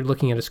screen, if you're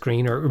looking at a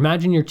screen, or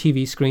imagine your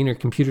TV screen or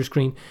computer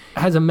screen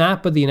has a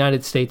map of the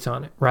United States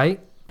on it, right?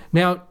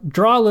 Now,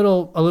 draw a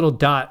little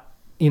dot,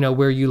 you know,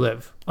 where you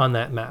live on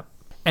that map.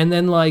 And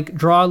then like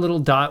draw a little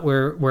dot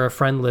where a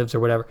friend lives or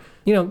whatever.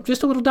 You know,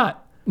 just a little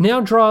dot.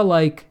 Now draw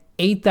like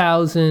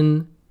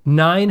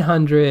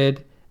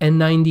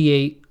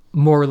 8,998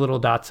 more little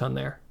dots on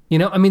there. You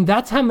know, I mean,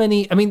 that's how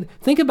many, I mean,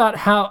 think about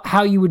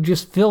how you would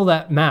just fill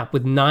that map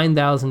with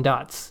 9,000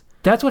 dots.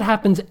 That's what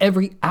happens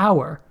every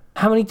hour.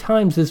 How many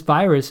times this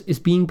virus is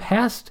being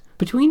passed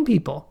between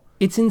people.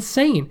 It's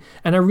insane.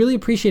 And I really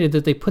appreciated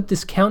that they put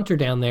this counter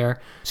down there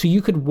so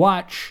you could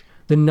watch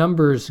the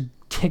numbers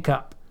tick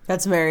up.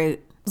 That's I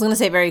was going to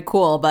say very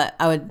cool, but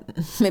I would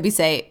maybe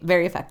say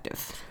very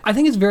effective. I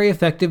think it's very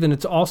effective, and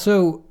it's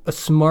also a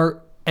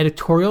smart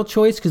editorial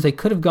choice because they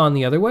could have gone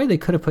the other way. They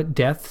could have put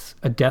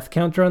a death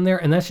counter on there,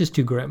 and that's just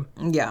too grim.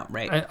 Yeah,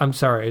 right. I'm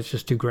sorry, it's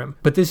just too grim.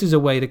 But this is a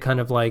way to kind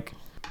of like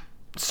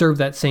serve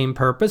that same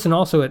purpose, and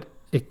also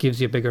it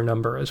gives you a bigger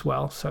number as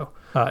well. So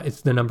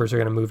the numbers are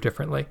going to move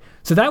differently.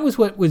 So that was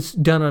what was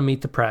done on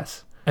Meet the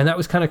Press, and that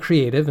was kind of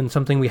creative and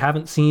something we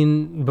haven't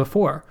seen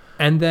before.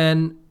 And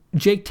then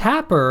Jake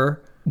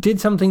Tapper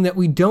did something that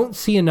we don't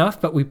see enough,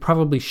 but we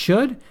probably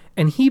should,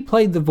 and he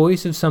played the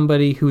voice of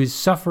somebody who is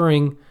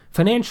suffering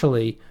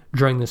financially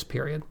during this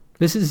period.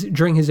 This is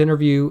during his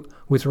interview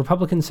with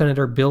Republican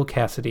Senator Bill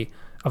Cassidy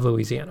of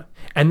Louisiana.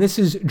 And this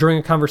is during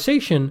a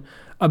conversation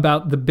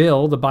about the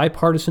bill, the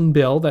bipartisan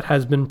bill that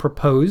has been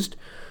proposed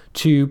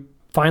to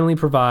finally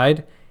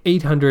provide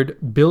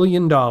 $800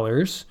 billion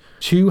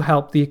to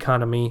help the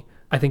economy,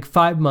 I think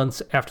 5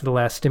 months after the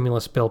last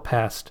stimulus bill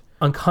passed,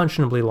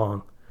 unconscionably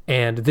long.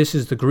 And this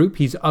is the group,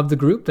 he's of the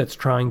group that's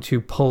trying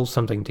to pull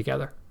something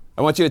together.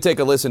 I want you to take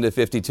a listen to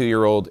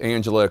 52-year-old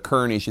Angela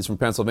Kearney. She's from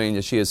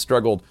Pennsylvania. She has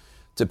struggled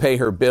to pay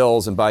her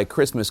bills and buy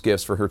Christmas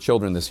gifts for her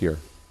children this year?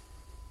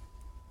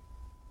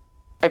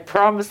 I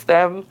promised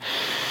them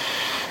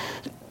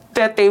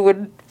that they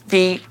would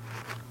be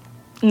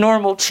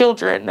normal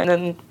children, and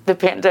then the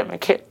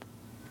pandemic hit.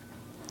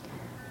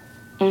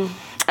 And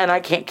I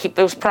can't keep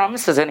those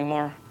promises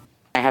anymore.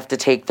 I have to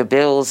take the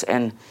bills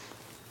and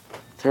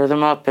throw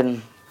them up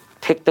and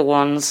pick the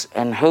ones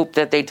and hope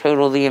that they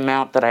total the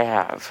amount that I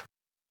have.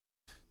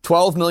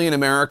 12 million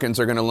Americans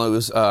are going to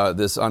lose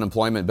this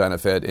unemployment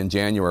benefit in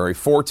January.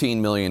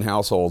 14 million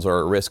households are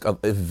at risk of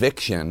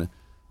eviction.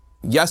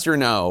 Yes or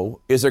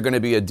no, is there going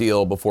to be a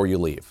deal before you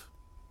leave?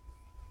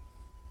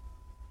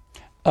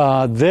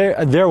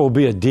 There will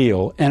be a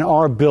deal, and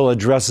our bill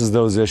addresses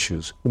those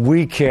issues.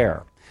 We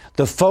care.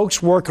 The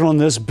folks working on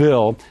this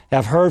bill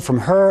have heard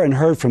from her and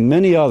heard from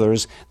many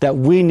others that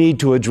we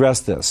need to address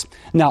this.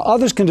 Now,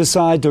 others can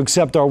decide to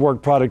accept our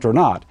work product or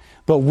not,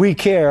 but we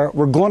care.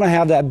 We're going to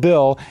have that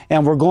bill,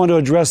 and we're going to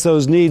address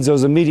those needs,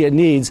 those immediate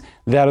needs.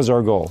 That is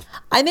our goal.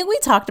 I think we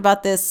talked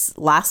about this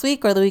last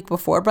week or the week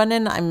before,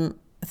 Brendan. I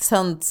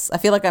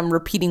feel like I'm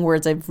repeating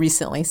words I've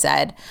recently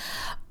said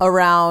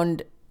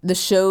around the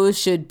shows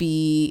should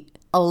be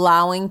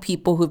allowing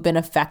people who've been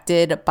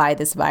affected by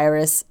this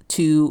virus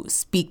to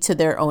speak to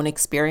their own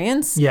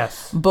experience.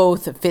 Yes.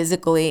 Both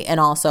physically and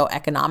also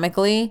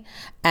economically.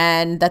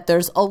 And that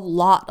there's a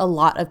lot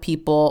of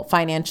people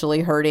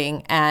financially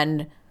hurting.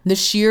 And the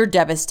sheer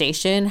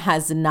devastation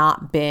has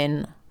not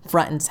been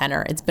front and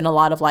center. It's been a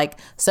lot of like,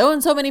 so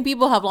and so many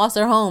people have lost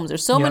their homes, or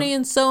so many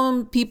and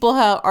so people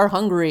are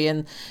hungry.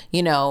 And,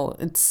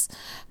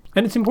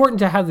 And it's important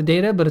to have the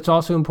data, but it's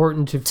also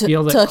important to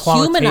feel that to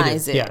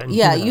humanize it.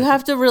 Yeah, you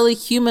have to really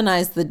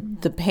humanize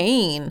the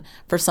pain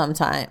for some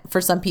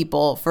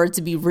people, for it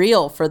to be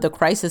real, for the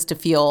crisis to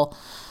feel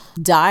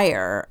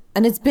dire.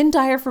 And it's been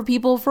dire for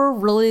people for a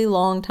really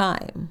long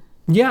time.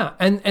 Yeah,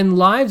 and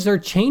lives are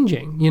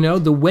changing.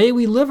 The way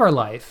we live our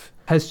life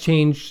has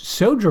changed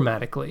so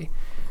dramatically.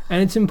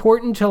 And it's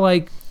important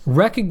to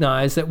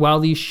recognize that while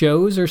these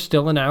shows are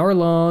still an hour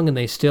long and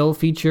they still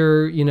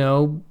feature,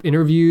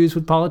 interviews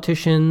with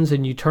politicians,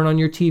 and you turn on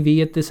your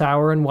TV at this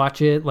hour and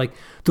watch it,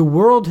 the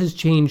world has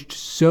changed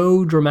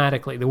so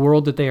dramatically, the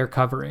world that they are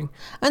covering.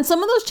 And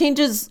some of those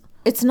changes,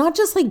 it's not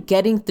just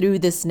getting through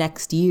this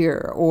next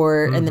year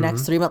or in the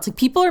next 3 months.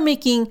 People are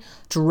making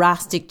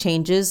drastic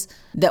changes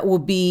that will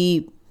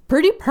be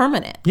pretty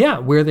permanent. Yeah,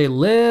 where they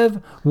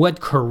live, what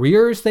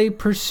careers they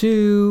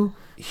pursue.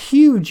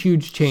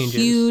 Huge changes.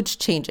 Huge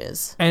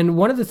changes. And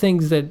one of the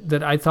things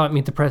that I thought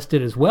Meet the Press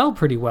did as well,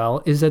 pretty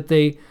well, is that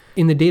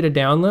in the data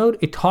download,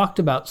 it talked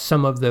about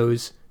some of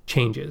those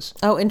changes.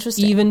 Oh,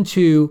 interesting. Even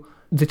to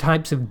the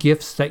types of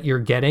gifts that you're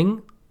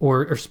getting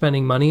or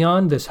spending money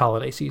on this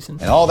holiday season.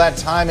 And all that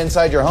time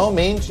inside your home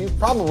means you've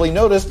probably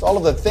noticed all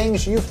of the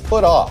things you've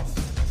put off,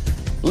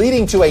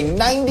 leading to a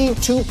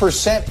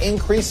 92%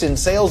 increase in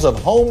sales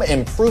of home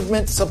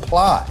improvement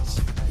supplies.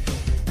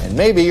 And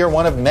maybe you're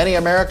one of many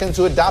Americans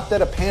who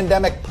adopted a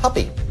pandemic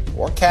puppy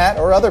or cat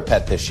or other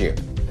pet this year.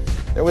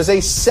 There was a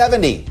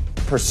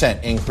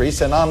 70%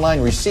 increase in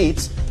online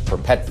receipts for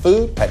pet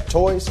food, pet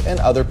toys, and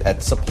other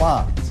pet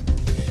supplies.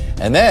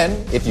 And then,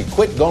 if you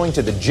quit going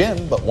to the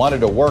gym but wanted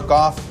to work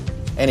off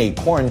any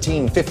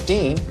Quarantine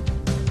 15,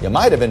 you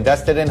might have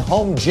invested in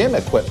home gym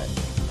equipment.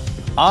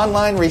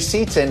 Online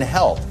receipts in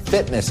health,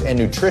 fitness, and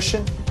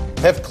nutrition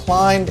have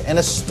climbed an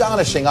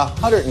astonishing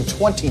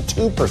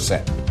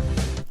 122%.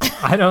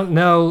 I don't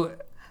know.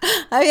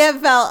 I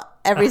have felt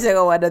every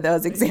single one of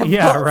those examples.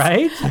 Yeah,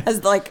 right?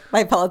 As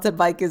my Peloton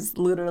bike is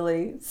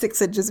literally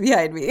 6 inches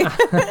behind me.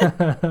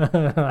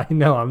 I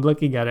know, I'm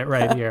looking at it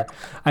right here.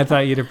 I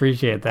thought you'd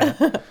appreciate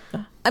that.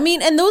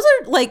 And those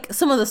are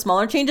some of the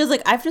smaller changes.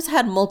 I've just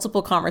had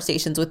multiple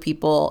conversations with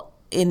people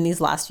in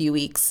these last few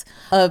weeks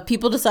of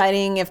people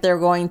deciding if they're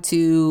going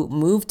to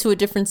move to a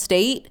different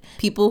state,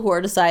 people who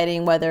are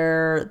deciding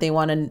whether they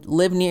want to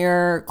live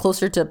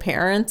closer to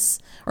parents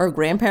or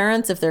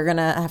grandparents if they're going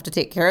to have to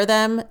take care of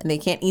them and they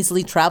can't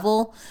easily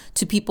travel,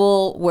 to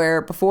people where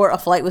before a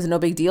flight was no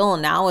big deal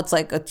and now it's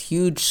a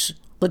huge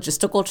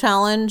logistical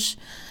challenge,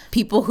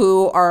 people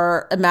who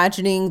are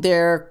imagining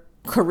their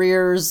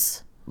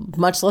careers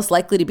much less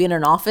likely to be in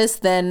an office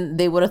than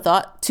they would have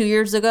thought 2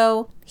 years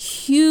ago.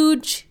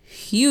 Huge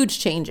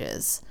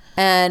changes.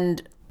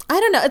 And I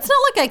don't know, it's not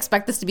like I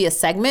expect this to be a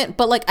segment,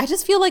 but I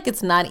just feel like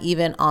it's not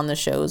even on the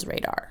show's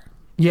radar.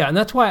 Yeah, and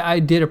that's why I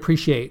did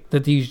appreciate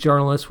that these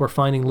journalists were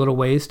finding little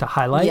ways to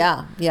highlight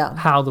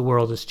how the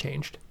world has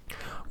changed.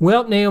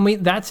 Well, Naomi,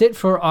 that's it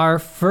for our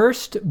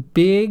first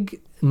big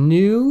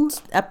new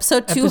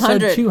episode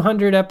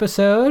 200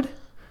 episode.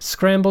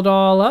 Scrambled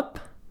all up.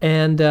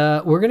 And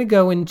we're going to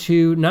go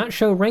into not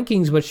show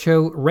rankings, but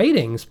show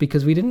ratings,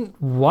 because we didn't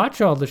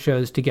watch all the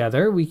shows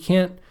together. We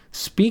can't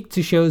speak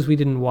to shows we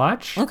didn't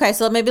watch. Okay,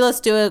 so maybe let's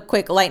do a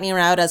quick lightning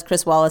round, as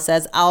Chris Wallace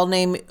says. I'll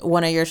name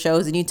one of your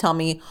shows, and you tell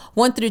me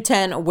 1 through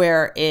 10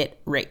 where it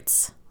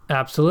rates.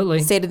 Absolutely.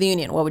 State of the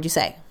Union, what would you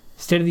say?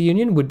 State of the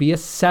Union would be a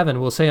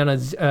 7. We'll say on a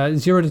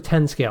 0 to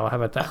 10 scale. How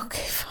about that?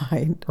 Okay,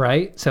 fine.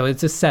 Right? So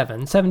it's a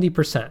 7,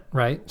 70%,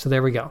 right? So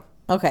there we go.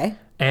 Okay.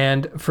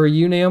 And for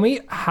you,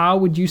 Naomi, how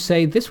would you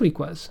say this week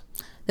was?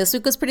 This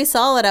week was pretty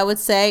solid. I would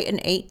say an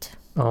 8.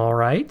 All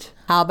right.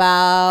 How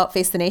about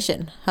Face the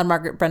Nation? How'd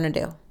Margaret Brennan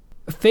do?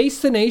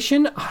 Face the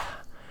Nation,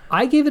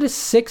 I gave it a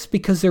 6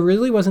 because there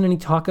really wasn't any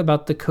talk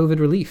about the COVID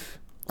relief.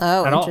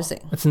 Oh, at interesting.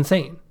 All. It's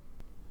insane.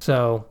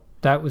 So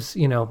that was,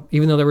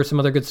 even though there was some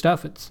other good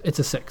stuff, it's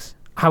a 6.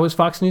 How was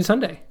Fox News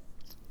Sunday?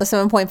 A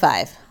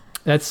 7.5.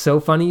 That's so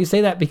funny you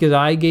say that because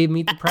I gave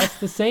Meet the Press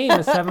the same,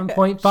 a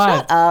 7.5.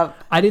 Shut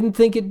up. I didn't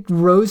think it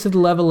rose to the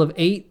level of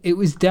 8. It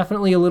was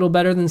definitely a little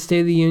better than State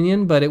of the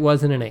Union, but it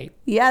wasn't an 8.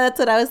 Yeah, that's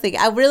what I was thinking.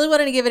 I really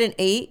wanted to give it an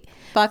 8,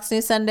 Fox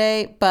News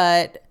Sunday,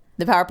 but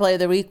the Power Play of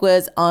the Week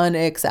was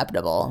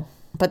unacceptable.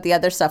 But the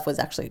other stuff was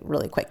actually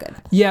really quite good.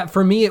 Yeah,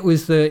 for me, it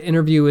was the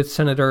interview with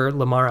Senator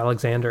Lamar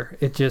Alexander.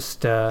 It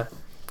just, it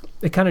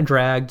kind of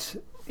dragged.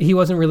 He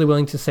wasn't really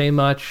willing to say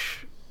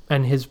much.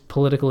 And his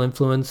political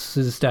influence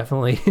has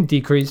definitely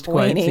decreased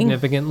quite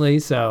significantly.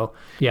 So,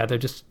 yeah,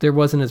 there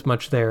wasn't as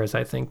much there as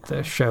I think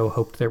the show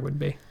hoped there would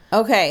be.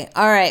 Okay.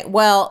 All right.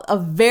 Well, a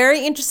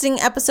very interesting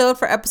episode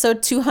for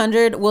episode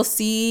 200. We'll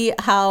see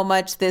how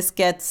much this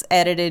gets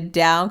edited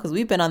down because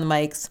we've been on the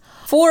mics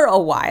for a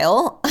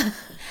while.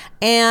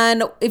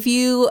 And if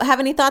you have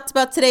any thoughts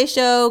about today's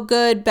show,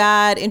 good,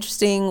 bad,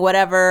 interesting,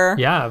 whatever.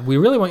 Yeah, we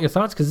really want your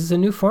thoughts because it's a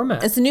new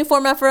format. It's a new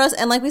format for us.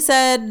 And like we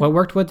said, what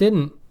worked, what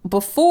didn't.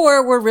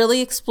 Before, we're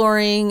really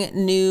exploring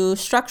new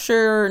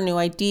structure, new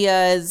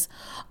ideas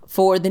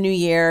for the new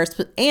year,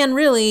 and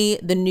really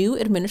the new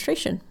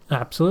administration.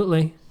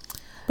 Absolutely.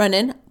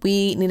 Brendan,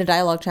 we need a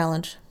dialogue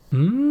challenge.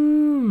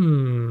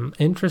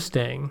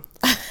 Interesting.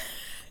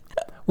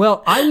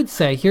 Well, I would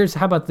say,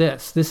 how about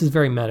this? This is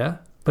very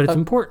meta, but it's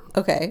important.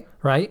 Okay.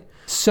 Right?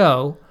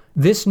 So,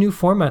 this new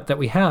format that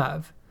we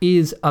have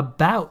is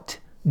about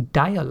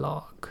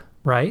dialogue,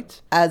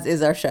 right? As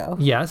is our show.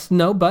 Yes.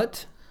 No,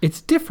 but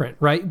it's different,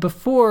 right?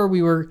 Before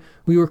we were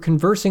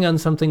conversing on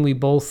something we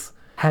both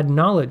had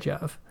knowledge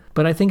of.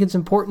 But I think it's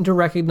important to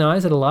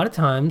recognize that a lot of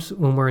times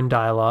when we're in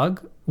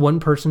dialogue, one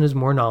person has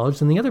more knowledge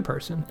than the other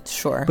person.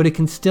 Sure. But it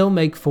can still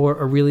make for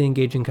a really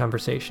engaging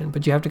conversation.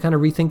 But you have to kind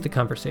of rethink the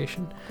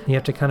conversation. You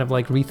have to kind of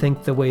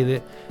rethink the way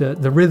that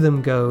the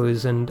rhythm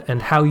goes and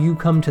how you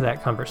come to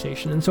that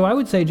conversation. And so I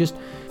would say just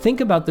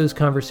think about those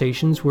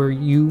conversations where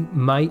you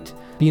might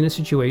be in a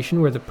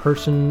situation where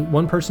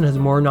one person has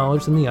more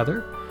knowledge than the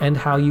other and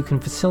how you can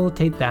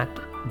facilitate that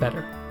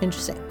better.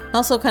 Interesting.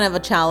 Also kind of a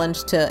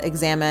challenge to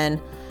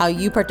examine how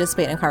you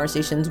participate in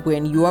conversations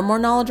when you are more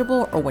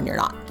knowledgeable or when you're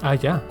not.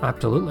 Yeah,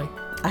 absolutely.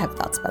 I have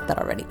thoughts about that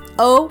already.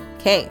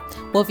 Okay.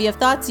 Well, if you have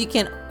thoughts, you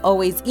can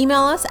always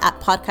email us at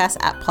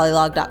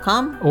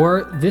podcast@polylog.com.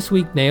 Or this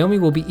week, Naomi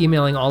will be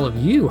emailing all of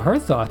you her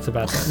thoughts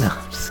about that. No,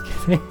 I'm just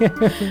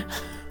kidding.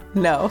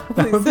 No.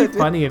 That would be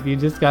funny if you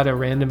just got a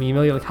random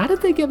email. You're like, how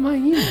did they get my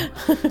email?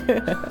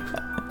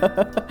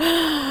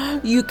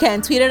 You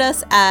can tweet at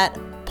us at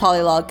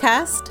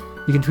polylogcast.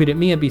 You can tweet at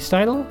me at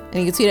bsteidel. And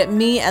you can tweet at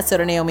me at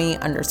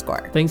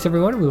sotonaomi_. Thanks,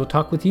 everyone. We will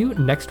talk with you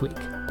next week.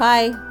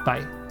 Bye.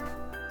 Bye.